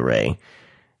Blu-ray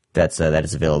that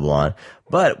is available on.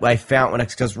 But I found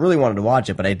because I really wanted to watch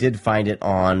it, but I did find it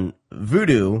on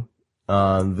Vudu,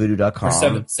 Vudu.com. For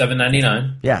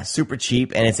 $7.99. Yeah, super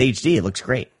cheap, and it's HD. It looks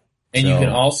great. And you can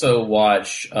also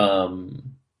watch. You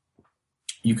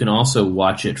can also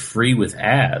watch it free with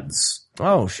ads.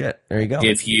 Oh shit! There you go.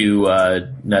 If you,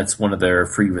 that's one of their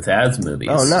free with ads movies.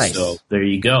 Oh, nice. So there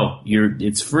you go.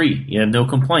 It's free. You have no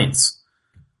complaints.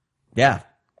 Yeah,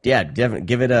 definitely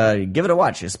give it a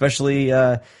watch. Especially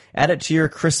add it to your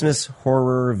Christmas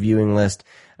horror viewing list.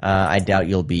 I doubt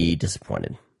you'll be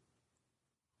disappointed.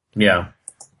 Yeah.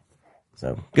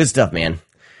 So good stuff, man.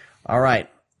 All right,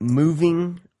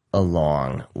 moving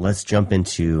along. Let's jump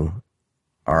into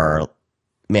our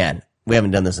man. We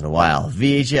haven't done this in a while.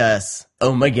 VHS.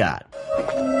 Oh my god.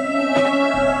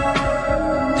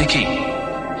 Vicky.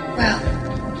 Well,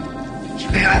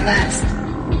 here we are at last.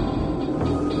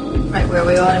 Right where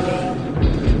we ought to be.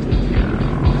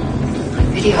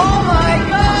 Video. Oh my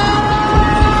god!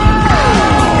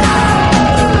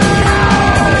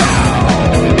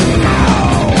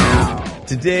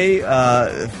 Today,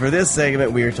 for this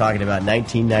segment, we are talking about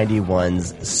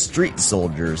 1991's Street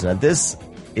Soldiers. Now, this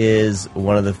is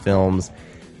one of the films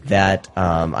that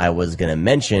I was going to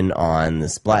mention on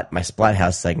the my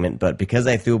Splathouse segment, but because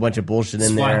I threw a bunch of bullshit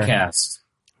in there... Splatcast.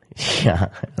 Yeah,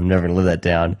 I'm never going to live that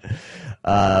down.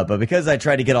 But because I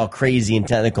tried to get all crazy and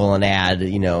technical and add,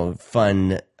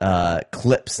 fun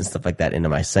clips and stuff like that into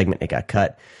my segment, it got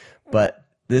cut. But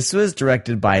this was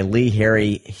directed by Lee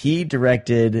Harry. He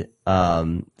directed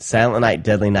Silent Night,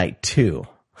 Deadly Night 2.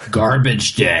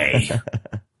 Garbage Day.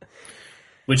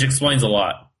 Which explains a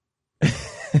lot.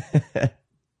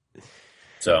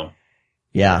 So.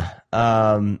 Yeah.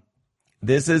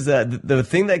 This is the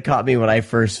thing that caught me when I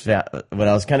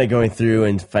was kind of going through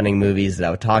and finding movies that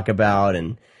I would talk about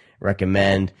and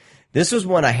recommend. This was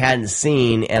one I hadn't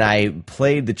seen, and I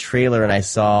played the trailer and I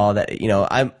saw that,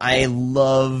 I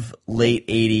love late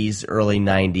 80s, early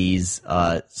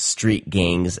 90s street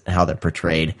gangs and how they're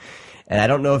portrayed. And I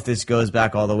don't know if this goes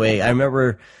back all the way. I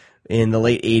remember in the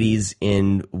late 80s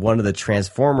in one of the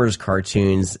Transformers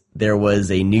cartoons, there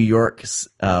was a New York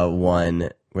one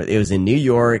where it was in New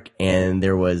York, and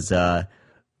there was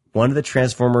one of the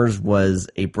Transformers was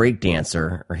a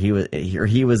breakdancer, he was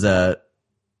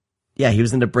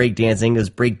into breakdancing. There's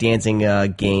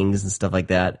breakdancing gangs and stuff like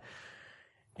that.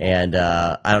 And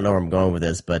I don't know where I'm going with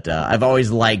this, but I've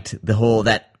always liked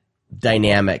that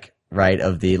dynamic, right,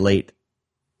 of the late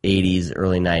 80s,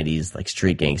 early 90s, like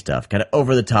street gang stuff. Kind of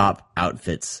over the top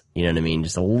outfits, you know what I mean?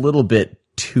 Just a little bit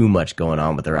too much going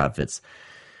on with their outfits.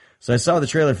 So I saw the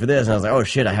trailer for this, and I was like, oh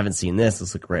shit, I haven't seen this.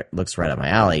 This looks right up my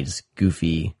alley. Just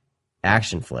goofy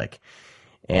action flick.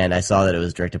 And I saw that it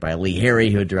was directed by Lee Harry,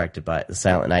 who had directed by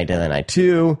Silent Night, Deadly Night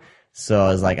 2. So I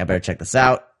was like, I better check this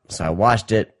out. So I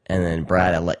watched it, and then,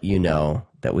 Brad, I let you know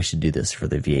that we should do this for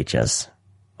the VHS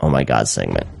Oh My God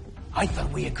segment. I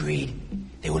thought we agreed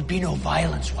there would be no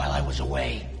violence while I was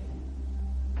away.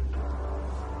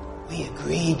 We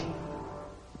agreed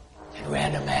that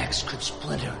Random Acts could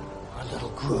splinter our little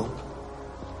group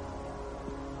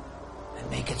and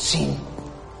make it seem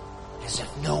as as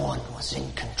if no one was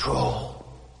in control.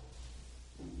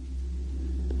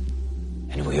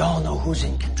 And we all know who's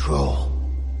in control.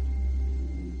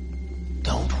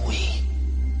 Don't we?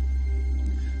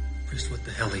 Chris, what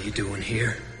the hell are you doing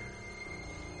here?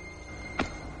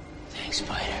 Thanks,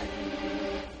 Spider.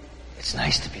 It's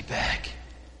nice to be back.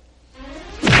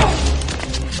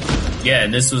 Yeah,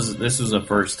 and this was a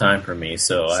first time for me,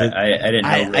 so I didn't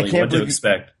know really what to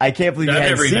expect. I can't believe you hadn't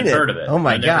never seen even heard of it. Oh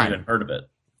my God. I've never even heard of it.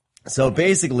 So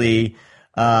basically,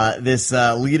 this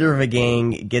leader of a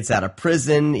gang gets out of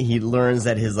prison. He learns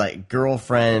that his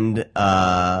girlfriend,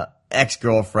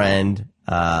 ex-girlfriend,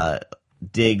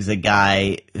 digs a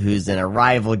guy who's in a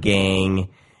rival gang,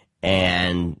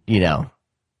 and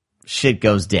shit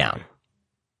goes down.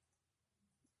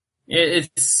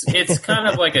 It's kind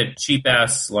of like a cheap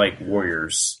ass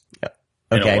Warriors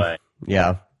in a way.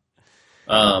 Yeah.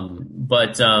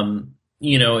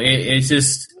 It's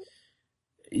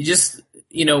just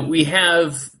we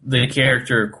have the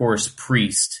character, of course,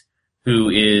 Priest, who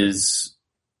is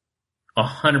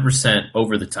 100%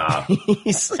 over the top.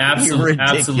 He's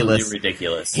absolutely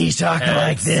ridiculous. He's talking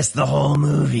like this the whole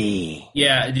movie.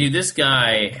 Yeah, dude, this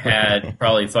guy had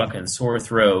probably fucking sore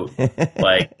throat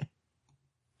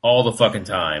all the fucking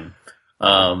time.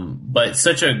 But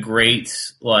such a great,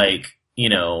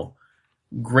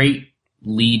 great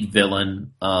lead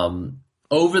villain.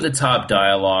 Over the top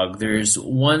dialogue. There's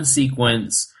one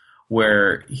sequence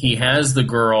where he has the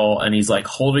girl and he's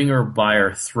holding her by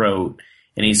her throat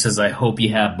and he says, "I hope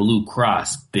you have Blue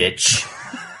Cross, bitch."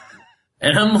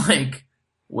 And I'm like,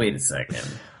 wait a second.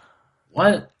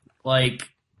 What? Are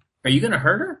you gonna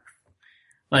hurt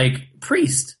her?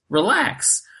 Priest,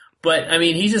 relax. But, I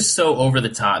mean, he's just so over the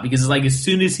top because, as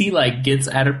soon as he, gets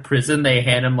out of prison, they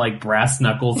hand him, brass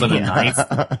knuckles and a knife.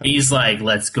 He's like,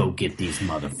 let's go get these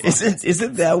motherfuckers.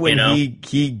 Isn't that when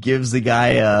he gives the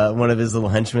guy, one of his little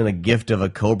henchmen, a gift of a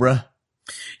cobra?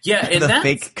 Yeah, and the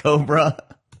fake cobra.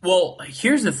 Well,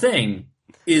 here's the thing,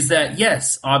 is that,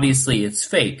 yes, obviously it's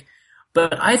fake.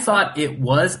 But I thought it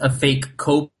was a fake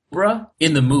cobra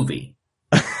in the movie.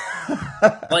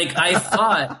 I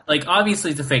thought,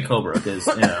 obviously it's a fake cobra because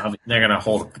they're gonna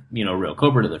hold real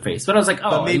cobra to their face. But I was like, oh,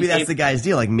 but maybe that's the guy's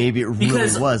deal. Maybe it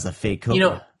really was a fake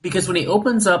cobra. Because when he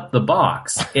opens up the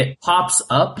box, it pops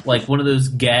up like one of those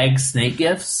gag snake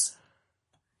gifts.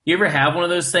 You ever have one of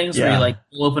those things where you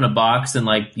pull open a box and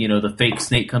the fake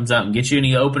snake comes out and gets you, and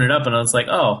you open it up, and I was like,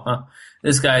 oh,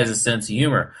 this guy has a sense of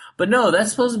humor. But no, that's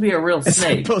supposed to be a real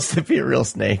snake. It's supposed to be a real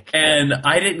snake. And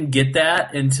I didn't get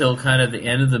that until kind of the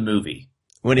end of the movie.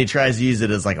 When he tries to use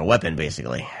it as a weapon,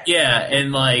 basically. Yeah,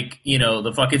 and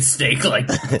the fucking snake,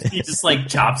 he just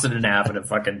chops it in half and it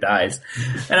fucking dies.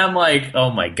 And I'm like,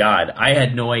 oh my God, I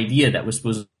had no idea that was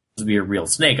supposed to be a real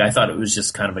snake. I thought it was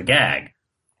just kind of a gag.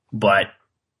 But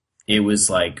it was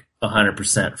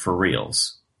 100% for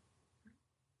reals.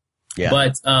 Yeah.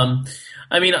 But,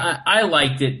 I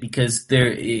liked it because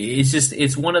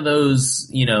it's one of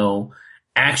those,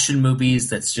 action movies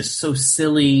that's just so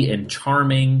silly and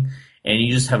charming, and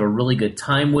you just have a really good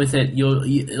time with it.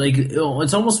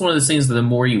 It's almost one of those things that the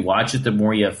more you watch it, the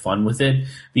more you have fun with it,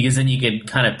 because then you can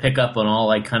kind of pick up on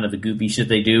all kind of the goofy shit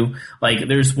they do.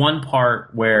 There's one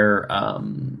part where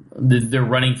they're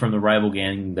running from the rival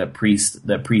gang that Priest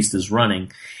is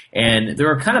running, and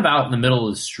they're kind of out in the middle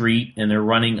of the street, and they're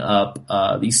running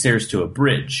up these stairs to a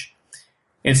bridge.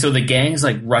 And so the gang's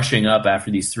rushing up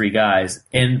after these three guys,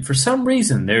 and for some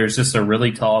reason there's just a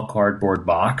really tall cardboard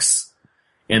box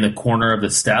in the corner of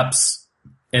the steps,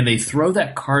 and they throw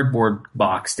that cardboard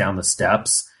box down the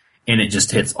steps, and it just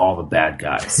hits all the bad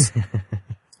guys.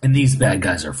 And these bad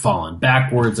guys are falling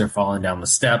backwards, they're falling down the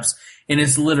steps, and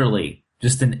it's literally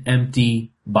just an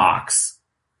empty box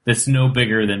that's no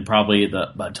bigger than probably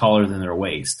taller than their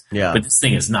waist. Yeah. But this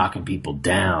thing is knocking people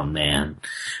down, man.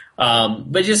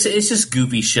 But it's just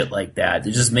goofy shit like that.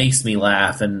 It just makes me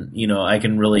laugh, and I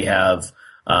can really have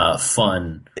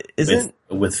fun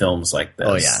with films like this.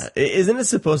 Oh yeah, isn't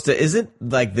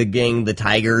the gang, the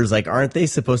Tigers, aren't they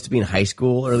supposed to be in high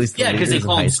school, or at least because they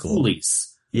call them school? Schoolies.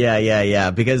 Yeah.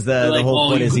 Because the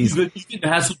whole point is you're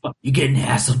getting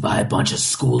hassled by a bunch of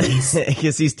schoolies.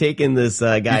 Because he's taking this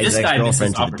guy's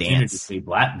ex-girlfriend to the dance. To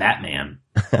play Batman.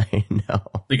 I know.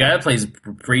 The guy that plays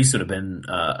Priest would have been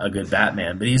a good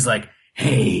Batman, but he's like,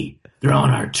 hey, they're on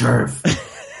our turf.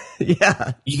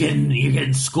 Yeah. You're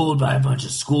getting schooled by a bunch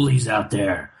of schoolies out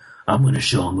there. I'm going to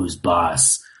show them who's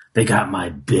boss. They got my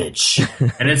bitch.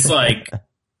 And it's like,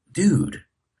 dude,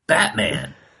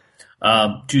 Batman.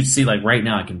 Dude, see, right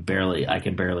now I can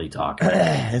barely talk.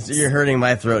 You're hurting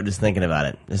my throat just thinking about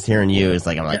it. Just hearing you is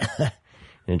I'm like,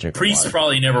 Priest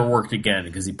probably never worked again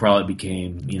because he probably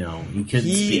became, he couldn't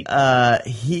speak.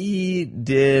 He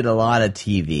did a lot of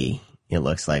TV. It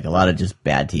looks like a lot of just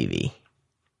bad TV.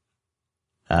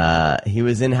 He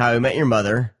was in How I Met Your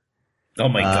Mother. Oh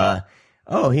my God.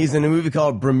 He's in a movie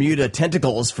called Bermuda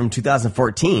Tentacles from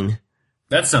 2014.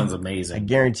 That sounds amazing. I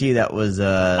guarantee that was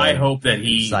I hope that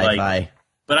he sci-fi.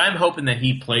 But I'm hoping that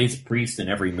he plays Priest in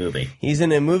every movie. He's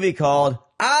in a movie called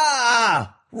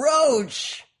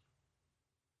Roach.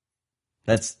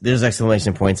 There's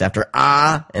exclamation points after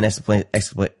and exclamation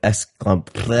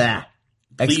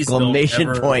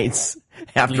points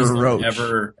after Roach.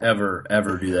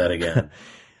 Ever do that again.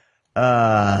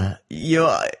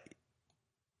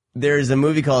 There's a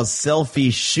movie called Selfie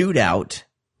Shootout,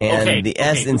 and the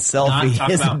S in selfie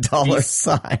is a dollar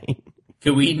sign.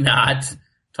 Can we not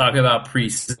talk about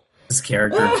Priest's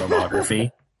character in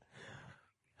filmography?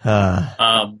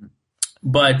 I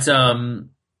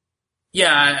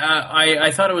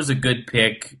thought it was a good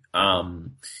pick.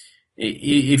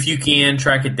 If you can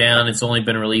track it down, it's only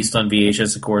been released on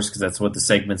VHS, of course, because that's what the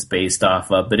segment's based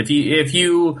off of. But if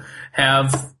you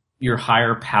have your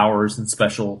higher powers and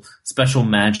special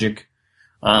magic,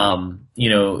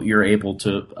 you're able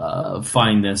to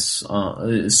find this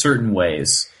certain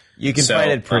ways. You can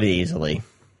find it pretty easily.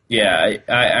 Yeah,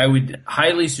 I would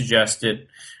highly suggest it.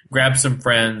 Grab some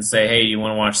friends, say, hey, you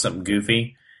want to watch something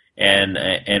goofy?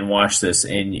 And watch this,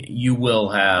 and you will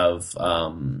have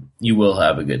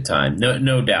a good time,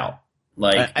 no doubt.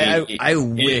 Like I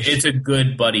wish it's a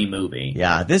good buddy movie.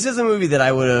 Yeah, this is a movie that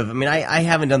I would have. I mean, I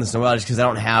haven't done this in a while just because I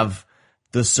don't have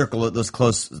those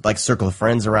close circle of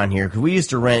friends around here. Because we used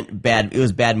to rent It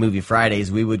was Bad Movie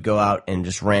Fridays. We would go out and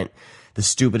just rent the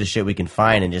stupidest shit we can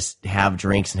find and just have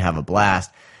drinks and have a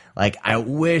blast. Like, I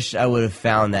wish I would have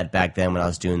found that back then when I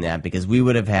was doing that, because we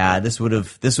would have had this would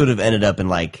have ended up in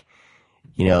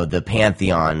the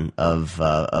pantheon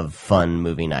of fun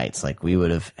movie nights. Like, we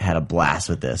would have had a blast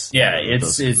with this. Yeah,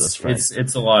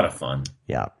 it's a lot of fun.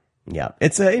 Yeah.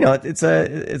 It's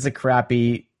a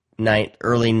crappy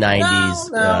early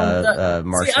 90s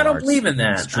martial arts. I don't believe in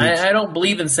that. I don't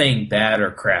believe in saying bad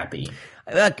or crappy.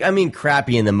 I mean,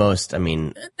 crappy in the most. I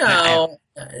mean, no.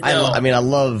 I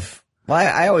love. Well,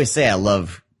 I always say I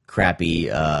love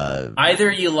crappy.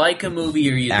 Either you like a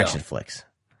movie or you action don't. Flicks.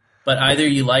 But either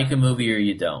you like a movie or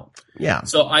you don't. Yeah.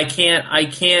 So I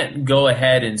can't go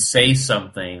ahead and say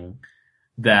something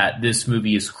that this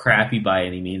movie is crappy by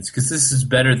any means, because this is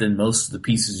better than most of the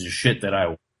pieces of shit that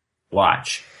I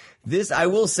watch. I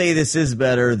will say this is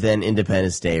better than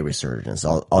Independence Day Resurgence.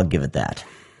 I'll give it that.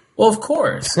 Well, of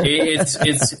course,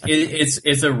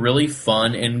 it's a really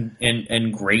fun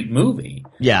and great movie.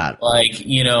 Yeah,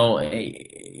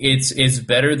 it's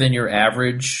better than your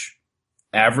average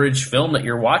film that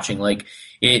you're watching. Like,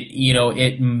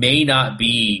 it may not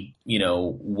be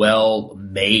well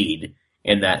made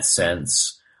in that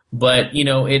sense, but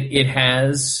it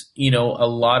has a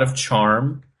lot of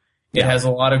charm. It has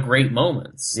a lot of great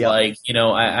moments. Yeah. Like,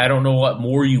 I don't know what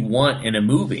more you want in a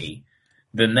movie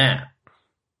than that.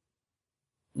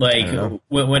 Like,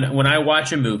 when I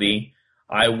watch a movie,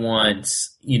 I want,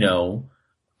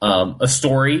 a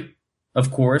story,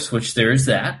 of course, which there's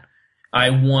that. I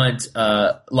want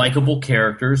likable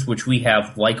characters, which we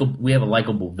have a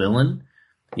likable villain.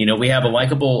 We have a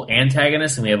likable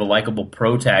antagonist and we have a likable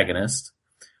protagonist.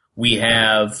 We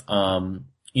have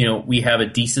we have a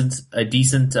decent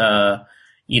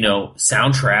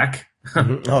soundtrack.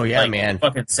 Oh yeah, man!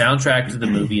 Fucking soundtrack to the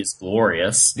movie is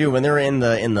glorious, dude. When they're in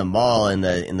the mall in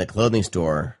the clothing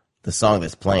store, the song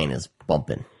that's playing is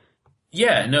bumping.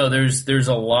 Yeah, no, there's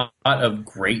a lot of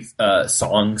great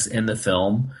songs in the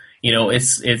film.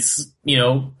 It's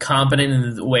competent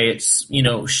in the way it's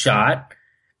shot.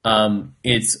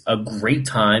 It's a great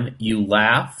time. You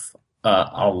laugh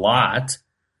a lot.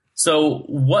 So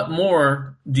what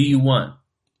more do you want?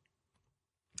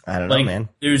 I don't know, man.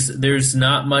 There's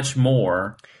not much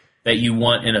more that you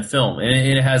want in a film, and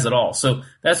it has it all. So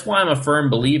that's why I'm a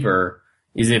firm believer,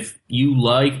 is if you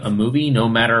like a movie, no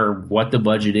matter what the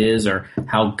budget is or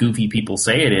how goofy people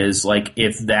say it is, like,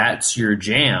 if that's your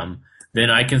jam, then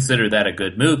I consider that a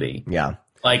good movie. Yeah.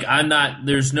 Like,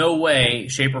 there's no way,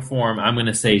 shape, or form I'm going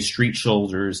to say Street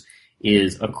Soldiers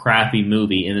is a crappy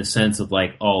movie in the sense of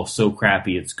like, oh, so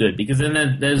crappy it's good, because then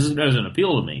that doesn't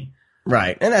appeal to me.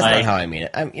 Right, and that's not how I mean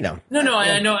it. No,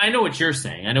 I know what you're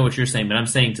saying. I know what you're saying, but I'm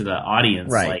saying to the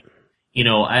audience, right. Like,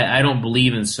 I don't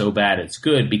believe in so bad it's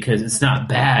good, because it's not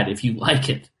bad if you like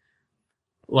it.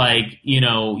 Like, you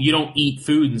don't eat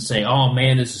food and say, oh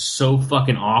man, this is so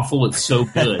fucking awful, it's so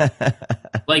good.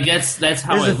 Like, that's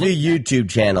how There's a few YouTube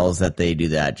channels that they do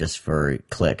that just for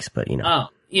clicks, but Oh,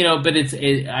 but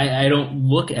I don't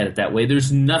look at it that way.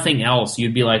 There's nothing else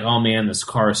you'd be like, oh man, this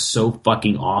car is so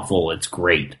fucking awful. It's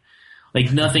great.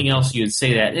 Like nothing else you'd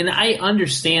say that. And I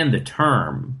understand the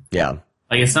term. Yeah.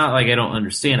 Like it's not like I don't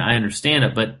understand. I understand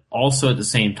it, but also at the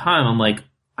same time, I'm like,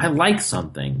 I like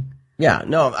something. Yeah,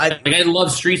 no, I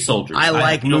love Street Soldiers. I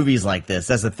like movies like this.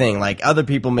 That's the thing. Like other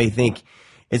people may think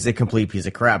it's a complete piece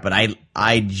of crap, but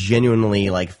I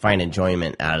genuinely like find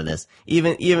enjoyment out of this.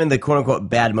 Even the quote unquote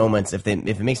bad moments, if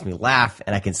it makes me laugh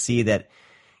and I can see that,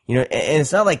 and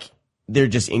it's not like they're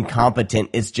just incompetent.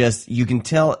 It's just you can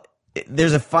tell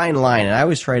there's a fine line, and I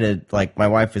always try to like. My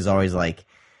wife is always like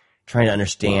trying to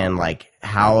understand like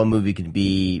how a movie could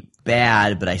be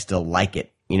bad, but I still like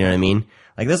it. You know what I mean?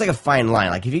 Like there's like a fine line.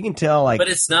 Like if you can tell, like, but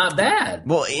it's not bad.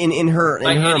 Well, in her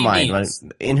mind,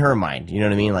 you know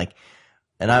what I mean? Like,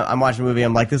 and I'm watching a movie.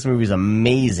 I'm like, this movie's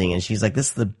amazing, and she's like, this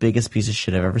is the biggest piece of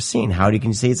shit I've ever seen. How can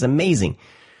you say it's amazing?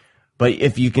 But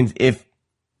if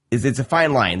it's a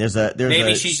fine line.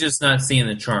 Maybe she's just not seeing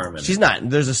the charm in it. She's not.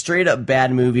 There's a straight up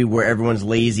bad movie where everyone's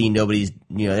lazy,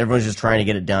 everyone's just trying to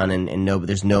get it done, and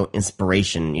there's no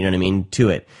inspiration, you know what I mean, to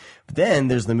it. But then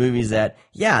there's the movies that,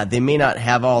 they may not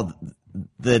have all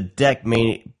the deck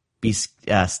may be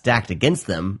stacked against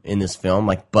them in this film,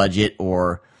 like budget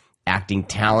or acting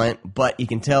talent, but you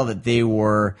can tell that they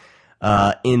were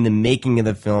in the making of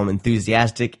the film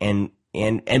enthusiastic and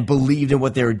believed in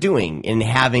what they were doing and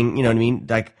having, you know what I mean,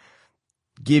 like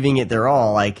giving it their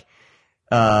all. Like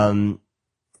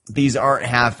these aren't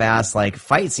half-assed like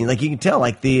fight scenes. Like you can tell,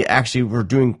 like they actually were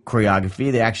doing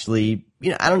choreography. They actually,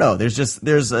 I don't know.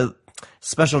 There's a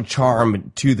special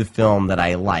charm to the film that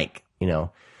I like.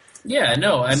 Yeah,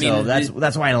 no, I mean, so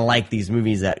that's why I like these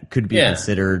movies that could be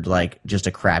considered like just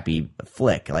a crappy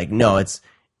flick. Like, no,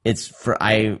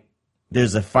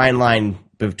 there's a fine line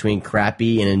between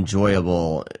crappy and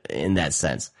enjoyable in that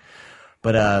sense.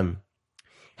 But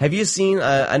have you seen?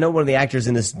 I know one of the actors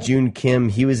in this, June Kim.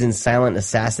 He was in Silent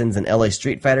Assassins and L.A.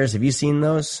 Street Fighters. Have you seen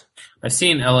those? I've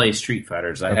seen L.A. Street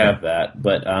Fighters. I have that,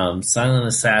 but Silent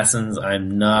Assassins,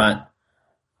 I'm not.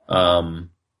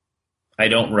 I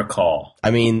don't recall.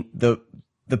 I mean, the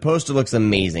poster looks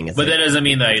amazing. But that doesn't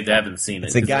mean that I haven't seen it.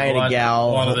 It's a guy and a gal.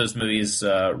 A lot of those movies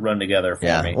run together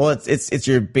for me. Well, it's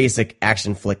your basic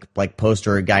action flick like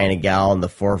poster, a guy and a gal in the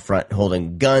forefront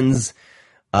holding guns,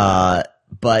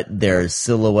 but there's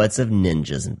silhouettes of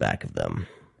ninjas in back of them.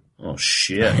 Oh,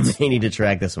 shit. I may need to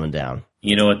track this one down.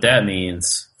 You know what that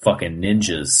means? Fucking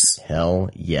ninjas. Hell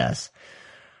yes.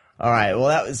 All right, well,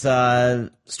 that was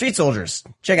Street Soldiers.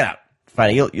 Check it out.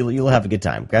 Find it. You'll have a good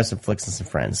time. Grab some flicks and some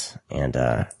friends, and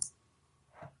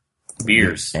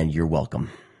beers. And you're welcome.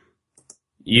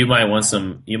 You might want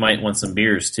some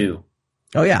beers too.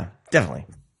 Oh yeah, definitely.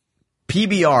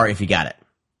 PBR if you got it.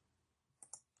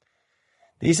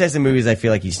 These types of movies, I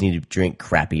feel like you just need to drink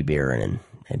crappy beer and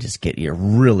just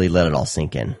really let it all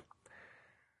sink in.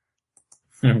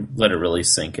 Let it really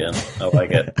sink in. I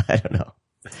like it. I don't know.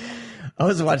 I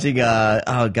was watching,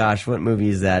 oh gosh, what movie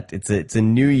is that? It's a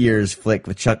New Year's flick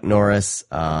with Chuck Norris.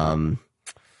 Oh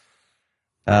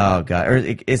god, or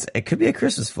it could be a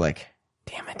Christmas flick.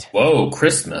 Damn it. Whoa,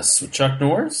 Christmas with Chuck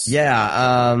Norris?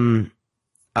 Yeah,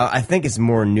 I think it's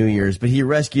more New Year's, but he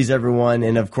rescues everyone,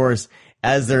 and of course,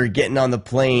 as they're getting on the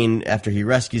plane after he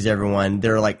rescues everyone,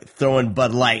 they're like throwing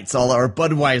Bud Lights or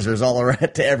Budweisers all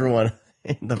around to everyone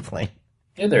in the plane.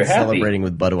 Yeah, they're celebrating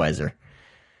with Budweiser.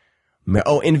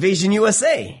 Oh, Invasion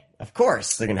USA. Of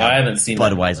course. They're going to have I haven't seen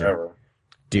Budweiser.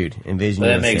 Dude, Invasion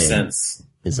USA. That makes sense.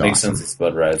 Makes awesome. sense it's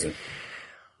Budweiser.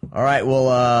 All right.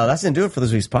 Well, that's going to do it for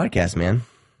this week's podcast, man.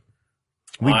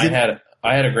 I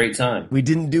had a great time. We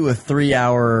didn't do a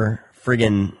 3-hour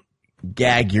friggin'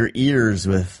 gag your ears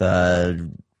with,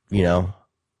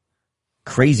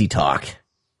 crazy talk.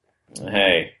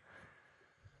 Hey,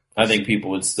 I think people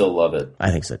would still love it.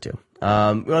 I think so too. We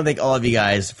want to thank all of you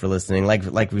guys for listening.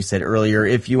 Like we said earlier,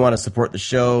 if you want to support the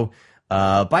show,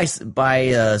 buy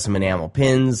some enamel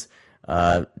pins,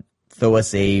 throw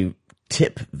us a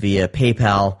tip via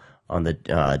PayPal on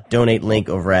the donate link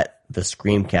over at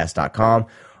thescreamcast.com,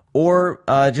 or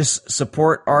just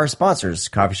support our sponsors,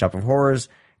 Coffee Shop of Horrors,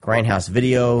 Grindhouse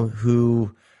Video,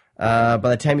 who by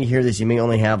the time you hear this, you may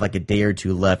only have like a day or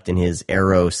two left in his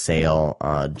Arrow sale.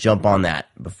 Jump on that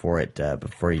before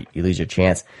you lose your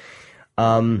chance.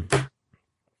 And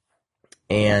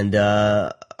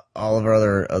all of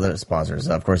our other sponsors,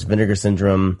 of course, Vinegar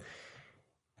Syndrome,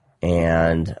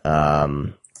 and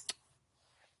I'm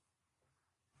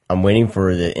waiting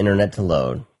for the internet to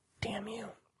load. Damn you.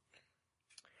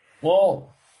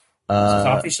 Well,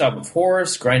 Coffee Shop of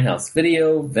Horrors, Grindhouse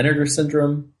Video, Vinegar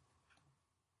Syndrome.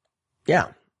 Yeah.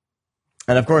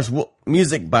 And of course,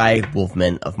 music by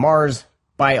Wolfmen of Mars.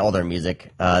 Buy all their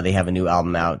music. They have a new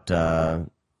album out.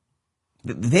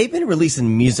 They've been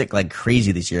releasing music like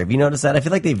crazy this year. Have you noticed that? I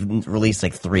feel like they've released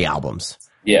like 3 albums.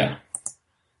 Yeah.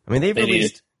 I mean, they may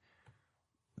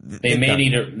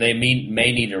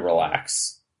need to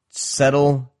relax.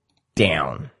 Settle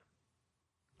down.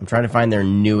 I'm trying to find their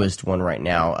newest one right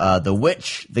now. The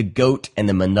Witch, the Goat, and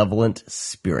the Malevolent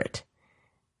Spirit.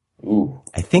 Ooh.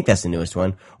 I think that's the newest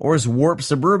one. Or is Warp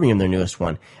Suburbium their newest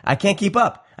one? I can't keep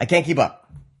up. I think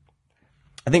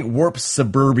Warp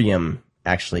Suburbium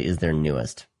actually is their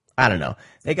newest. I don't know.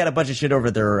 They got a bunch of shit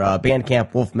over their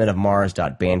Bandcamp,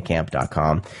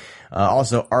 wolfmenofmars.bandcamp.com.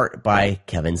 Also, art by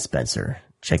Kevin Spencer.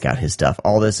 Check out his stuff.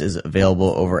 All this is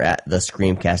available over at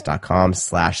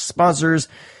thescreamcast.com/sponsors.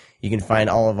 You can find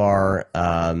all of our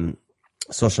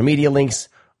social media links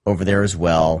over there as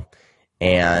well.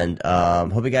 And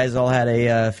hope you guys all had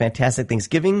a fantastic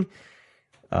Thanksgiving.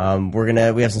 We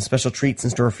have some special treats in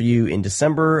store for you in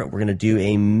December. We're gonna do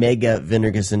a mega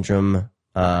Vinegar Syndrome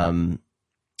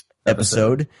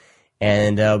episode,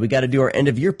 and we got to do our end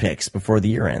of year picks before the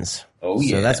year ends. Oh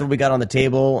yeah! So that's what we got on the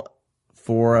table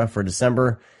for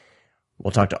December. We'll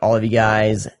talk to all of you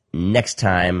guys next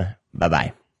time. Bye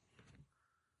bye.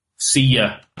 See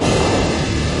ya.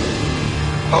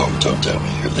 Oh, don't tell me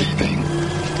you're leaving.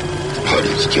 The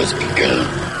party's just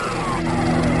begun.